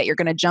front of you, yet you're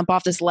going to jump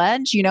off this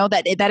ledge,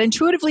 that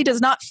intuitively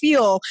does not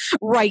feel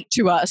right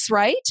to us,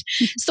 right?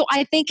 So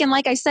I think, and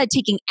like I said,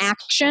 taking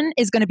action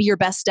is going to be your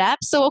best step.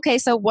 So, okay,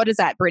 so what is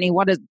that, Brittany?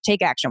 What does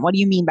take action? What do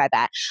you mean by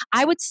that?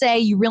 I would say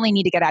you really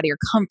need to get out of your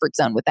comfort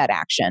zone with that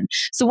action.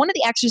 So one of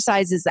the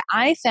exercises that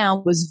I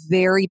found was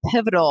very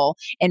pivotal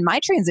in my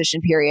transition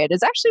period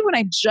is actually when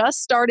I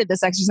just started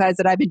this exercise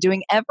that I've been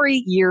doing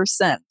every year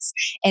since.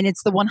 And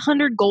it's the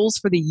 100 goals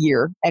for the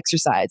year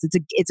exercise.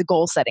 It's a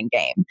goal setting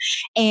game.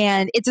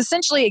 And it's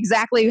essentially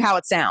exactly how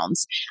it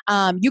sounds.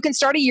 You can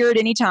start a year at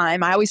any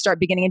time. I always start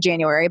beginning of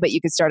January, but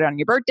you could start it on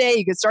your birthday.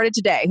 You could start it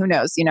today. Who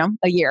knows,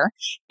 a year.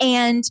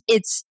 And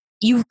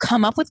you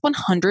come up with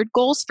 100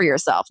 goals for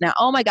yourself. Now,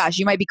 oh my gosh,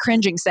 you might be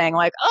cringing saying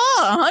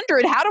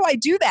 100, how do I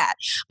do that?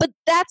 But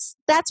that's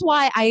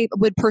why I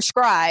would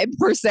prescribe,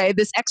 per se,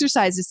 this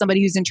exercise to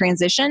somebody who's in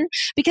transition,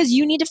 because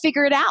you need to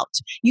figure it out.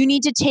 You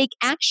need to take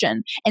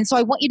action. And so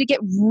I want you to get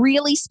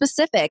really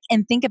specific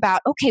and think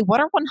about, okay, what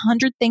are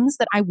 100 things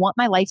that I want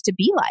my life to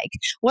be like?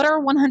 What are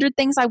 100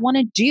 things I want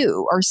to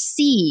do or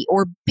see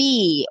or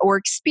be or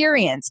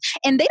experience?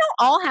 And they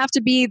don't all have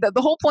to be, the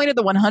whole point of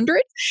the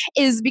 100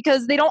 is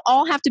because they don't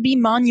all have to be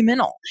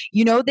monumental.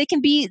 They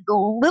can be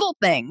little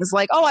things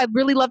like, oh, I'd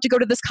really love to go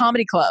to this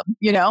comedy club.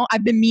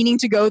 I've been meaning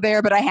to go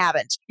there, but I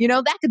haven't.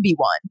 That could be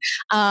one.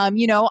 I've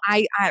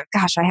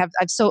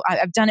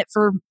done it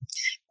for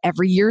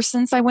every year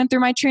since I went through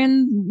my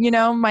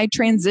my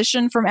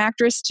transition from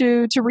actress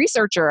to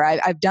researcher.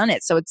 I've done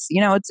it. So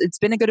it's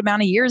been a good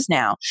amount of years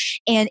now.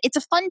 And it's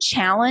a fun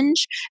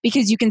challenge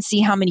because you can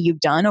see how many you've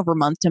done over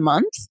month to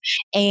month.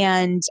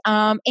 And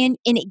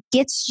it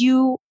gets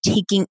you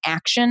taking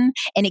action,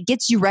 and it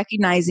gets you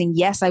recognizing,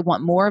 yes, I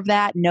want more of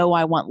that. No,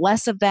 I want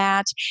less of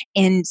that.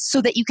 And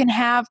so that you can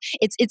have,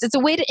 it's a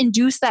way to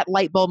induce that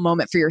light bulb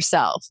moment for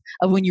yourself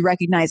of when you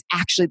recognize,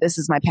 actually, this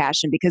is my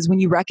passion. Because when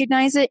you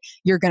recognize it,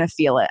 you're going to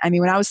feel it. I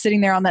mean, when I was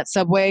sitting there on that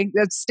subway,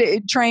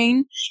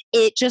 train,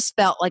 it just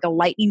felt like a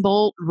lightning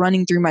bolt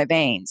running through my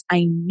veins.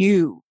 I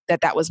knew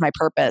that was my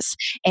purpose.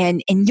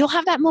 And you'll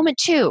have that moment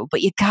too,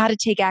 but you got to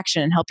take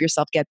action and help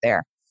yourself get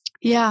there.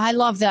 Yeah, I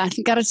love that.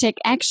 You got to take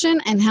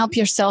action and help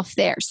yourself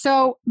there.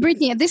 So,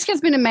 Brittany, this has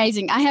been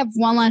amazing. I have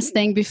one last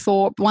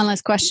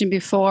question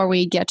before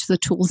we get to the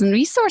tools and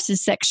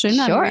resources section.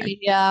 Sure. I'm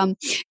really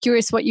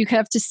curious what you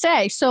have to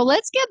say. So,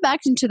 let's get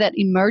back into that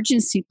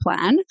emergency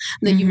plan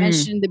that you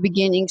mentioned in the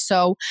beginning.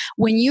 So,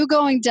 when you're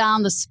going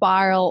down the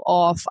spiral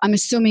of, I'm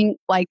assuming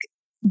like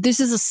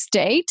this is a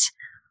state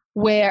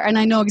where, and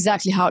I know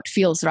exactly how it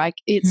feels, right?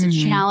 It's a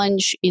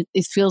challenge.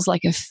 It feels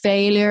like a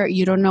failure.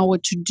 You don't know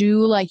what to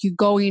do. Like you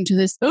go into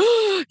this,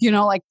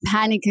 like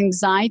panic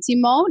anxiety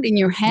mode in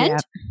your head.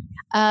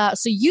 Yep.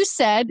 So you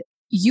said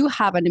you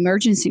have an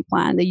emergency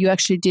plan that you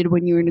actually did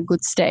when you were in a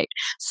good state.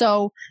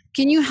 So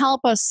can you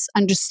help us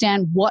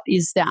understand what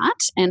is that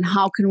and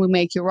how can we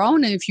make your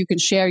own? And if you can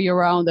share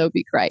your own, that would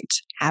be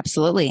great.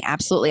 Absolutely.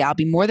 Absolutely. I'll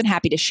be more than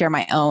happy to share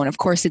my own. Of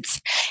course,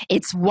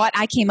 it's what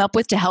I came up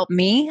with to help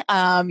me.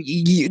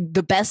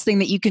 The best thing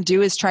that you can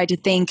do is try to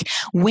think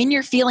when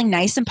you're feeling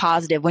nice and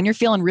positive, when you're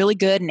feeling really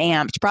good and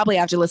amped, probably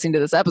after listening to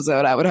this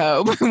episode, I would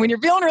hope, when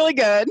you're feeling really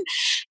good,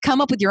 come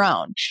up with your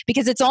own.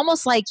 Because it's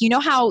almost like, you know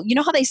how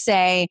they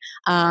say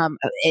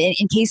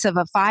in case of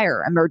a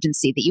fire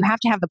emergency that you have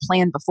to have the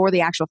plan before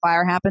the actual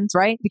fire happens,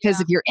 right?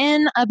 Because if you're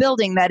in a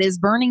building that is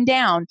burning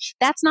down,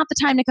 that's not the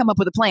time to come up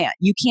with a plan.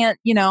 You can't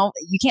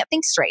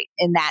think straight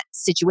in that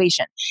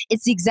situation.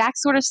 It's the exact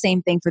sort of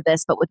same thing for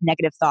this, but with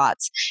negative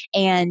thoughts.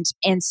 And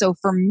so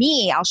for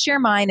me, I'll share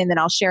mine and then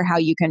I'll share how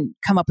you can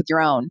come up with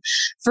your own.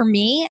 For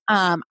me,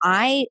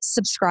 I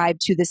subscribe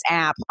to this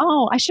app.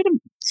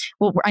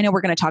 Well, I know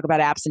we're going to talk about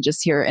apps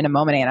in a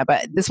moment, Anna,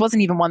 but this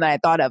wasn't even one that I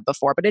thought of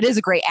before, but it is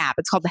a great app.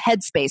 It's called the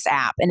Headspace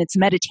app and it's a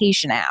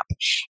meditation app.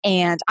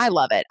 And I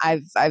love it.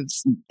 I've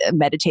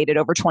meditated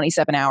over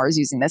 27 hours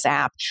using this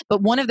app,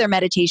 but one of their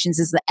meditations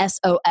is the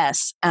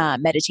SOS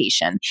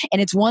meditation.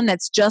 And it's one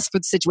that's just for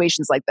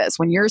situations like this.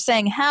 When you're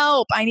saying,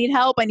 help, I need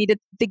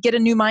to get a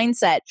new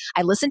mindset.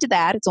 I listen to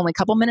that. It's only a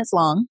couple minutes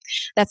long.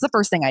 That's the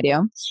first thing I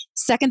do.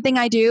 Second thing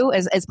I do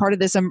as part of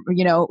this,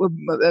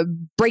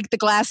 break the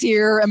glass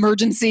here,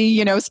 emergency,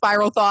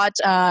 spiral thought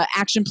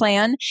action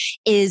plan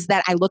is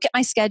that I look at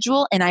my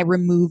schedule and I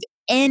remove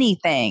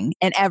anything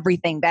and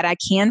everything that I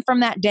can from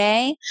that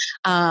day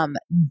and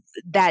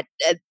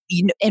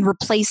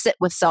replace it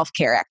with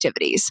self-care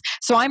activities.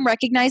 So I'm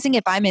recognizing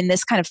if I'm in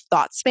this kind of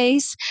thought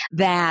space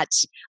that,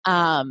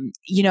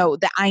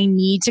 that I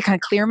need to kind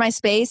of clear my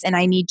space and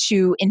I need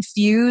to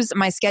infuse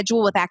my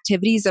schedule with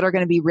activities that are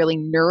going to be really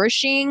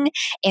nourishing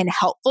and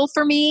helpful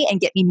for me and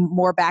get me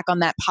more back on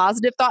that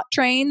positive thought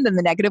train than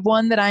the negative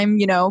one that I'm,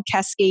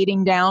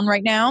 cascading down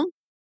right now.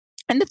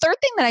 And the third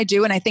thing that I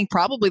do, and I think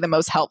probably the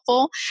most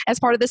helpful as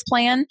part of this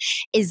plan,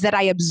 is that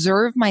I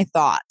observe my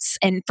thoughts.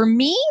 And for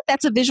me,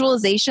 that's a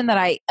visualization that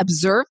I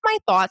observe my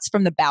thoughts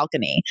from the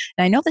balcony.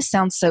 And I know this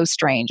sounds so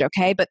strange,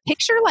 okay? But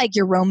picture like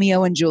your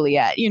Romeo and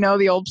Juliet,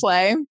 the old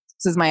play.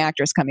 This is my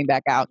actress coming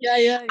back out.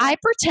 Yeah. I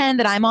pretend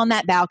that I'm on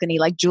that balcony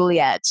like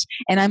Juliet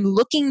and I'm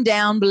looking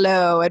down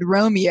below at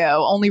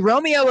Romeo. Only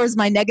Romeo is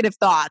my negative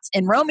thoughts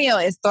and Romeo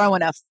is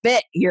throwing a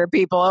fit here,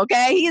 people,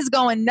 okay? He's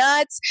going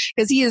nuts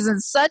because he is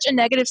in such a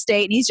negative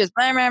state and he's just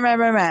blah, blah, blah,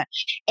 blah, blah.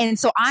 And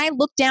so I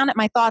look down at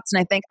my thoughts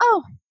and I think,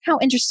 oh, how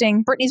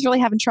interesting. Brittany's really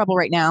having trouble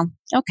right now.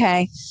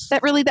 Okay.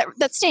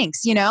 That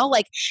stinks,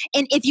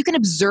 and if you can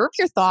observe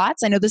your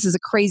thoughts, I know this is a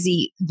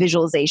crazy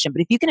visualization,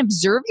 but if you can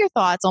observe your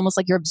thoughts almost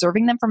like you're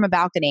observing them from a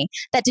balcony,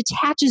 that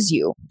detaches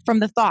you from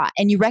the thought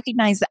and you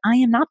recognize that I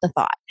am not the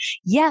thought.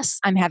 Yes,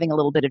 I'm having a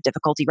little bit of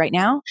difficulty right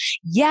now.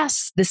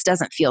 Yes, this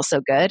doesn't feel so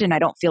good and I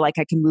don't feel like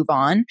I can move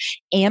on.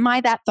 Am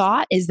I that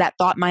thought? Is that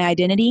thought my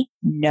identity?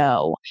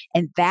 No.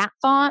 And that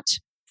thought,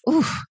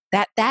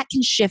 that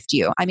can shift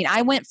you. I mean,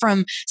 I went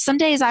from some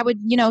days I would,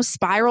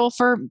 spiral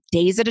for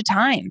days at a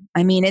time.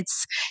 I mean,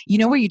 it's,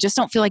 where you just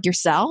don't feel like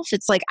yourself.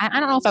 It's like, I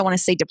don't know if I want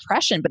to say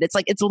depression, but it's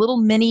like, it's a little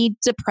mini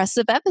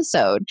depressive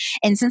episode.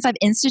 And since I've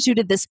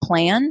instituted this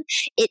plan,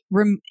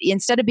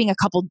 instead of being a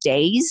couple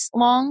days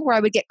long where I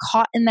would get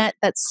caught in that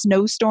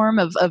snowstorm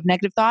of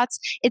negative thoughts,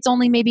 it's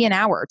only maybe an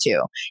hour or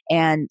two.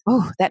 And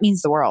that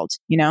means the world,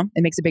 it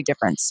makes a big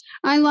difference.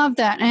 I love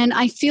that. And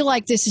I feel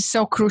like this is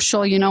so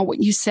crucial.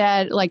 What you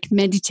said, like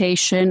meditation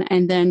meditation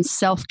and then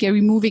self-care,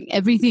 removing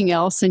everything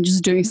else and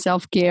just doing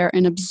self-care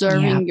and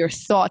observing your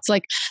thoughts.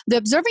 Like the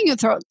observing your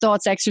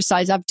thoughts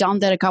exercise, I've done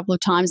that a couple of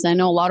times. I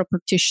know a lot of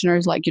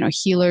practitioners, like,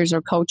 healers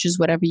or coaches,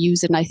 whatever,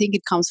 use it. And I think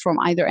it comes from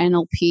either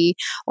NLP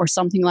or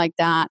something like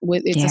that.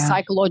 It's a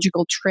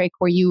psychological trick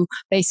where you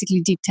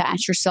basically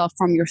detach yourself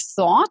from your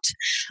thought.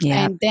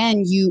 And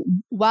then you,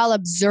 while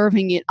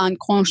observing it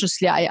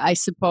unconsciously, I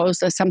suppose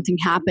that something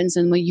happens,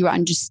 and when you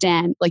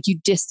understand, like you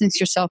distance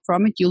yourself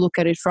from it, you look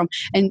at it from,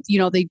 and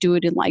they do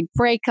it in like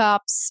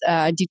breakups,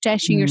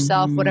 detaching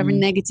yourself, whatever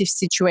negative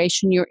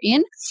situation you're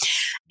in.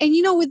 And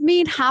with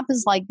me, it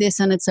happens like this,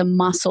 and it's a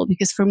muscle,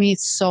 because for me,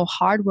 it's so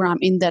hard where I'm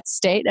in that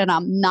state, and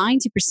I'm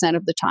 90%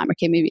 of the time,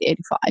 okay, maybe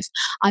 85,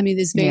 I'm in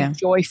this very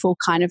joyful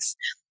kind of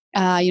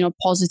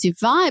positive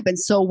vibe. And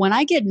so when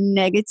I get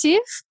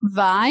negative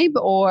vibe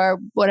or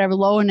whatever,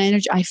 low in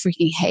energy, I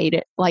freaking hate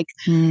it. Like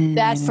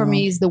that for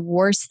me is the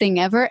worst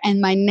thing ever.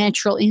 And my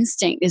natural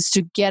instinct is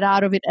to get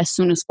out of it as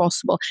soon as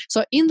possible.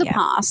 So in the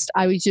past,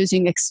 I was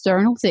using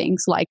external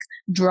things like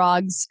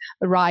drugs,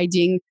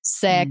 riding,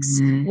 sex,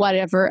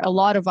 whatever. A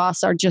lot of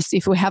us are just,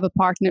 if we have a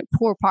partner,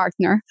 poor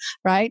partner,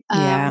 right?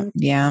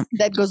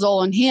 That goes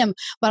all on him.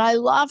 But I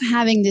love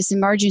having this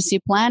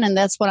emergency plan. And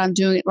that's what I'm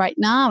doing right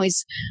now,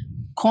 is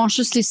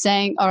consciously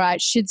saying, all right,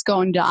 shit's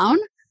going down.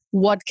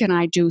 What can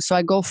I do? So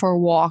I go for a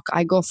walk.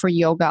 I go for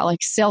yoga.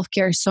 Like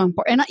self-care is so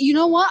important. And you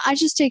know what? I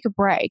just take a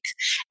break.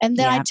 And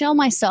then I tell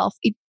myself,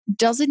 it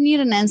doesn't need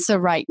an answer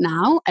right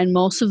now. And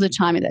most of the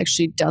time it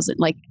actually doesn't.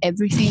 Like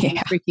everything can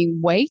freaking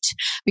wait,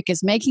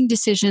 because making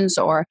decisions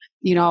or,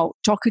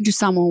 talking to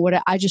someone,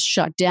 I just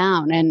shut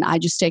down and I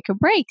just take a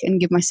break and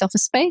give myself a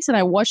space, and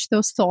I watch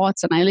those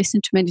thoughts and I listen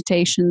to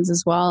meditations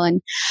as well.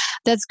 And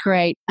that's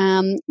great.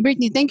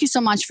 Brittany, thank you so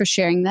much for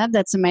sharing that.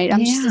 That's amazing.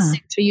 I'm just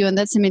listening to you, and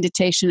that's a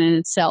meditation in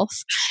itself.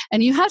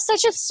 And you have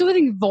such a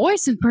soothing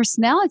voice and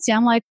personality.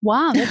 I'm like,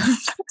 wow,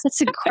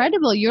 that's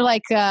incredible. You're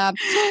like, how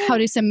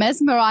do you say,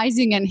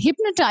 mesmerizing and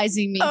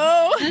hypnotizing me.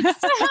 Oh,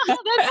 that's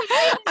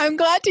I'm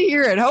glad to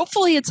hear it.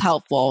 Hopefully it's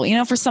helpful,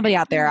 for somebody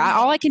out there.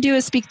 All I can do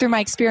is speak through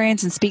my experience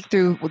and speak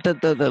through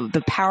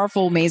the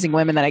powerful, amazing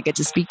women that I get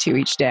to speak to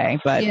each day.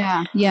 But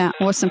yeah,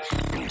 awesome.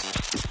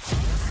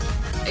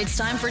 It's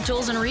time for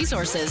tools and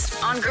resources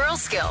on Girl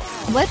Skill.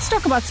 Let's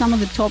talk about some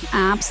of the top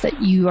apps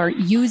that you are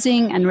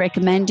using and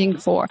recommending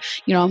for,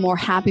 a more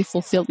happy,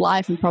 fulfilled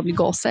life and probably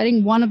goal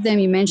setting. One of them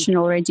you mentioned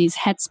already is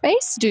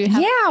Headspace. Do you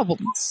have?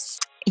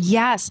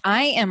 Yes,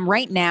 I am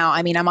right now.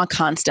 I mean, I'm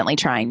constantly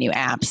trying new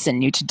apps and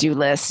new to-do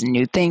lists and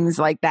new things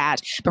like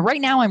that. But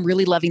right now I'm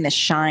really loving the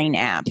Shine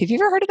app. Have you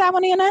ever heard of that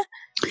one, Anna?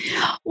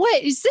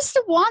 Wait, is this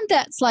the one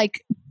that's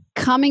like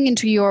coming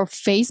into your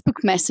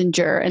Facebook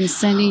Messenger and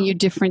sending you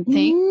different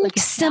things? Like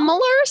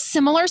similar.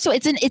 So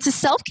it's a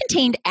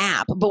self-contained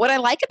app, but what I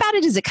like about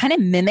it is it kind of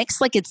mimics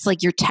it's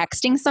like you're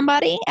texting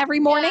somebody every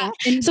morning.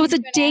 So it's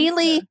a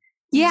daily answer.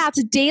 Yeah, it's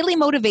a daily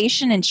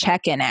motivation and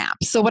check-in app.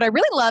 So what I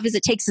really love is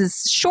it takes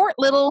this short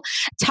little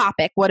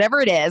topic,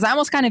 whatever it is. I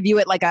almost kind of view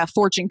it like a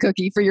fortune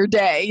cookie for your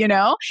day,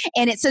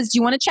 And it says, do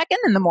you want to check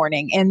in the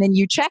morning? And then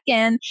you check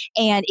in,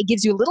 and it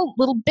gives you a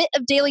little bit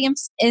of daily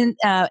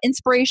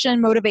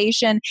inspiration,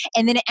 motivation,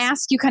 and then it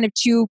asks you kind of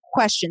two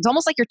questions,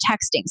 almost like you're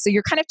texting. So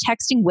you're kind of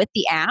texting with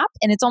the app,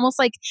 and it's almost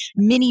like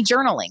mini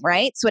journaling,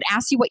 right? So it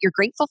asks you what you're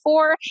grateful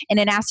for, and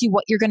it asks you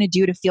what you're going to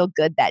do to feel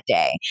good that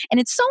day.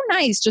 And it's so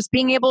nice just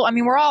being able,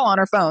 we're all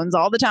on our phones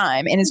all the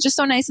time. And it's just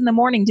so nice in the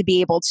morning to be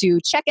able to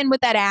check in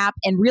with that app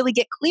and really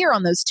get clear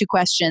on those two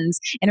questions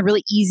in a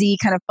really easy,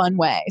 kind of fun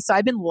way. So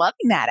I've been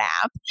loving that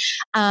app.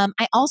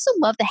 I also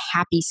love the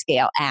Happy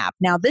Scale app.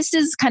 Now, this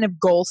is kind of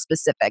goal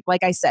specific.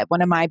 Like I said,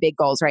 one of my big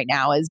goals right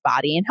now is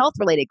body and health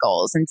related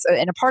goals. And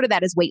a part of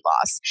that is weight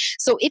loss.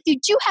 So if you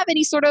do have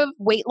any sort of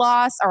weight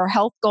loss or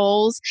health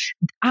goals,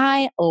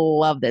 I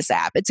love this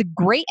app. It's a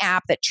great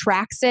app that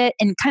tracks it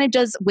and kind of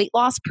does weight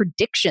loss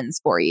predictions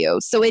for you.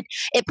 So it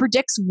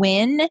predicts when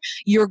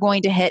you're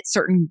going to hit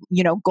certain,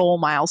 goal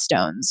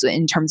milestones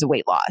in terms of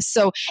weight loss.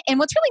 So, and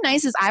what's really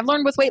nice is I've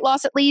learned with weight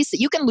loss, at least, that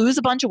you can lose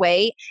a bunch of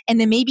weight and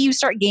then maybe you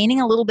start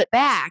gaining a little bit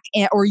back,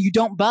 or you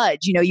don't budge,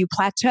 you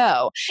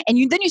plateau,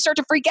 and then you start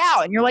to freak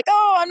out and you're like,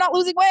 oh, I'm not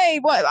losing weight.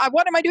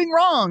 What am I doing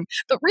wrong?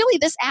 But really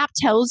this app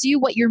tells you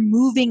what your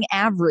moving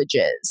average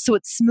is. So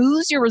it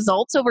smooths your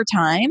results over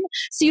time.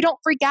 So you don't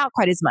freak out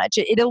quite as much.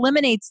 It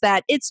eliminates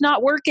that it's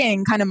not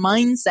working kind of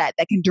mindset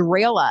that can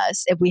derail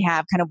us if we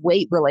have kind of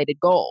weight related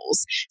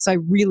goals. So I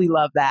really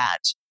love that.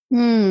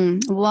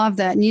 Love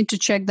that. Need to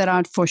check that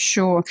out for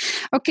sure.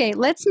 Okay,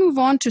 let's move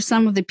on to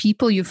some of the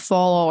people you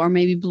follow, or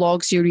maybe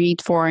blogs you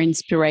read for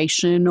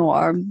inspiration,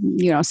 or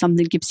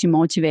something keeps you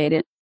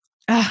motivated.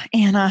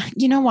 Anna,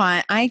 you know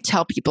what? I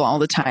tell people all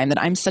the time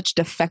that I'm such a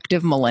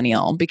defective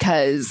millennial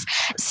because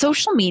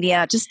social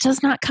media just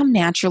does not come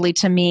naturally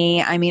to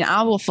me. I mean,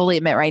 I will fully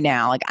admit right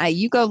now, like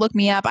you go look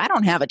me up, I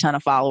don't have a ton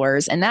of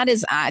followers, and that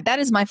is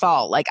my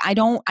fault. Like I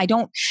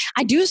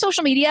do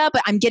social media,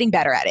 but I'm getting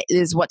better at it,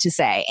 is what to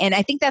say. And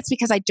I think that's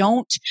because I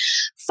don't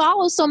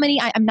follow so many.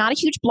 I'm not a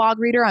huge blog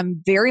reader.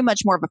 I'm very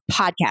much more of a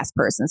podcast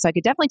person. So I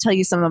could definitely tell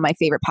you some of my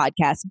favorite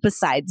podcasts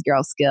besides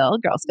Girl Skill.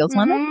 Girl Skill's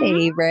one of my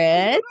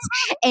favorites.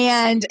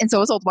 And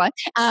so is Old One.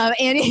 But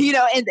in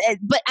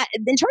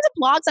terms of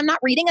blogs, I'm not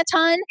reading a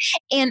ton.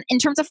 And in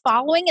terms of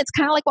following, it's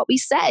kind of like what we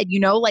said,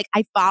 like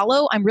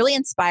I'm really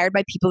inspired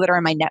by people that are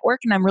in my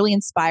network, and I'm really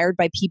inspired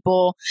by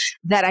people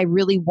that I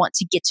really want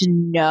to get to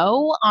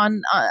know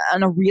on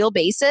a real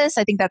basis.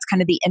 I think that's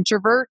kind of the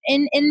introvert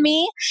in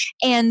me.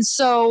 And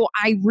so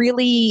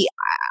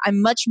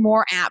I'm much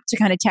more apt to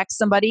kind of text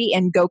somebody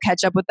and go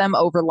catch up with them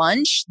over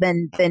lunch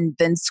than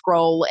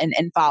scroll and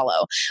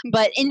follow.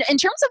 But in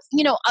terms of,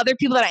 other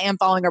people that I am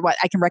following or what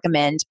I can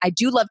recommend, I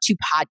do love 2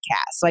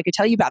 podcasts. So I could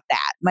tell you about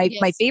that.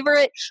 My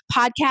favorite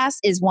podcast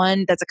is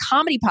one that's a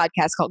comedy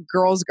podcast called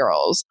Girls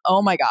Girls.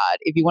 Oh my God.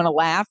 If you want to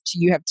laugh,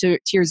 you have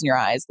tears in your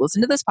eyes,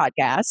 listen to this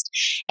podcast.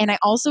 And I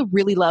also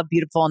really love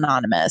Beautiful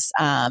Anonymous.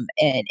 And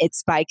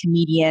it's by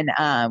comedian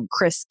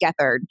Chris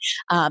Gethard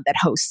that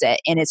hosts it.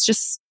 And it's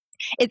just,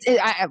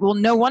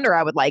 no wonder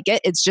I would like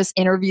it. It's just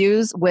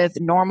interviews with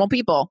normal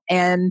people.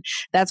 And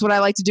that's what I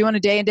like to do on a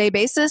day-to-day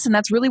basis. And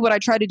that's really what I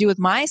try to do with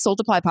my Soul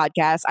Supply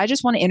podcast. I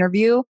just want to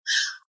interview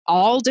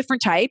all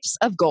different types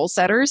of goal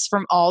setters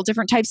from all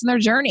different types in their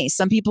journey.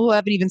 Some people who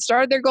haven't even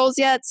started their goals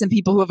yet, some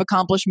people who have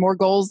accomplished more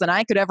goals than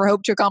I could ever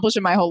hope to accomplish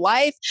in my whole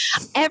life.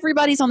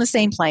 Everybody's on the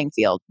same playing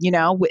field,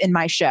 in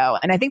my show.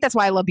 And I think that's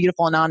why I love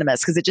Beautiful Anonymous,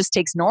 because it just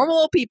takes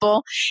normal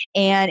people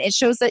and it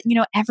shows that,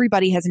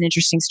 everybody has an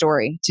interesting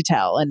story to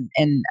tell.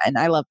 And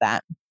I love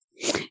that.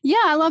 Yeah,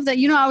 I love that.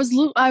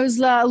 I was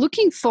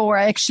looking for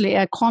actually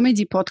a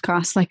comedy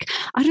podcast. Like,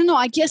 I don't know.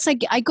 I guess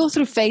I go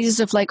through phases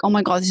of like, oh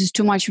my God, this is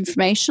too much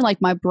information. Like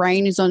my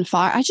brain is on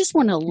fire. I just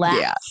want to laugh.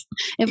 Yeah.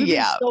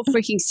 Everybody's so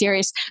freaking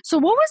serious. So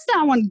what was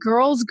that one?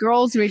 Girls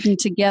written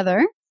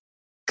together.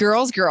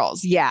 Girls,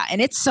 Girls. Yeah.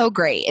 And it's so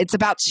great. It's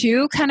about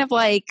 2 kind of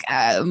like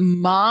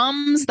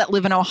moms that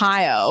live in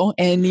Ohio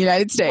in the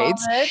United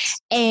States.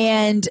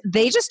 And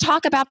they just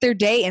talk about their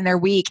day and their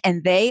week,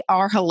 and they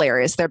are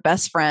hilarious. They're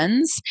best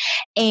friends.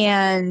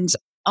 And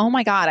oh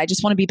my God, I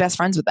just want to be best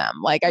friends with them.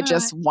 Like I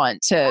just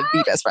want to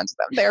be best friends with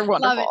them. They're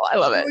wonderful. I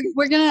love it.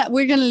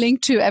 We're gonna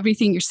link to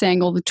everything you're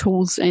saying, all the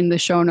tools in the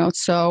show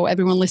notes. So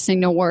everyone listening,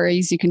 no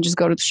worries. You can just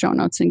go to the show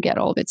notes and get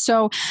all of it.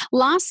 So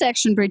last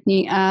section,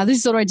 Brittany, this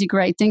is already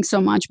great. Thanks so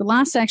much. But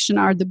last section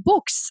are the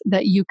books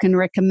that you can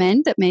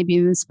recommend that maybe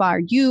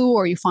inspired you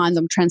or you find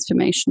them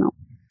transformational.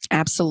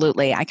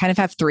 Absolutely. I kind of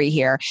have 3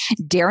 here.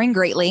 Daring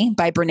Greatly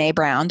by Brené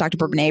Brown, Dr.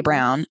 Brené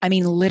Brown. I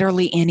mean,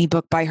 literally any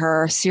book by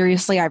her.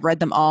 Seriously, I've read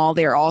them all.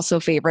 They're all so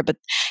favorite, but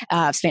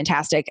it's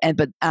fantastic.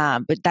 But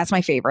that's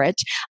my favorite.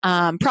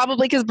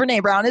 Probably because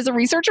Brené Brown is a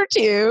researcher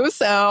too.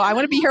 So I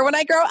want to be here when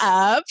I grow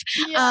up.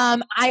 Yeah.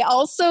 I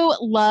also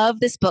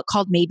love this book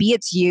called Maybe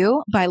It's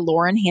You by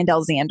Lauren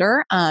Handel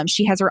Zander.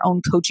 She has her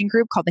own coaching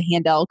group called the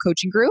Handel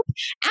Coaching Group.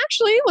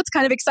 Actually, what's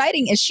kind of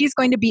exciting is she's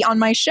going to be on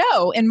my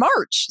show in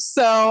March.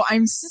 So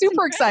I'm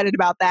super excited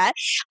about that.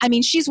 I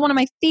mean, she's one of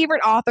my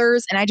favorite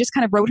authors, and I just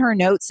kind of wrote her a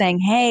note saying,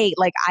 hey,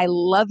 like, I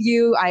love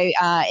you. I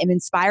am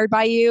inspired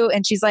by you.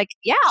 And she's like,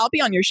 yeah, I'll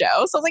be on your show.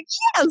 So I was like,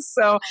 yes.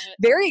 So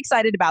very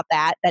excited about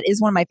that. That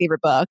is one of my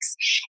favorite books.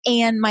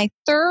 And my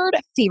 3rd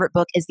favorite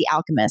book is The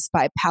Alchemist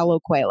by Paulo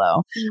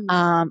Coelho.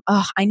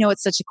 I know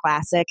it's such a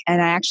classic.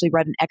 And I actually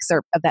read an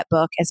excerpt of that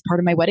book as part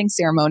of my wedding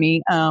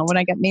ceremony when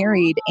I got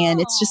married.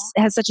 And it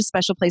has such a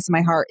special place in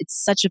my heart.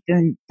 It's such a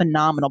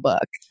phenomenal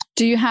book.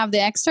 Do you have the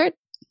excerpt?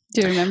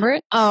 Do you remember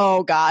it?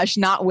 Oh gosh,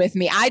 not with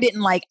me. I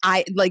didn't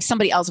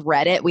somebody else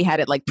read it. We had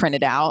it like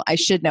printed out. I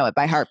should know it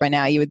by heart by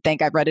now. You would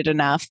think I've read it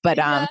enough, but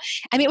I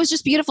mean, it was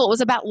just beautiful. It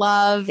was about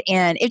love,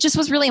 and it just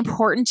was really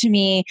important to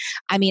me.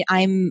 I mean,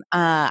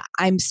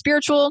 I'm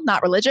spiritual,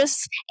 not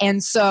religious,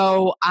 and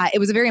so it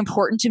was very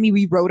important to me.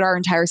 We wrote our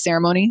entire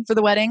ceremony for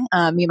the wedding,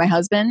 me and my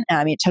husband.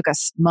 I mean, it took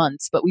us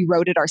months, but we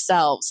wrote it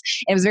ourselves.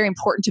 And it was very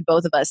important to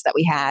both of us that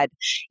we had,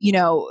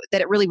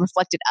 that it really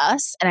reflected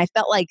us. And I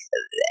felt like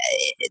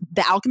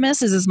The Alchemist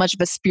is as much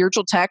of a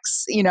spiritual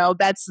text,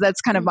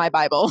 that's kind of my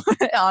Bible,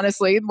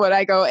 honestly, what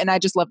I go, and I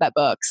just love that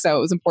book. So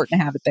it was important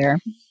to have it there.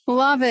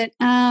 Love it.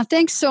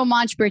 Thanks so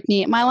much,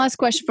 Brittany. My last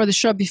question for the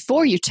show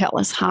before you tell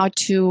us how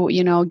to,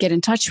 get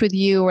in touch with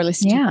you or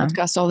listen to your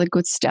podcast, all the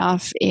good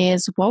stuff,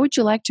 is what would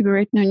you like to be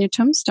written on your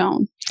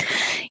tombstone?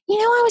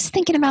 I was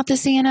thinking about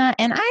this, Anna,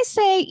 and I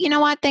say, you know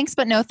what? Thanks,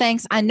 but no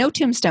thanks. No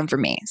tombstone for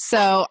me.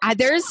 So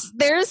there's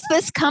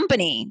this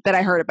company that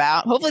I heard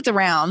about. Hopefully it's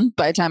around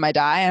by the time I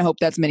die. I hope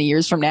that's many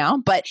years from now.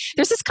 But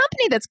there's this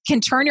company that can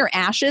turn your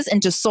ashes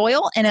into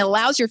soil, and it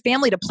allows your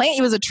family to plant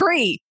you as a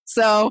tree.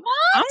 So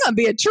I'm going to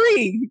be a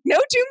tree. No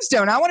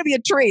tombstone. I want to be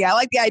a tree. I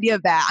like the idea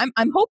of that.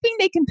 I'm hoping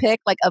they can pick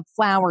like a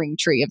flowering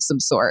tree of some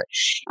sort.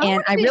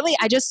 And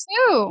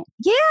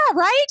yeah,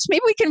 right.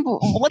 Maybe we can,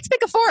 let's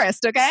pick a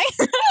forest. Okay.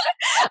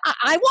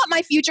 I want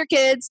my future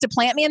kids to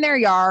plant me in their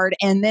yard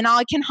and then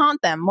I can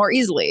haunt them more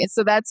easily.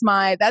 So that's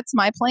my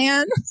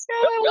plan.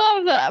 I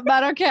love that.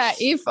 But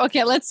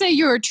okay, let's say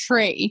you're a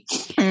tree.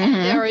 And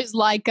there is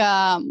like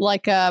a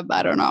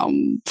I don't know,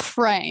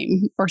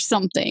 frame or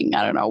something.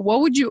 I don't know.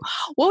 What would you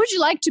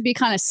like to be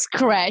kind of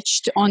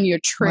scratched on your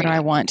tree? What do I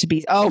want to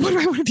be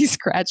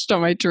scratched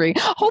on my tree?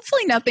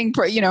 Hopefully nothing,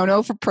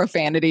 no for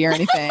profanity or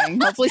anything.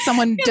 Hopefully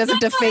someone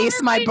doesn't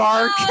deface my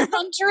bark.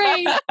 On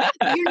tree.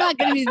 You're not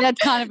going to be that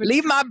kind of a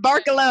Leave my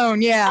bark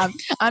alone. Yeah.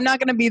 I'm not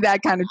going to be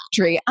that kind of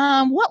tree.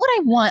 What would I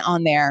want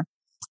on there?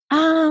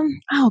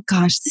 Oh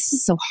gosh, this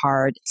is so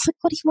hard. It's like,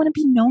 what do you want to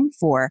be known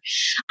for?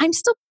 I'm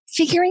still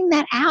figuring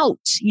that out,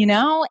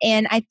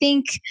 and I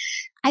think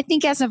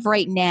as of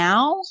right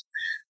now,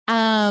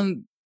 I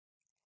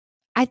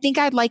think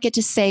I'd like it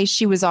to say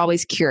she was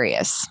always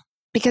curious.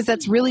 Because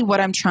that's really what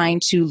I'm trying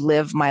to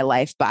live my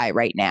life by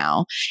right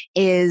now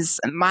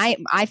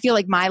I feel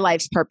like my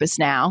life's purpose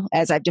now,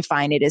 as I've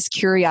defined it, is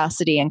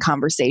curiosity and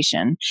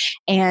conversation.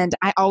 And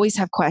I always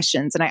have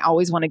questions and I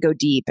always want to go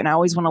deep and I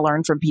always want to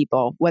learn from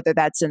people, whether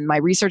that's in my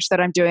research that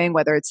I'm doing,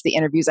 whether it's the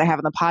interviews I have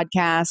on the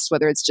podcast,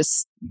 whether it's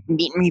just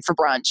meeting me for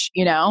brunch,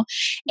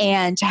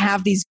 and to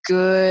have these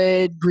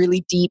good,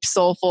 really deep,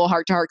 soulful,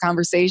 heart-to-heart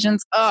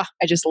conversations. Oh,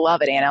 I just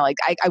love it, Anna. Like,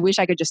 I wish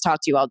I could just talk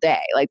to you all day.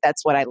 Like,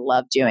 that's what I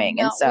love doing.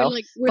 And so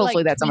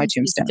hopefully that's on my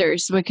tombstone.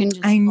 We can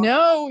just I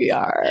know we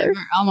are.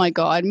 Oh my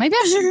God. Maybe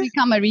I should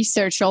become a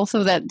research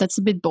also. That's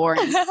a bit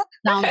boring.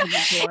 Sounds a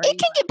bit boring. It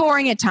can get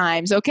boring at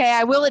times. Okay.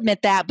 I will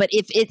admit that. But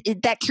if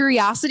that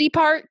curiosity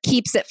part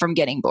keeps it from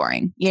getting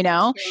boring,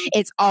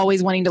 it's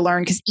always wanting to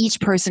learn because each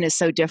person is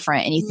so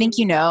different and you think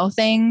you know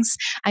things.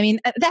 I mean,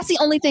 that's the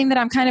only thing that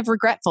I'm kind of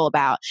regretful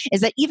about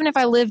is that even if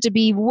I live to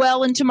be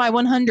well into my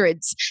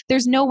 100s,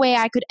 there's no way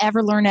I could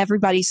ever learn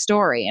everybody's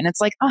story. And it's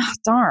like, oh,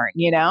 darn,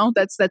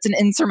 that's an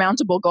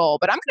insurmountable goal,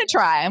 but I'm going to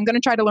try. I'm going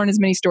to try to learn as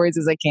many stories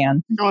as I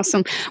can.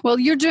 Awesome. Well,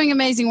 you're doing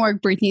amazing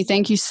work, Brittany.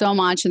 Thank you so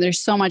much. And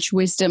there's so much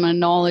wisdom and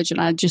knowledge. And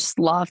I just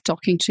love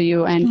talking to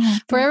you. And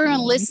for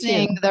everyone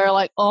listening, they're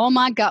like, oh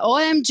my God,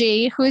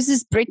 OMG, who is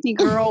this Brittany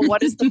girl?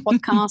 What is the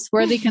podcast?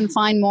 Where they can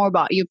find more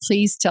about you?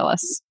 Please tell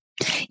us.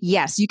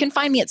 Yes, you can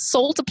find me at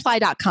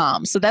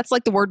soultiply.com. So that's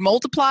like the word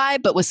multiply,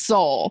 but with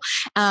soul.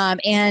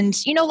 And,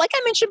 like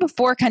I mentioned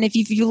before, kind of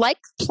if you like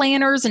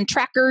planners and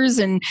trackers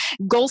and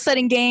goal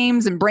setting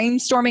games and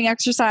brainstorming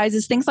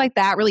exercises, things like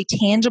that, really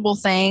tangible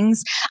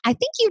things, I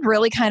think you'd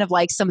really kind of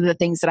like some of the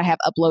things that I have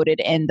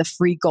uploaded in the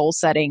free goal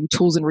setting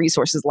tools and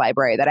resources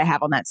library that I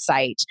have on that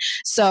site.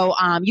 So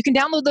you can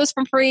download those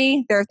for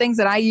free. There are things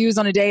that I use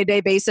on a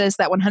day-to-day basis,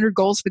 that 100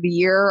 goals for the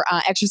year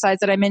exercise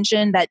that I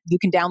mentioned that you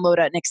can download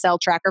an Excel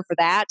tracker for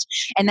that.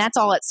 And that's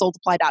all at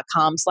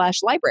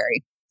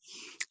soultiply.com/library.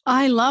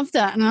 I love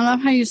that. And I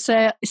love how you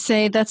say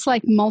that's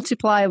like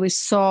multiply with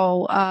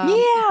soul.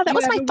 Yeah, that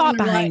was my thought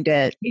behind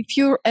it. If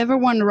you ever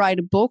want to write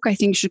a book, I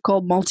think you should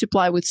call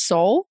Multiply with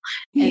Soul.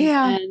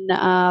 And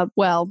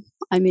well,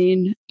 I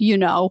mean, you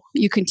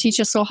can teach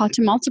us all how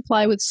to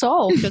multiply with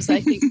soul because I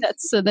think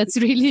that's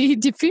really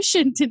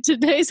deficient in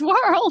today's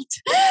world.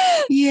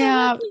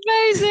 Yeah. So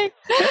that's amazing.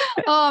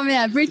 Oh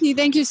man, Brittany,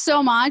 thank you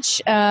so much.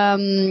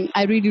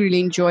 I really, really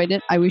enjoyed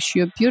it. I wish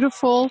you a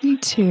beautiful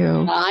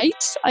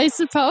night, I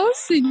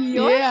suppose, in New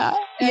York. Yeah.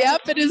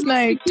 Yep, it is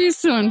night. See you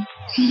soon.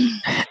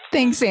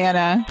 Thanks,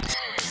 Anna.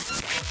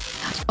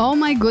 Oh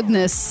my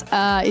goodness.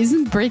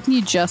 Isn't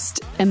Brittany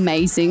just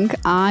amazing?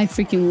 I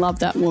freaking love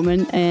that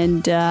woman.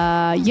 And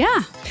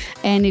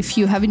and if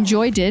you have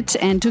enjoyed it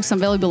and took some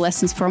valuable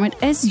lessons from it,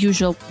 as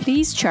usual,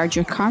 please charge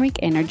your karmic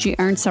energy,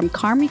 earn some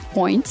karmic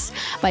points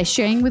by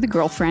sharing with a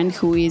girlfriend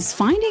who is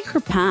finding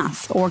her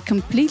path or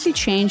completely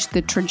changed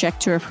the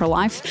trajectory of her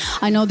life.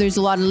 I know there's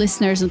a lot of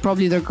listeners and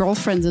probably their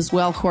girlfriends as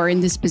well who are in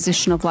this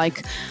position of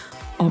like,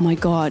 oh my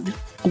God,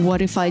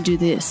 what if I do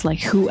this? Like,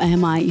 who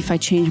am I if I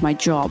change my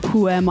job?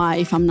 Who am I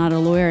if I'm not a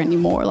lawyer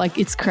anymore? Like,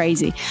 it's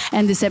crazy.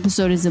 And this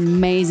episode is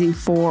amazing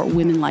for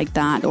women like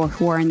that or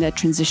who are in that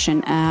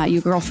transition.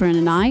 Your girlfriend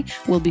and I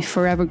will be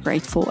forever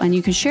grateful. And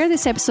you can share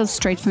this episode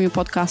straight from your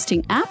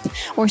podcasting app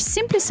or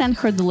simply send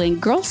her the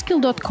link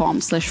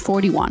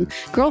girlskill.com/41.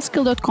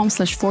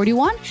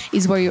 Girlskill.com/41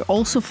 is where you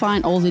also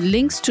find all the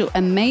links to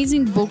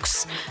amazing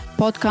books,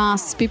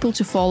 podcasts, people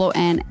to follow,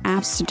 and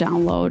apps to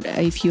download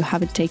if you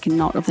haven't taken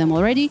note of them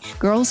already.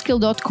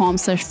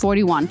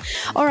 Girlskill.com/41.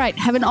 All right,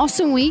 have an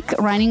awesome week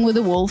running with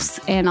the wolves,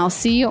 and I'll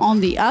see you on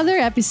the other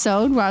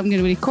episode where I'm going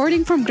to be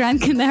recording from Gran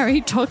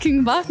Canaria, talking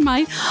about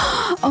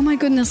oh my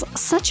goodness,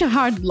 such a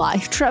hard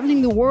life,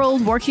 traveling the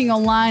world, working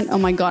online. Oh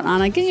my God,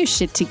 Anna, get your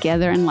shit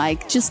together and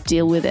just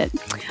deal with it.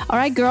 All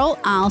right, girl,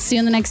 I'll see you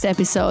in the next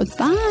episode.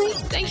 Bye.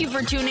 Thank you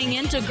for tuning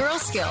in to Girl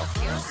Skill.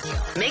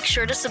 Make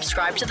sure to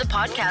subscribe to the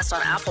podcast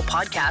on Apple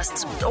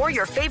Podcasts or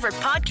your favorite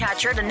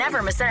podcatcher to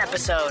never miss an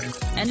episode.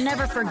 And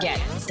never forget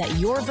that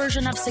your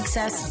version of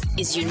success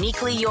is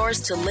uniquely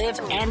yours to live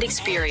and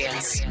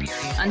experience.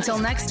 Until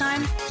next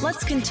time,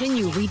 let's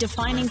continue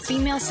redefining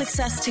female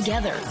success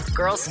together.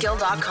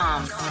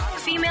 Girlskill.com.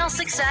 Female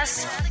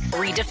success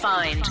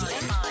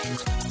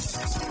redefined.